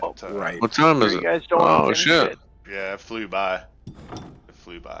 Read that. Oh, right. What time is You it? guys don't want to Oh finish shit! it. Yeah, it flew by. It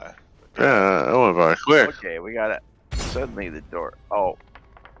flew by. Yeah, that went by quick. Okay, we got it. Suddenly the door. Oh,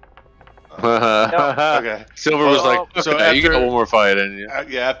 Okay. Silver was Oh, like, so "Okay, you got after- one more fight in you."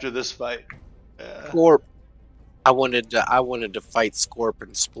 Yeah, after this fight. Scorp. I wanted to fight Scorp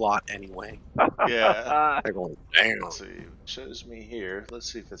and Splot anyway. Yeah. They're going, damn. Let's see. It shows me here.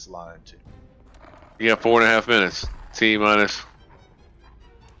 Let's see if it's lined too. You got 4.5 minutes. T minus.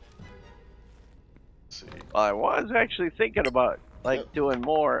 Let's see. I was actually thinking about doing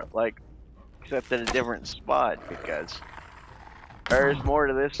more, except in a different spot because there's more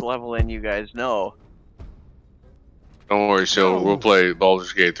to this level than you guys know. Don't worry, Silver. We'll play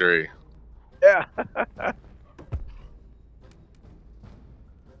Baldur's Gate 3. Yeah.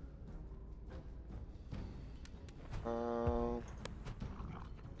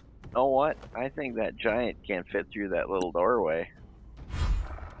 Know what? I think that giant can't fit through that little doorway.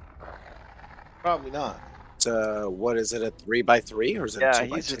 Probably not. What is it, a 3x3 or is it Yeah, a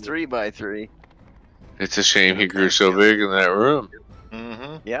 2x2? he's a 3x3. It's a shame he grew Okay, so yeah. big in that room.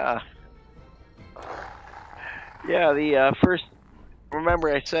 Mm-hmm. Yeah. Yeah, the first.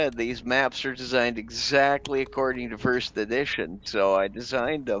 Remember, I said these maps are designed exactly according to first edition, so I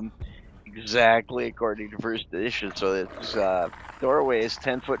designed them exactly according to first edition. So this doorway is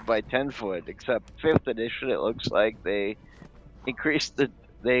 10 foot by 10 foot. Except fifth edition, it looks like they increased the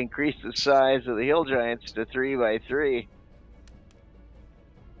size of the hill giants to 3x3.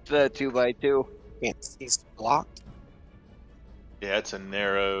 It's 2x2. Can't see Splot. Yeah, it's a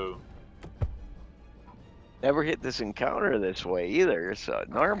narrow. Never hit this encounter this way either. So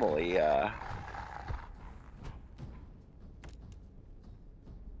normally,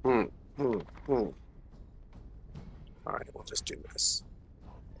 Alright, we'll just do this.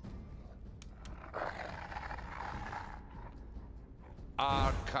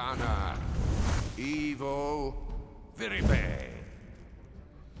 Arcana. Evo. Viribe.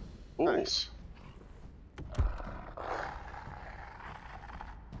 ooh, Nice.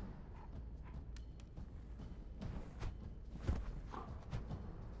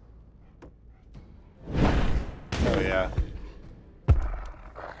 Oh yeah.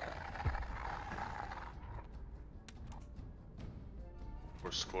 Or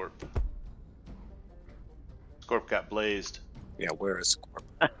Scorp. Scorp got blazed. Yeah, where is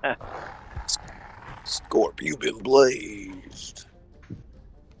Scorp? Scorp, you've been blazed.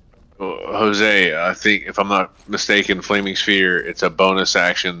 Jose, I think if I'm not mistaken, Flaming Sphere, it's a bonus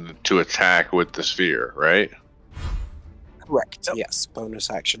action to attack with the sphere, right? Correct. Yes, bonus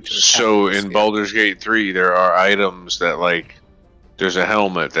action. To attack So with the in sphere. Baldur's Gate 3, there are items that, like, there's a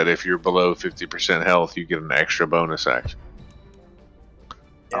helmet that if you're below 50% health, you get an extra bonus action.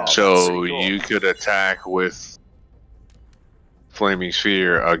 yeah, that's So pretty cool. you could attack with Flaming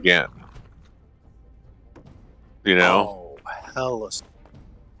Sphere again. You know? Oh, hell.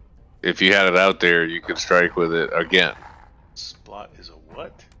 if you had it out there, you could strike with it again. Splot is a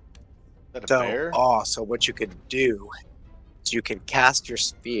what? Is that a So, bear? so what you could do is you can cast your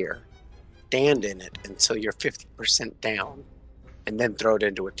sphere, stand in it until you're 50% down, and then throw it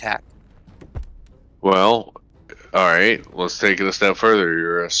into attack. Well, all right. Let's take it a step further.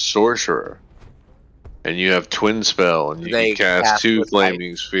 You're a sorcerer, and you have twin spell, and you They can cast cast 2 with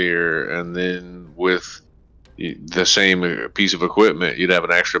flaming sphere, and then with the same piece of equipment, you'd have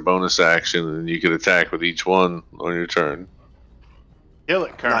an extra bonus action, and you could attack with each one on your turn. Kill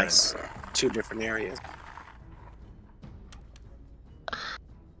it, Kern. Nice. 2 different areas.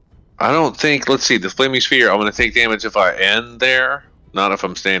 I don't think. Let's see. The flaming sphere. I'm going to take damage if I end there, not if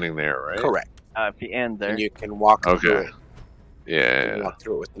I'm standing there, right? Correct. If you end there. And you can walk through Okay. it. You can Yeah. walk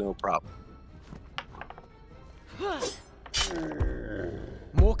through it with no problem.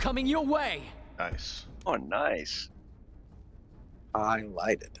 More coming your way. Nice. Oh, nice.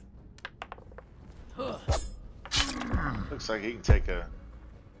 Highlighted. Looks like he can take a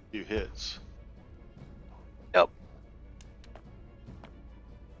few hits. Yep.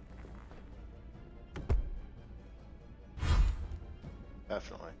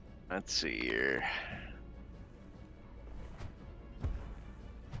 Definitely. Let's see here.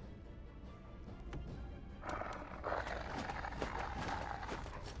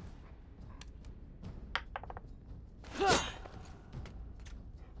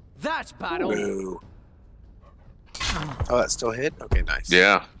 That's battle. Ooh. Oh, that still hit? Okay, nice.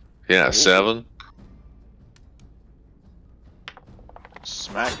 Yeah. Yeah. 7.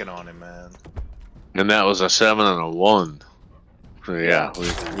 Smacking on him, man. And that was a 7 and a 1. So yeah,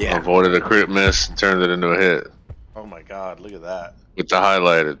 we avoided a crit miss and turned it into a hit Oh my god, look at that. with the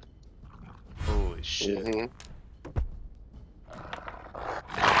highlighted. Holy shit. Mhm.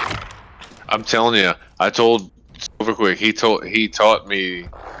 I'm telling you, I told Silverquick. He taught me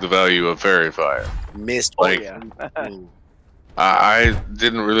the value of fairy fire. Missed. Like, yeah. I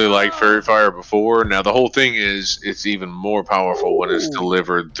didn't really like fairy fire before. Now the whole thing is it's even more powerful when it's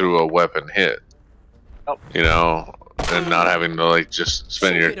delivered through a weapon hit. Oh. You know, and not having to like just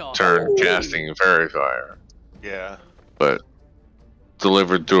spend your turn casting fairy fire. Yeah. But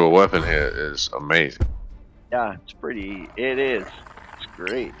delivered through a weapon hit is amazing. Yeah, it's pretty. It is. It's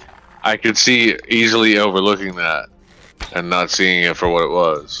great. I could see easily overlooking that and not seeing it for what it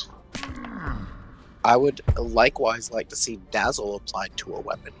was. I would likewise like to see Dazzle applied to a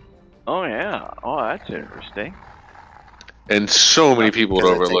weapon. Oh yeah. Oh, that's interesting. And so many people would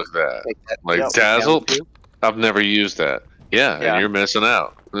Because it overlook that. Take that Like Yep. Dazzle, down too. I've never used that. Yeah, Yeah. and you're missing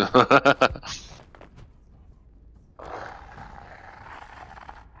out.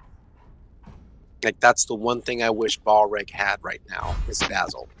 Like, that's the one thing I wish Balrog had right now is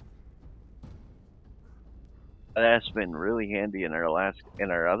Dazzle. That's been really handy in our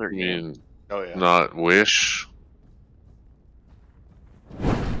other I game. mean, Oh yeah. not wish.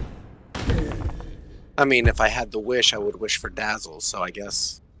 I mean, if I had the wish, I would wish for Dazzle, so I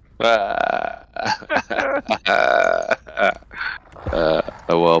guess.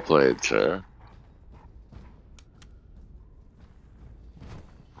 Well played, sir.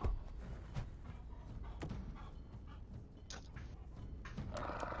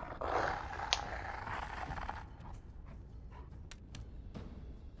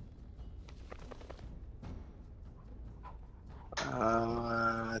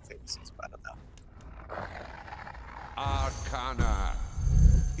 I think this is about enough. Arcana.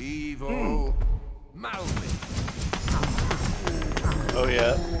 Evo. Malmy. Oh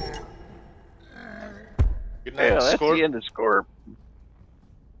yeah. Good night, Yeah, that's Scorp. the end of Scorp.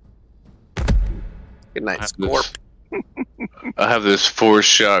 Good night, I have Scorp. I have this force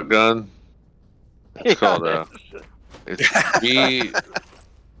shotgun. It's called it's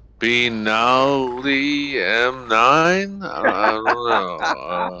B now the M9. I don't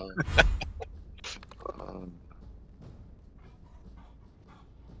know.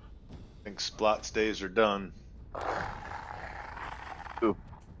 I think Splot's days are done.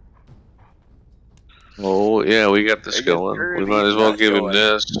 Oh yeah, we got this I guess going. We Kirby's might as well not give him going.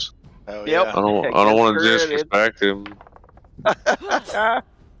 this. Hell Yep. yeah. I don't Against want to Kirby. disrespect him.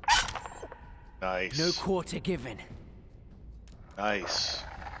 Nice. No quarter given. Nice.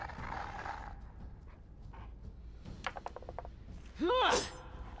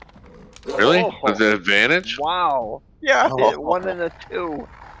 Really? Oh. With the advantage? Wow. Yeah, Oh. 1 and a 2.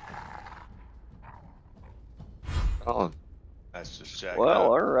 Oh, That's just jacked Well, up.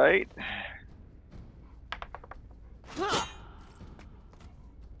 all right.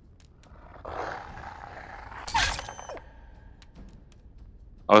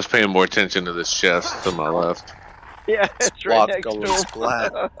 I was paying more attention to this chest to my left. Yeah, it's right Splot next going to him.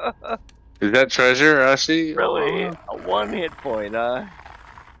 splat. Is that treasure I see? Really? A 1 hit point, huh?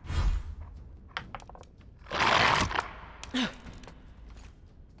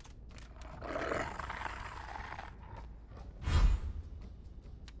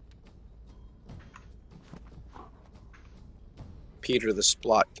 Peter the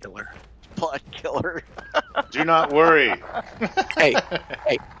Splot Killer. Plot killer. Do not worry. Hey,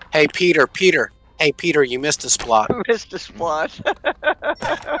 hey, Peter, Hey, Peter, you missed a Splot. Missed a splot.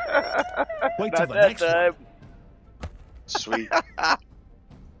 Wait till Not the that next time. one. Sweet.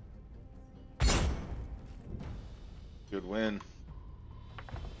 Good win.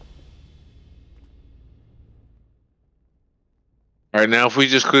 All right, now if we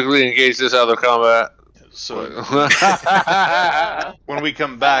just quickly engage this other combat. So when we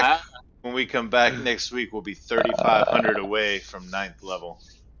come back next week, we'll be 3,500 away from 9th level.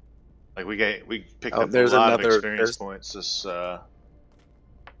 Like we picked Oh, up a there's lot of another- experience there's- points. This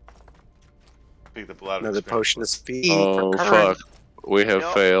picked up a lot of Another experience potion of points. speed Oh for current. fuck! We have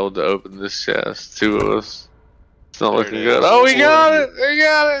Yep. failed to open this chest. 2 of us. It's not There looking it good. is. Oh, we got it! We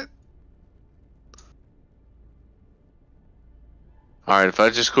got it! All right, if I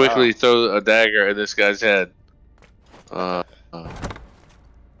just quickly throw a dagger at this guy's head. Let's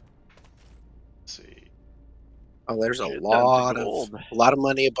see. Oh, there's a Shit tons of lot gold. of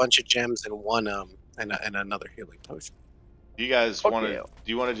money, a bunch of gems, and one and another healing potion. Do you guys Fuck want to? yeah.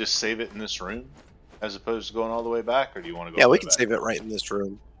 Do you want to just save it in this room, as opposed to going all the way back, or do you want to go? Yeah, all we the can way back? save it right in this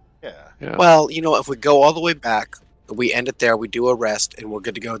room. Yeah. Yeah. Well, you know, if we go all the way back, we end it there. We do a rest, and we're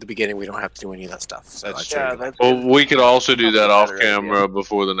good to go at the beginning. We don't have to do any of that stuff. So That's I'd true. say Yeah, do that. that's Well, good. we could also do that Probably a off better idea. camera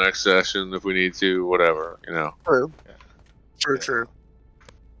before the next session if we need to. Whatever, you know. True. Yeah. True. Yeah. True.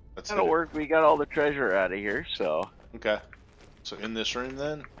 Let's That'll hit it. work. We got all the treasure out of here, so. Okay. So in this room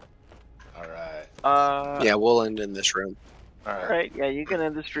then. All right. Yeah, we'll end in this room. All right. All right. Yeah, you can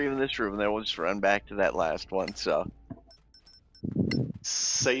end the stream in this room, then we'll just run back to that last one. So.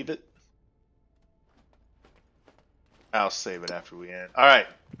 Save it. I'll save it after we end. All right.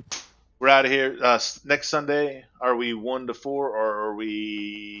 We're out of here. Next Sunday, are we 1 to 4 or are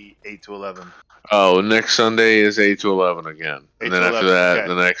we 8 to 11? Oh, next Sunday is 8 to 11 again, 8 and then to after 11, that, okay.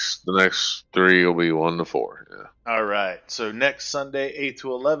 the next 3 will be 1 to 4. Yeah. All right. So next Sunday, 8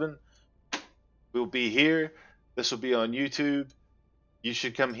 to 11, we'll be here. This will be on YouTube. You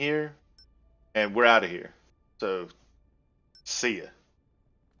should come here, and we're out of here. So, see ya.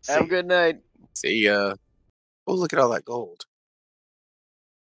 Have a good night. See ya. Oh, look at all that gold.